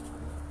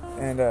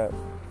 and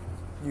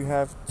you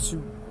have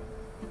to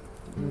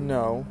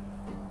know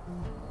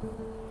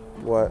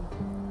what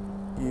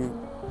you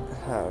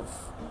have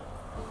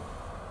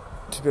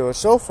to be able to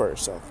show for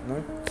yourself. You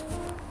know,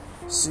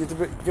 so you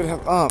gotta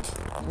have ump.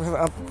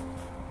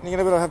 You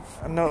gotta be able to have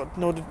know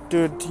to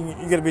do it.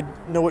 You gotta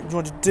know what you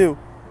want to do.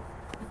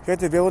 You have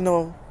to be able to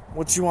know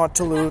what you want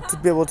to do to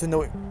be able to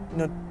know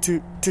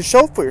to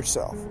show for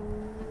yourself.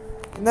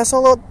 And that's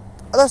all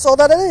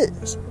that it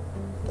is.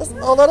 That's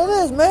all that it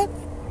is, man.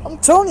 I'm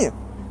telling you.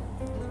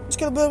 Just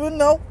gotta be able to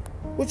know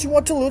what you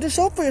want to do to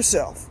show for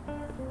yourself.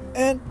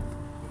 And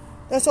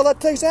that's all that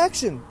takes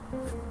action.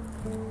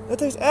 That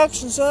takes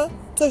action, son.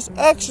 It takes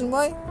action,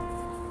 man.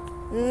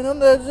 You know,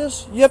 that's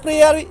just yippity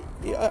dooey.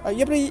 You know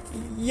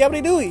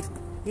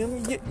what I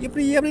mean?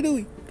 Yippity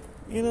dooey.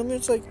 You know what I mean?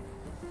 It's like,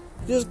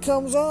 it just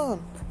comes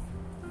on.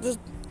 Just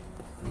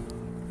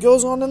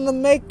goes on in the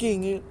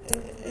making.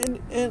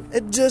 And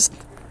it just,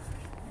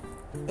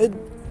 it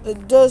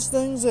does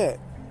things that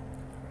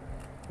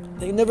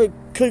they never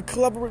could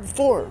collaborate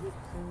before.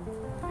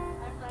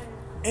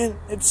 And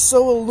it's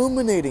so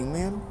illuminating,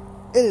 man.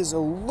 It is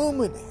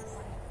illuminating.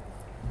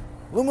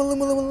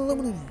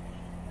 Illuminating.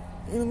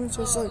 You know what I mean?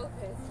 So it's like,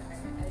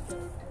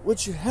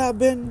 what you have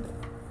been,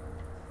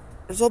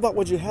 it's all about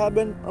what you have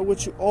been or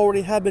what you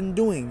already have been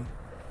doing.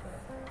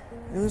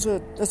 And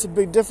so that's a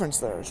big difference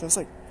there. So it's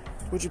like,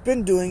 what you've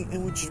been doing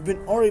and what you've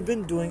already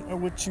been doing or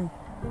what you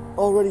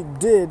already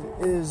did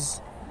is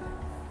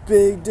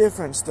big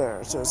difference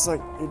there. So it's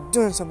like you're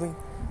doing something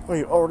or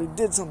you already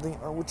did something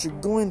or what you're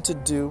going to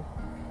do.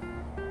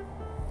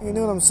 You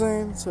know what I'm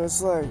saying? So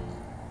it's like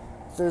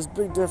there's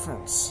big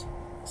difference.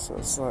 So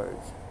it's like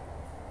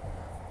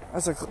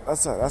that's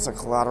a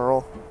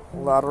collateral.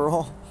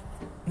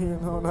 You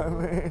know what I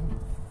mean?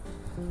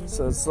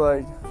 So it's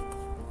like,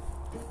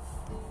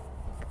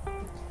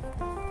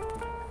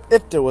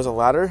 if there was a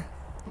ladder,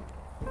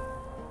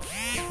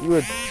 you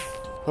would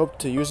hope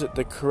to use it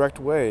the correct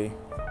way.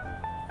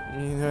 You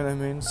know what I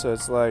mean? So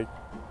it's like,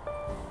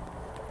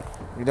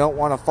 you don't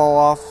want to fall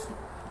off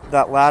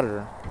that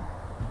ladder,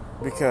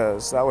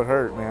 because that would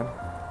hurt, man.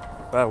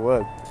 That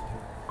would.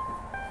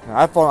 Now,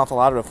 I've fallen off a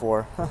ladder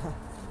before.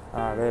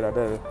 I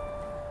did.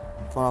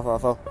 Fallen off, I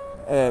fell.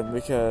 And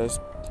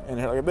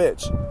it hurt like a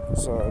bitch.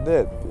 So I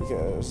did,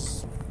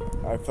 because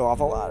I fell off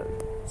a ladder.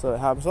 So it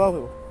happens to all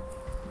people.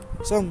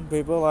 Some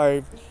people,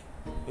 like,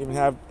 even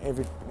have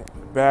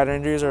bad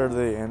injuries, or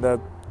they end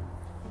up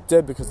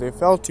dead because they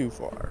fell too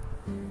far.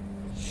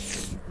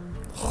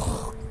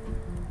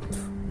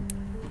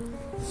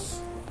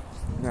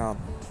 Now,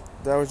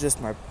 that was just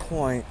my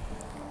point.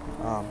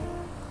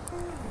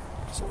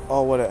 It's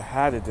all what it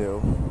had to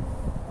do.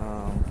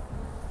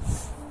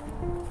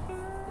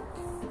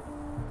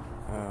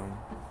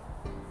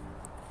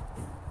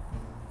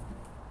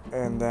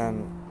 And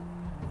then,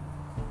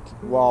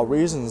 while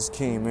reasons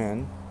came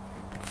in,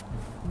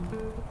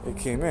 it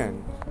came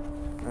in.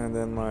 And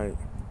then, like,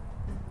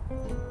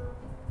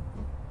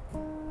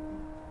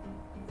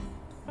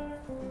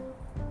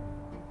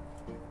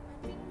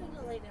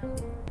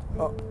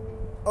 oh,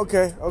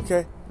 okay. I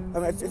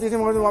mean, if there's anything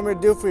more you want me to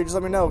do for you, just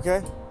let me know,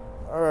 okay?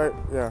 Alright,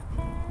 yeah.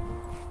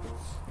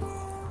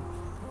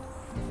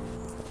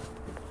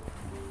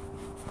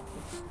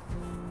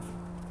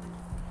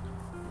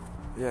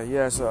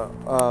 Yeah,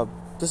 so,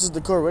 this is the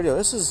Core Radio.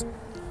 This is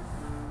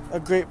a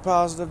great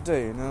positive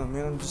day, you know what I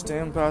mean? I'm just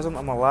staying positive.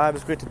 I'm alive.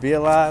 It's great to be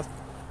alive.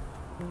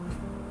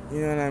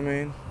 You know what I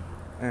mean?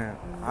 And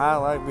I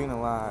like being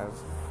alive,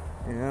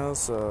 you know,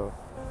 so...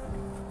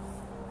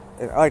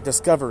 And I like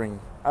discovering.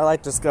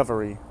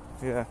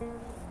 Yeah.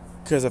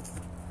 Because if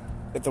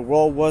the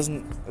world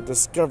wasn't a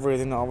discovery,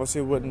 then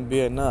obviously it wouldn't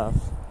be enough.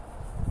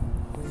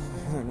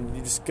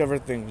 You discover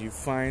things, you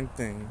find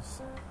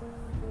things.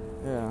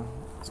 Yeah.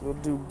 So we'll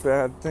do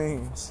bad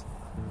things.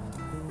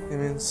 I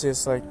mean, it's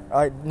just like, I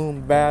like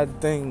doing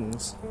bad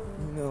things.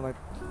 You know what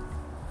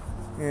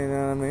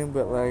I mean?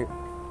 But like,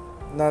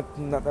 not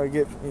that I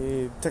get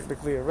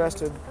technically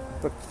arrested,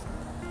 but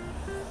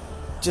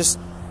just,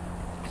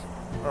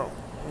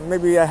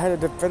 maybe I had to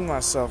defend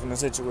myself in a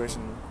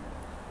situation.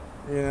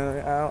 You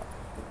know,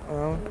 I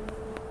don't know.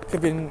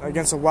 Could be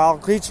against a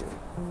wild creature.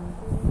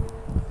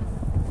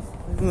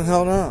 Who the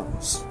hell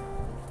knows?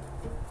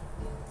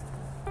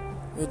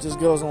 It just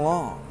goes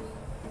along.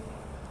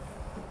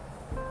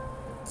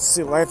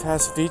 See, life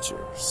has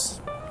features.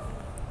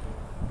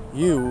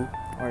 You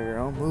are your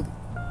own movie.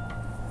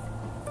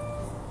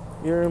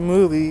 You're a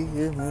movie.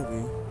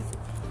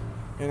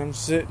 And I'm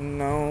sitting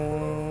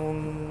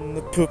on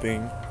the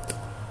pooping.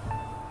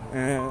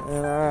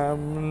 And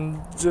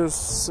I'm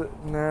just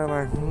sitting there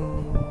like,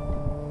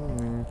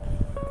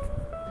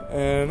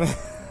 and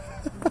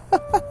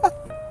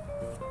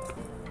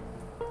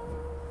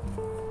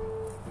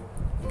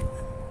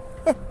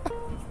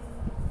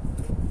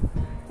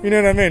you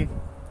know what I mean?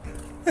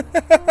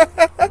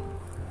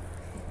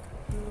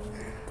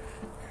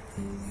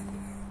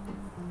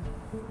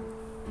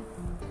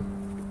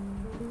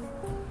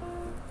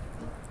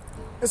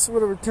 It's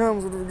whatever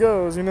comes, whatever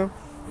goes, you know?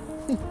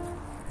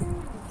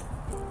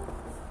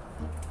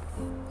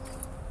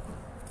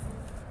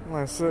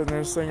 I'm sitting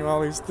there singing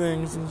all these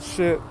things and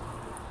shit,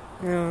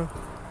 you know?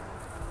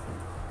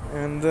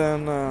 And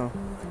then,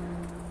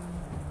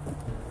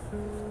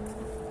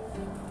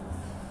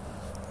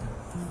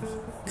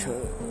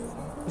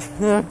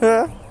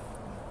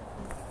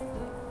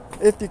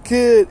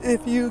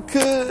 if you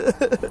could.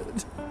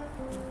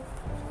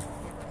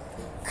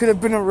 Could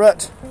have been a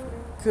rut.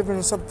 Could have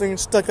been something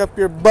stuck up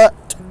your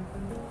butt.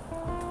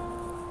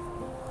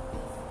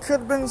 Could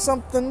have been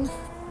something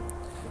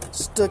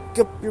stuck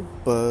up your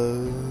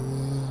butt.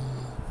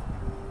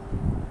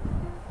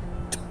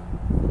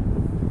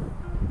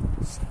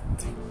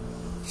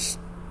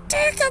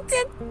 Stuck up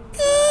your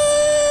butt.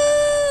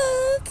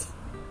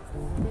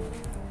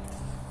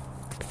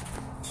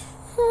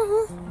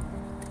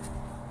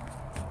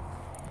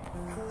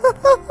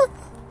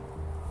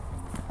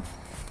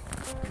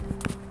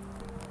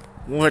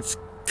 What's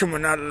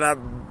coming out of that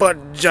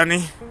butt,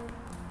 Johnny?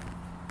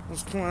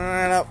 What's coming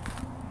out of that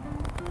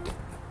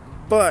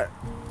butt?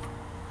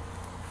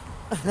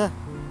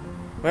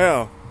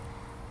 Well,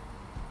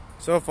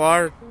 so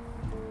far,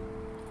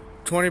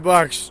 $20.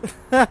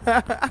 Happened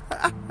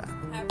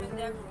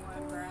to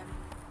everyone, Brad.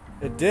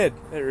 It did.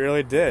 It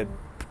really did.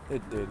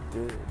 It did.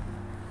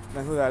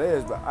 Not who that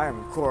is, but I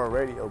am Core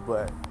Radio.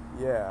 But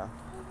yeah,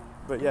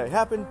 it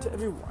happened to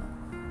everyone.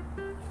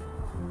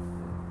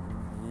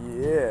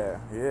 Yeah.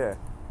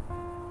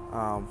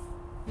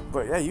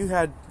 But yeah, you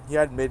had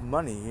made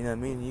money. You know what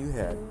I mean? You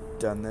had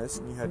done this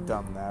and you had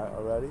done that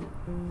already.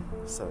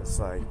 So it's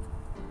like,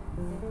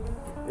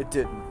 it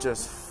didn't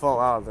just fall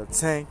out of the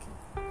tank.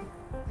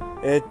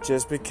 It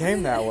just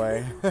became that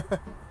way.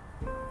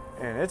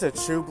 And it's a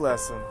true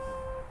blessing.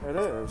 It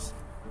is.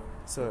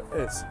 So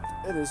it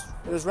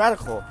is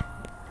radical.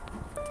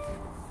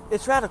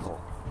 It's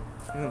radical.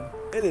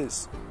 It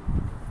is.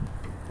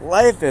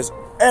 Life is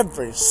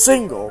every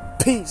single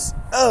piece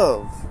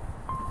of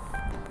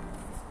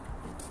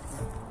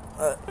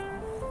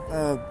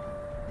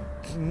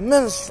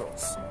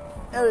minstrels.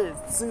 Every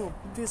single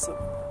piece of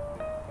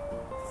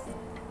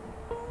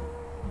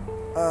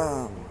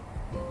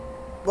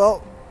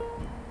well,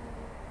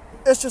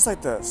 it's just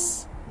like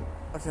this.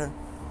 Okay.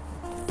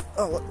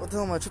 Oh, what the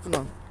hell am I tripping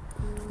on?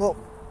 Well,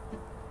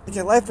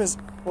 okay, life is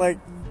like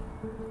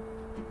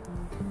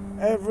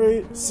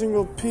every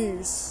single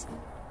piece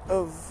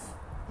of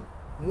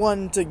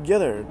one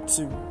together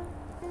to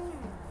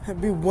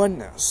be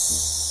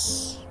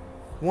oneness.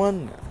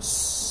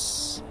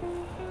 Oneness.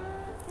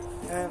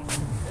 And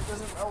it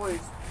doesn't always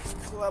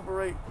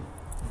collaborate.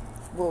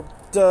 Well,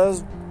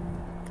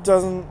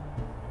 doesn't,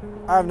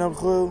 I have no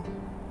clue.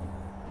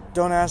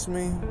 Don't ask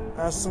me.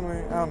 Ask somebody.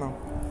 I don't know.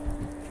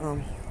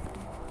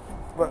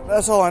 But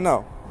that's all I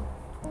know.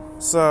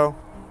 So,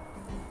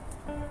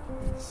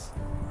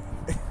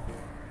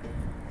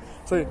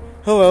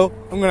 hello,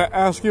 I'm gonna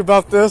ask you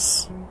about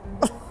this.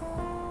 I'm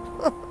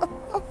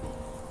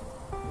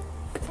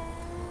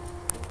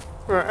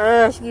gonna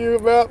ask you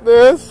about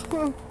this.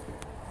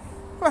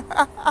 I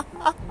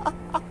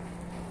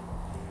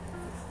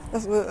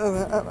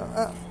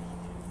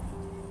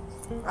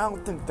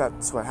don't think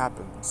that's what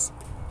happens.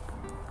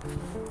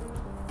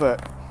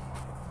 But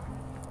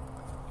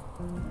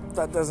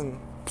that doesn't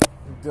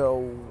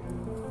go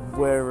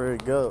where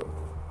it goes.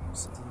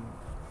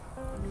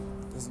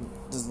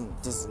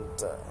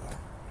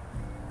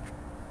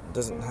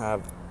 Doesn't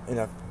have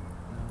enough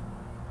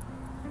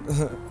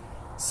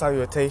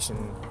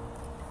salutation.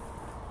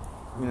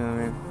 You know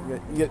what I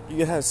mean? You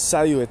gotta have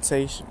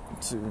salutation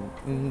to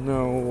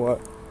know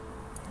what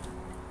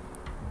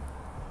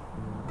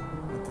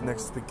the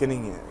next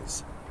beginning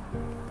is.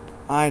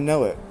 I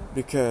know it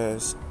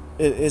because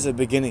it is a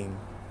beginning.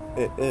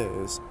 It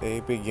is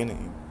a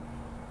beginning.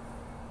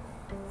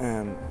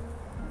 And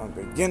a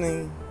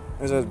beginning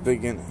is a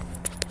beginning.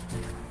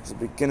 As a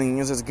beginning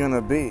as it's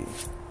gonna be.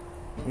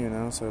 You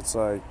know, so it's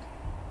like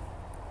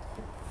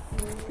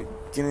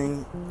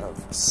beginning of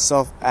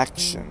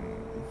self-action.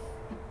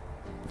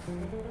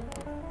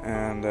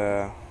 And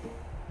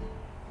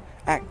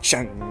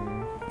action,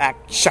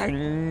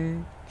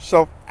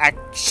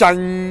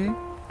 self-action.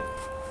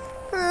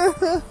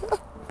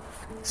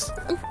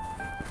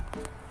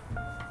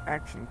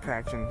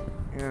 Action,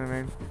 you know what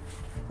I mean?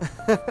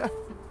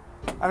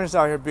 I'm just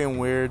out here being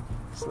weird,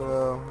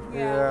 so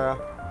yeah.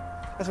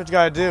 That's what you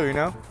gotta do, you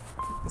know?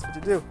 That's what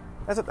you do.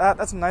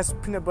 That's a nice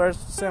peanut butter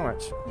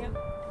sandwich. Yep.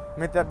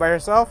 Make that by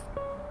yourself?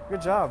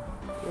 Good job.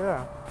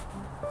 Yeah.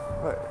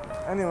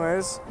 But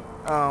anyways,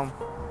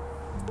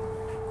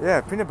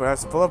 yeah, peanut butter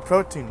is full of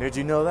protein. Did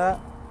you know that?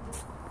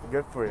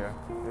 Good for you.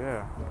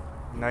 Yeah.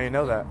 Now you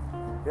know that.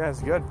 Yeah,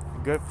 it's good.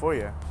 Good for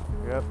you.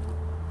 Yep.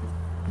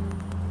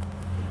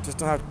 Just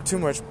don't have too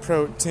much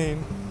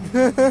protein.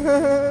 You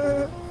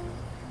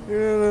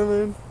know what I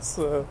mean?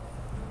 So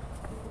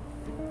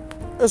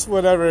it's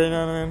whatever, you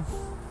know what I mean?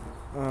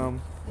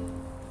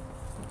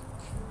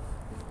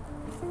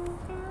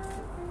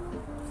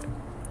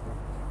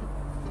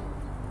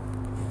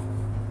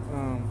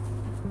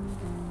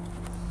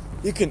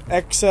 You can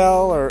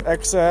excel or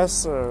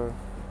excess or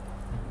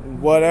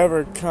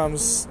whatever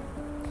comes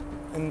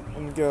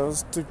and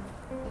goes to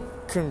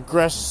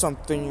grasp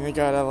something, and you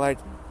gotta like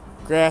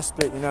grasp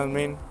it, you know what I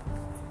mean?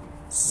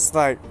 It's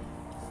like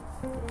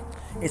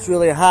it's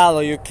really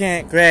hollow, you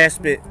can't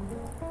grasp it.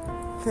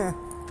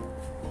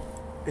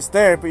 It's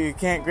there, but you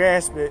can't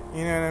grasp it,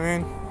 you know what I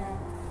mean?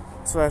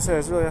 That's why I said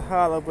it's really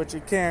hollow, but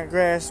you can't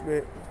grasp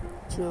it.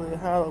 It's really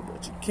hollow,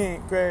 but you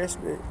can't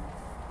grasp it.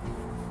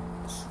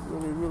 It's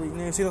really. You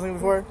ever seen those things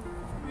before?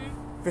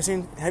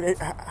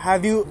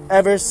 Have you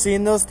ever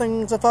seen those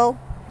things before?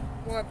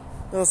 What?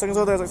 Those things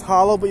over there, it's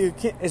hollow, but you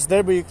can't. It's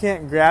there, but you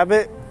can't grab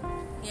it.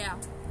 Yeah.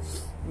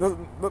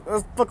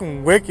 That's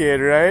fucking wicked,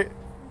 right?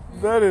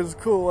 That is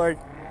cool. Like,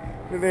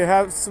 they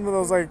have some of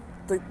those, like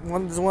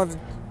one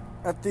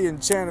at the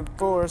Enchanted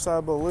Forest,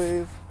 I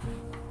believe.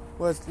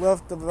 What's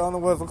left of it, I don't know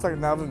what it looks like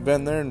now. I haven't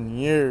been there in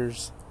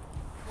years.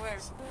 Where?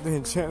 The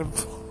Enchanted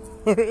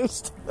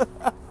Forest.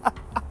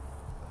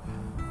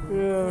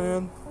 Yeah,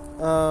 man.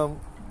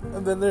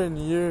 I've been there in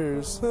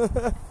years.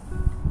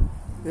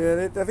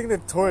 Yeah, I think they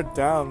tore it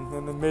down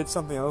and they made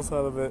something else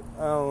out of it.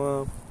 I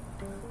don't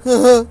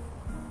know.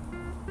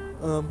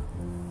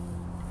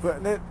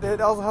 But they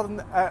also have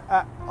them.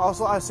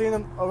 I've seen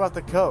them over at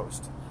the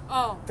coast.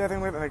 Oh. They have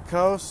them like at the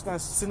coast. And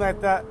I've seen like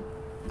that.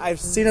 I've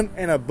seen them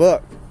in a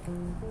book.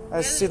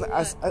 I've seen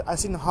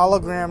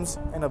holograms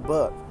in a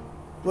book.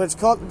 What it's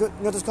called? You know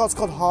what it's called? It's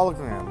called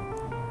hologram.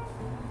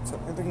 So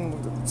I think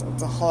it's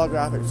a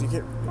holographic. So you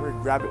can't really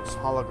grab it. It's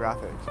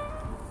holographic.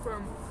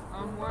 From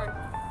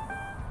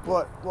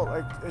what? Well,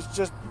 like it's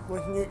just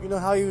when you know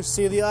how you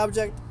see the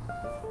object.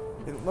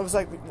 It looks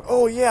like,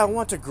 oh yeah, I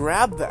want to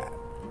grab that.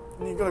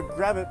 And you go to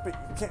grab it, but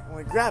you can't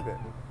really grab it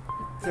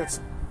because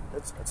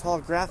it's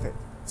holographic.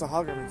 It's a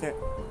hologram. You can't.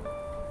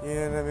 You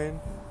know what I mean?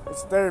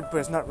 It's there, but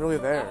it's not really A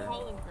there.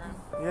 hologram.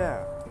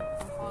 Yeah. A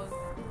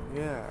hologram.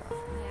 Yeah.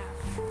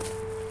 Yeah.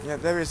 Yeah,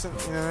 there is some, you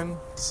know what I mean?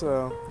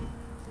 So,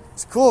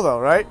 it's cool though,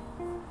 right?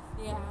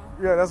 Yeah.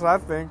 Yeah, that's what I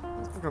think.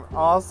 It's fucking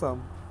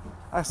awesome.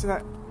 I've seen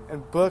that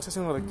in books, I've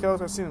seen them with the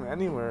kills, I've seen them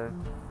anywhere.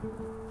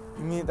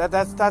 I mean, I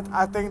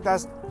think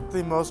that's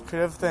the most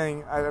creative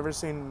thing I've ever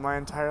seen in my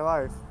entire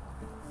life.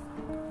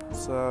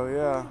 So,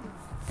 yeah.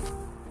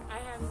 I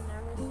have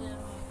never seen a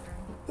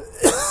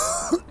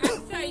hologram.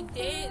 Actually, I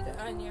did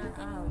on your,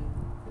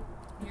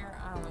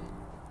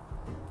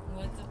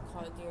 what's it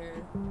called? Your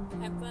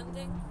headband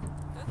thing?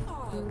 That's a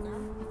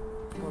hologram.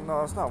 Well,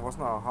 no, it's not a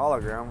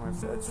hologram.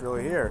 It's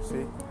really here,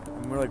 see?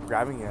 I'm really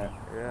grabbing it,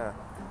 yeah.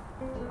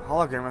 A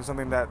hologram is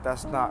something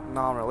that's not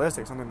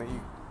non-realistic, something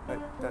that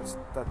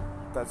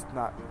that's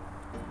not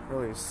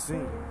really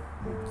seen.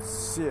 You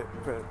see it,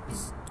 but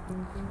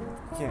you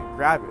can't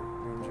grab it.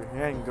 I mean, your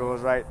hand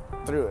goes right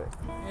through it,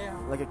 Yeah.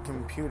 like a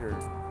computer.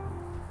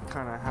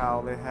 Kind of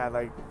how they had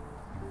like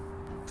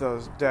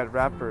those dead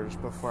rappers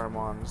perform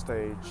on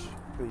stage.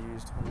 They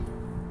used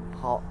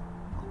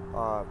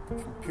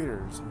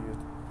computers. They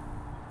used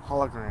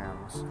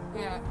holograms,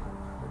 Yeah.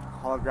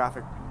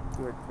 holographic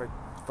like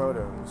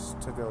photos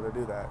to be able to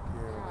do that.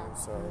 You know,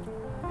 so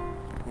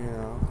you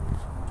know.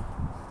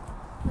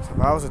 So if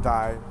I was to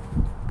die,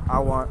 I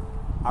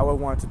would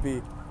want to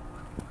be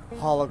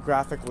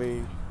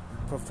holographically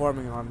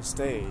performing on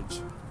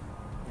stage.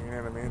 You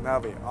know what I mean?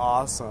 That'd be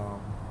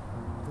awesome.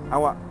 I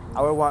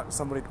would want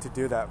somebody to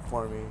do that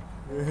for me.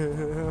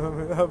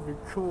 That'd be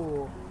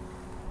cool.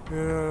 You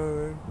know what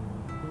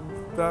I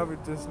mean? That'd be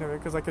just, you know,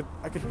 because I could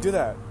do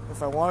that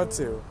if I wanted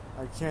to.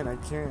 I can.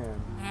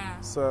 Yeah.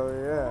 So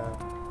yeah.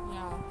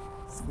 Yeah.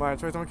 It's my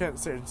choice. I can't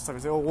say stuff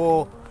and say, oh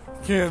well,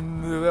 you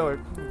can't do that. Like,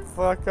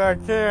 fuck, I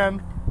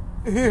can.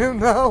 You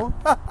know.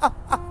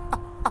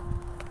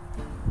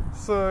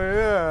 So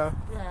yeah.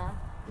 Yeah.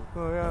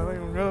 So yeah, I think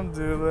I'm gonna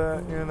do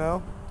that. You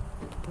know.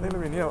 I think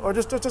maybe, you know, or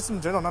just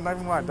in general, not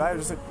even when I die,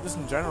 just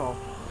in general.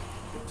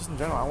 Just in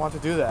general, I want to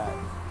do that.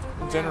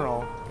 In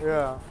general,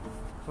 yeah.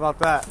 About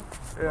that,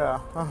 yeah.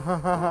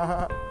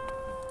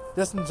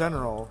 Just in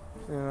general,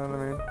 you know what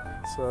I mean?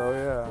 So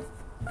yeah.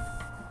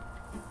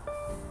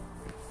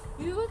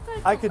 You look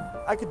like I could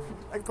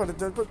probably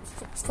do it, but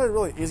it's probably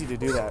really easy to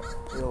do that,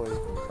 really. You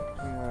know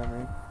what I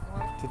mean?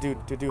 what?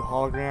 To do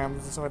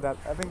holograms and stuff like that.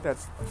 I think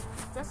that's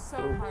That's so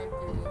hard to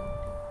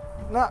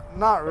do.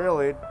 not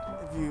really.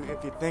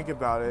 If you think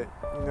about it,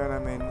 you know what I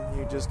mean.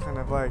 You just kind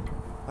of like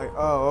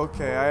oh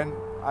okay,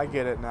 I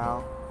get it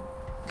now.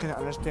 You can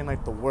understand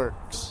like the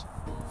works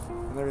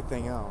and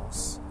everything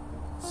else.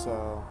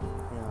 So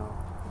you know,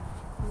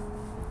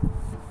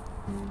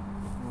 I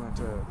wanted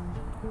to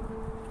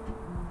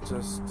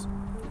just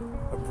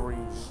a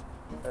brief.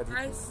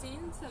 I've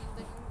seen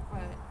something, but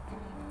I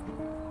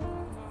don't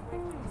know if I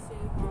can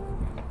see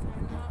holograms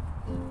or not.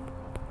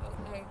 But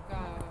like,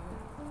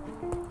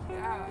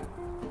 yeah, I'm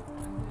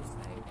just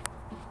like,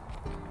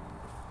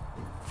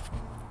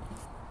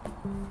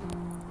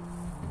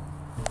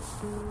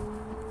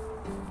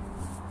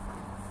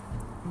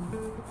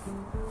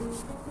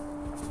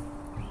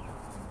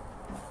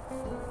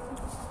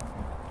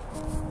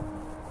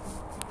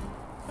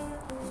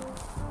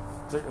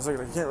 It's like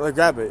I can't really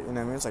grab it, you know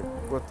what I mean? It's like,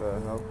 what the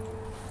hell?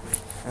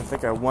 I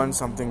think I won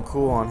something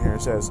cool on here.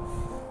 It says,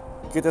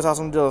 get this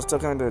awesome deal still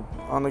kind of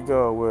on the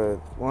go with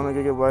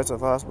 100 gigabytes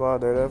of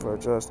hotspot data for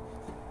just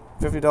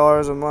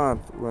 $50 a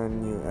month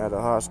when you add a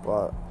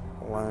hotspot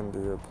line to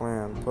your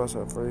plan, plus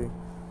a free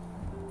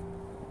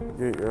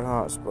get your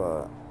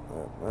hotspot.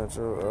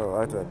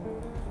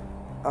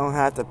 I don't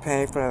have to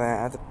pay for that.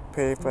 I have to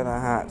pay for the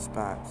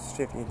hotspot. It's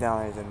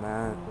 $50 a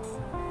month.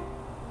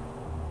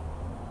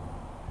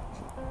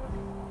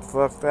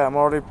 Fuck that, I'm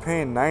already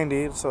paying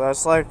 $90, so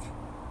that's like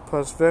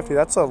plus $50.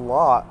 That's a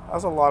lot.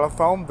 That's a lot of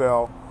phone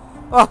bill.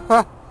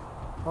 I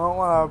don't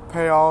want to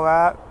pay all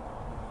that.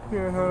 You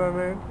know what I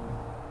mean?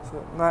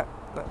 So not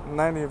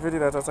 90 and 50.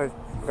 That's like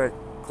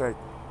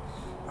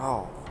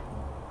oh,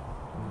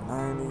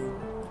 90,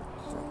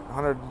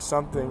 100 and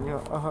something.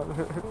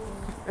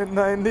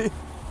 190.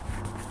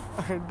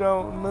 I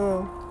don't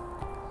know.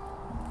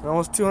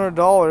 Almost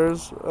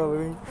 $200, I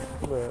think.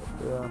 But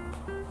yeah.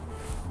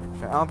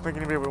 I don't think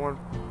anybody would want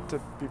to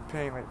be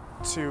paying like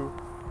a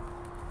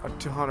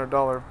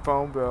 $200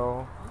 phone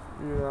bill.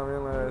 You know what I mean?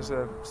 Unless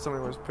if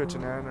somebody was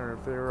pitching in, or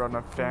if they were on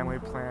a family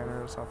plan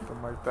or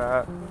something like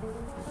that.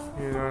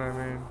 You know what I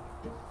mean?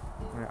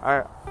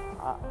 I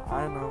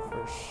know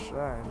for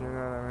sure. You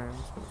know what I mean?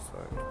 So it's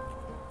like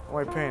I'm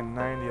only paying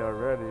 $90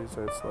 already,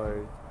 so it's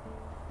like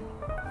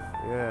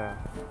yeah.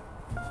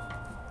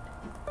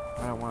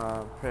 I don't want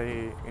to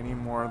pay any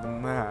more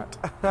than that.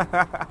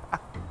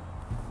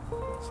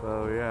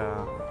 So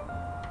yeah,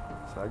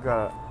 so I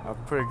got a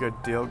pretty good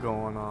deal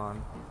going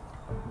on,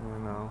 you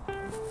know.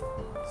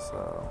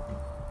 So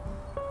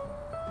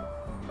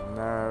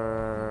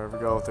never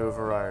go through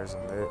Verizon.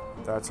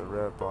 That's a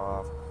rip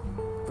off.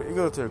 But you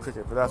go through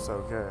Cricket, but that's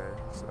okay.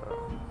 So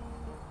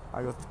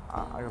I go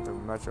through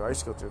Metro. I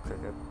used to go through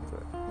Cricket,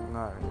 but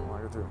not anymore.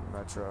 I go through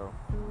Metro.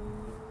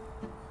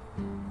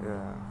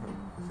 Yeah,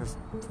 because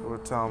people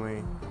would tell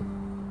me,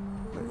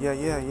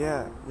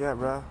 yeah,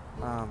 bro.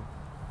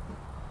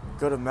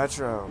 Go to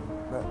Metro.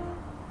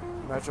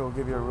 Metro will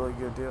give you a really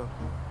good deal.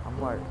 I'm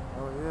like,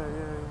 oh yeah.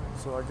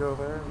 So I go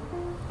there,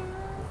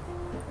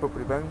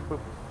 boopity bang,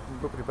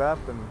 boopity bap,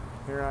 and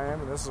here I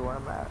am, and this is where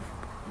I'm at.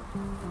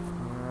 You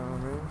know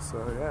what I mean? So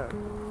yeah,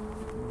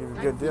 give you a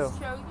good deal. I can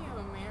show you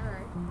a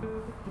mirror.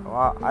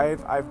 Well,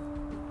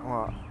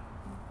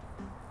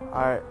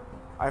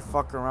 I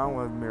fuck around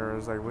with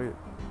mirrors, like you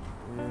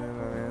know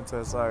what I mean? So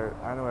it's like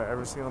I know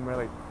every single mirror,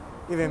 like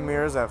even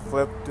mirrors that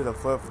do the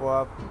flip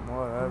flop,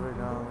 whatever, you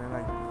know what I mean?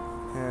 Like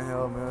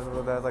handheld mirrors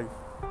with that, like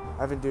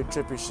I've been doing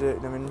trippy shit,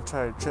 you know what I mean?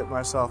 Try to trip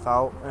myself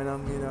out in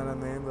them, you know what I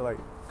mean? But like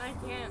I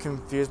can't.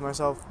 confuse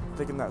myself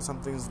thinking that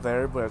something's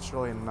there, but it's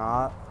really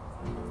not.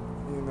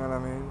 You know what I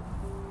mean?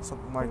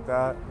 Something like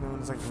that, you know,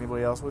 just like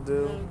anybody else would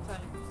do.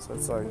 So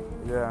it's like,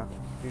 yeah,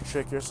 you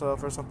trick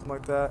yourself or something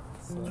like that.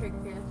 So, Trick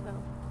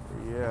yourself.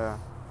 yeah,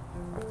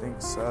 I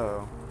think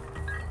so.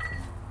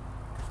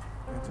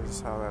 That's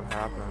just how that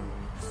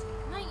happens.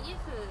 Not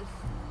used to this.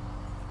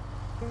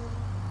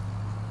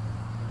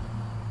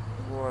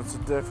 Well, it's a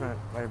different,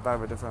 like, I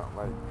have a different,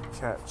 like,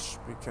 catch,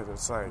 because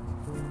it's like,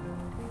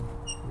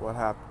 what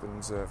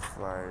happens if,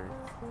 like,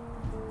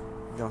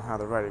 you don't have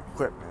the right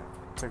equipment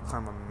to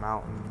climb a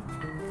mountain?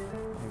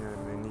 You know what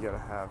I mean? You gotta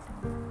have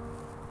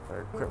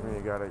the equipment,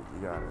 you gotta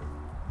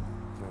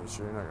make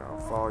sure you're not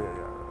gonna fall, you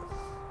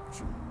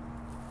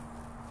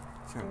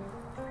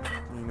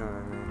know what I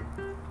mean?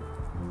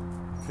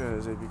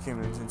 Because if you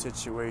came into a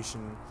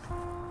situation,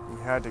 you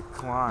had to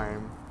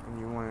climb, and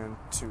you wanted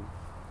to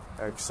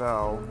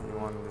excel, you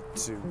wanted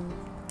to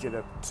get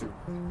up to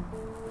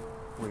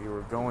where you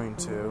were going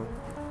to,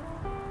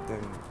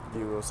 then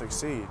you will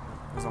succeed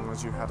as long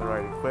as you have the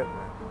right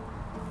equipment.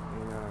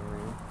 You know what I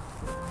mean?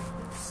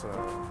 So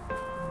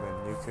then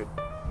you can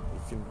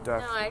No,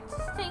 I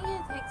just think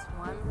it takes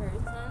one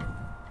person.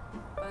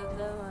 But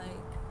then,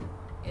 like,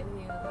 if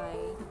you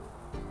like,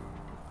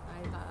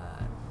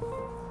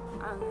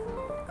 I don't know.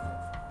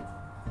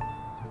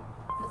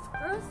 It's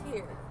gross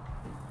here.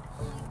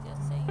 Like,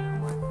 just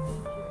saying one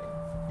feature.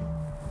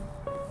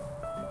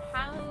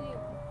 How do you?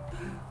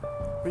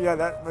 But yeah,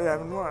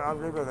 I'm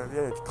agree with that.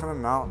 Yeah, climb a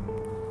mountain.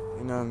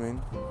 You know what I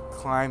mean?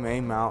 Climb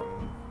a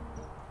mountain.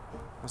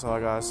 That's all I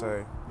gotta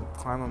say.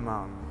 Climb a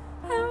mountain.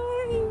 How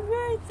many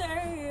birds are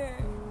here?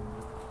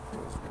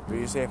 Just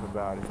be safe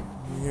about it.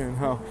 You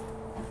know?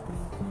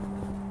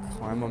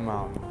 Climb a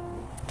mountain.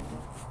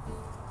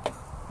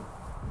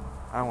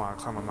 I don't want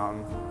to climb a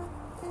mountain.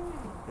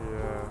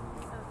 Yeah.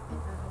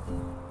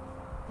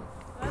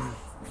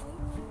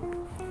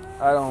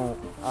 I don't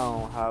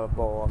have a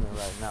bowl on me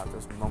right now at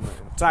this moment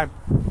in time.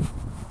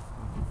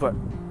 But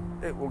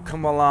it will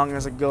come along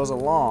as it goes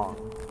along.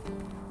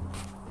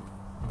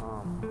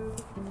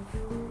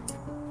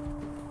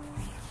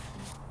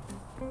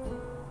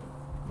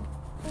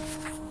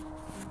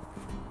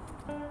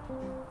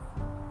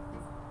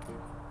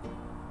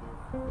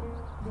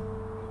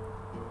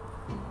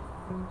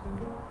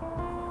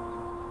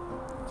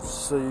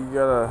 So you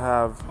gotta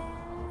have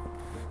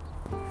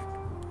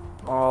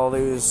all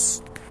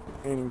these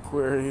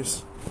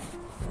inquiries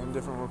and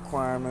different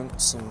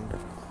requirements and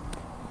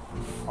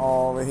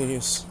all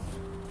these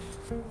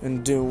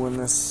and doing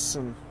this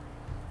and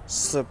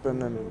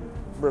slipping and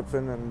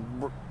ripping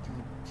and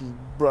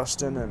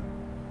brusting and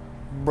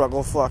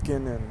bruggle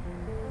fucking and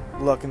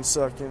lucking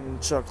sucking and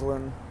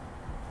chuckling,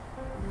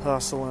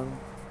 hustling,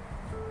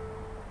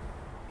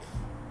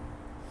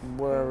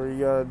 whatever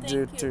you gotta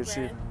do to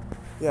achieve.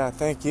 Yeah,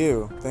 thank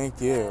you.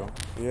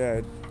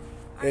 Yeah,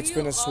 it's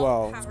been a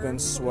swell. It's been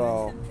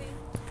swell.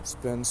 It's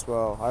been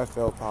swell. I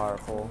feel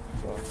powerful.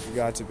 So you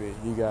got to be.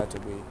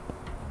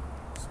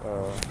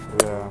 So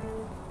yeah,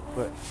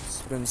 but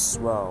it's been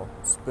swell.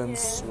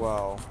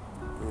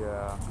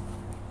 Yeah.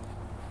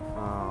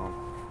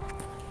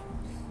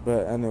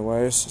 But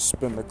anyways, it's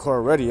been the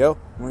Core Radio.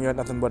 We got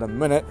nothing but a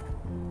minute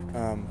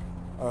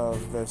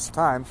of this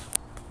time.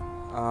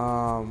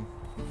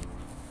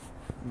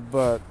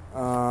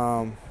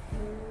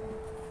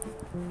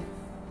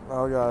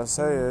 All I gotta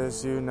say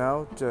is,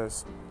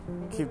 just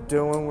keep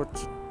doing what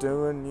you're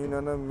doing, you know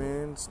what I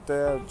mean?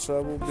 Stay out of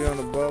trouble, be on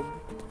the bubble.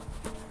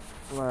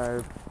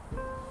 Like,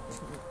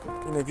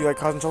 if you like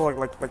causing trouble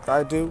like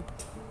I do,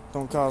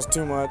 don't cause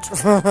too much.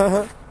 You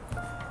know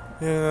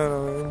what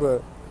I mean?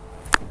 But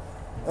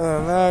other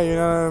than that, you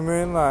know what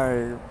I mean?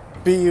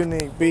 Like, be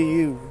unique, be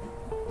you.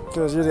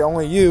 Because you're the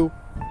only you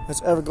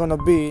that's ever gonna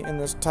be in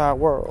this entire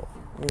world.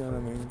 You know what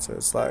I mean? So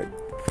it's like,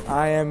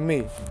 I am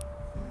me.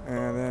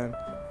 And then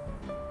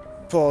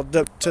pulled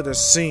up to the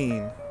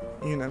scene.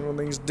 You know,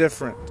 everything's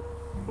different.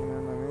 You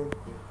know what I mean?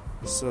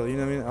 So, you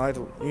know what I mean? I like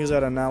to use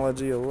that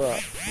analogy a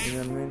lot. You know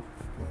what I mean?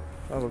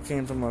 That also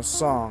came from a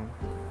song.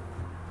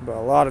 But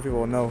a lot of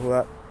people know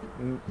a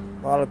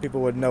lot of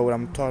people would know what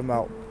I'm talking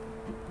about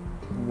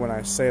when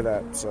I say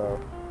that. So,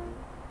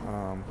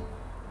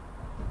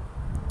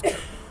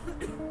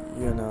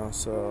 you know,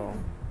 so,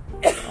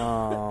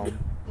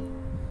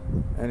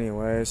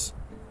 anyways,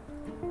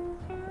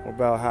 we're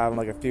about having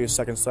like a few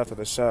seconds left of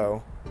the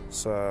show,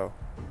 so,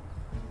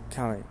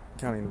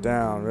 counting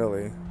down,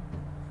 really.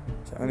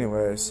 So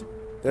anyways,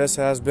 this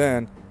has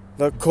been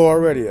The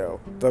Core Radio,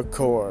 The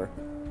Core.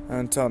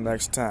 Until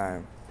next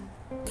time,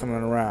 coming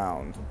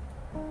around.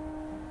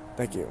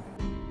 Thank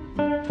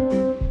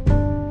you.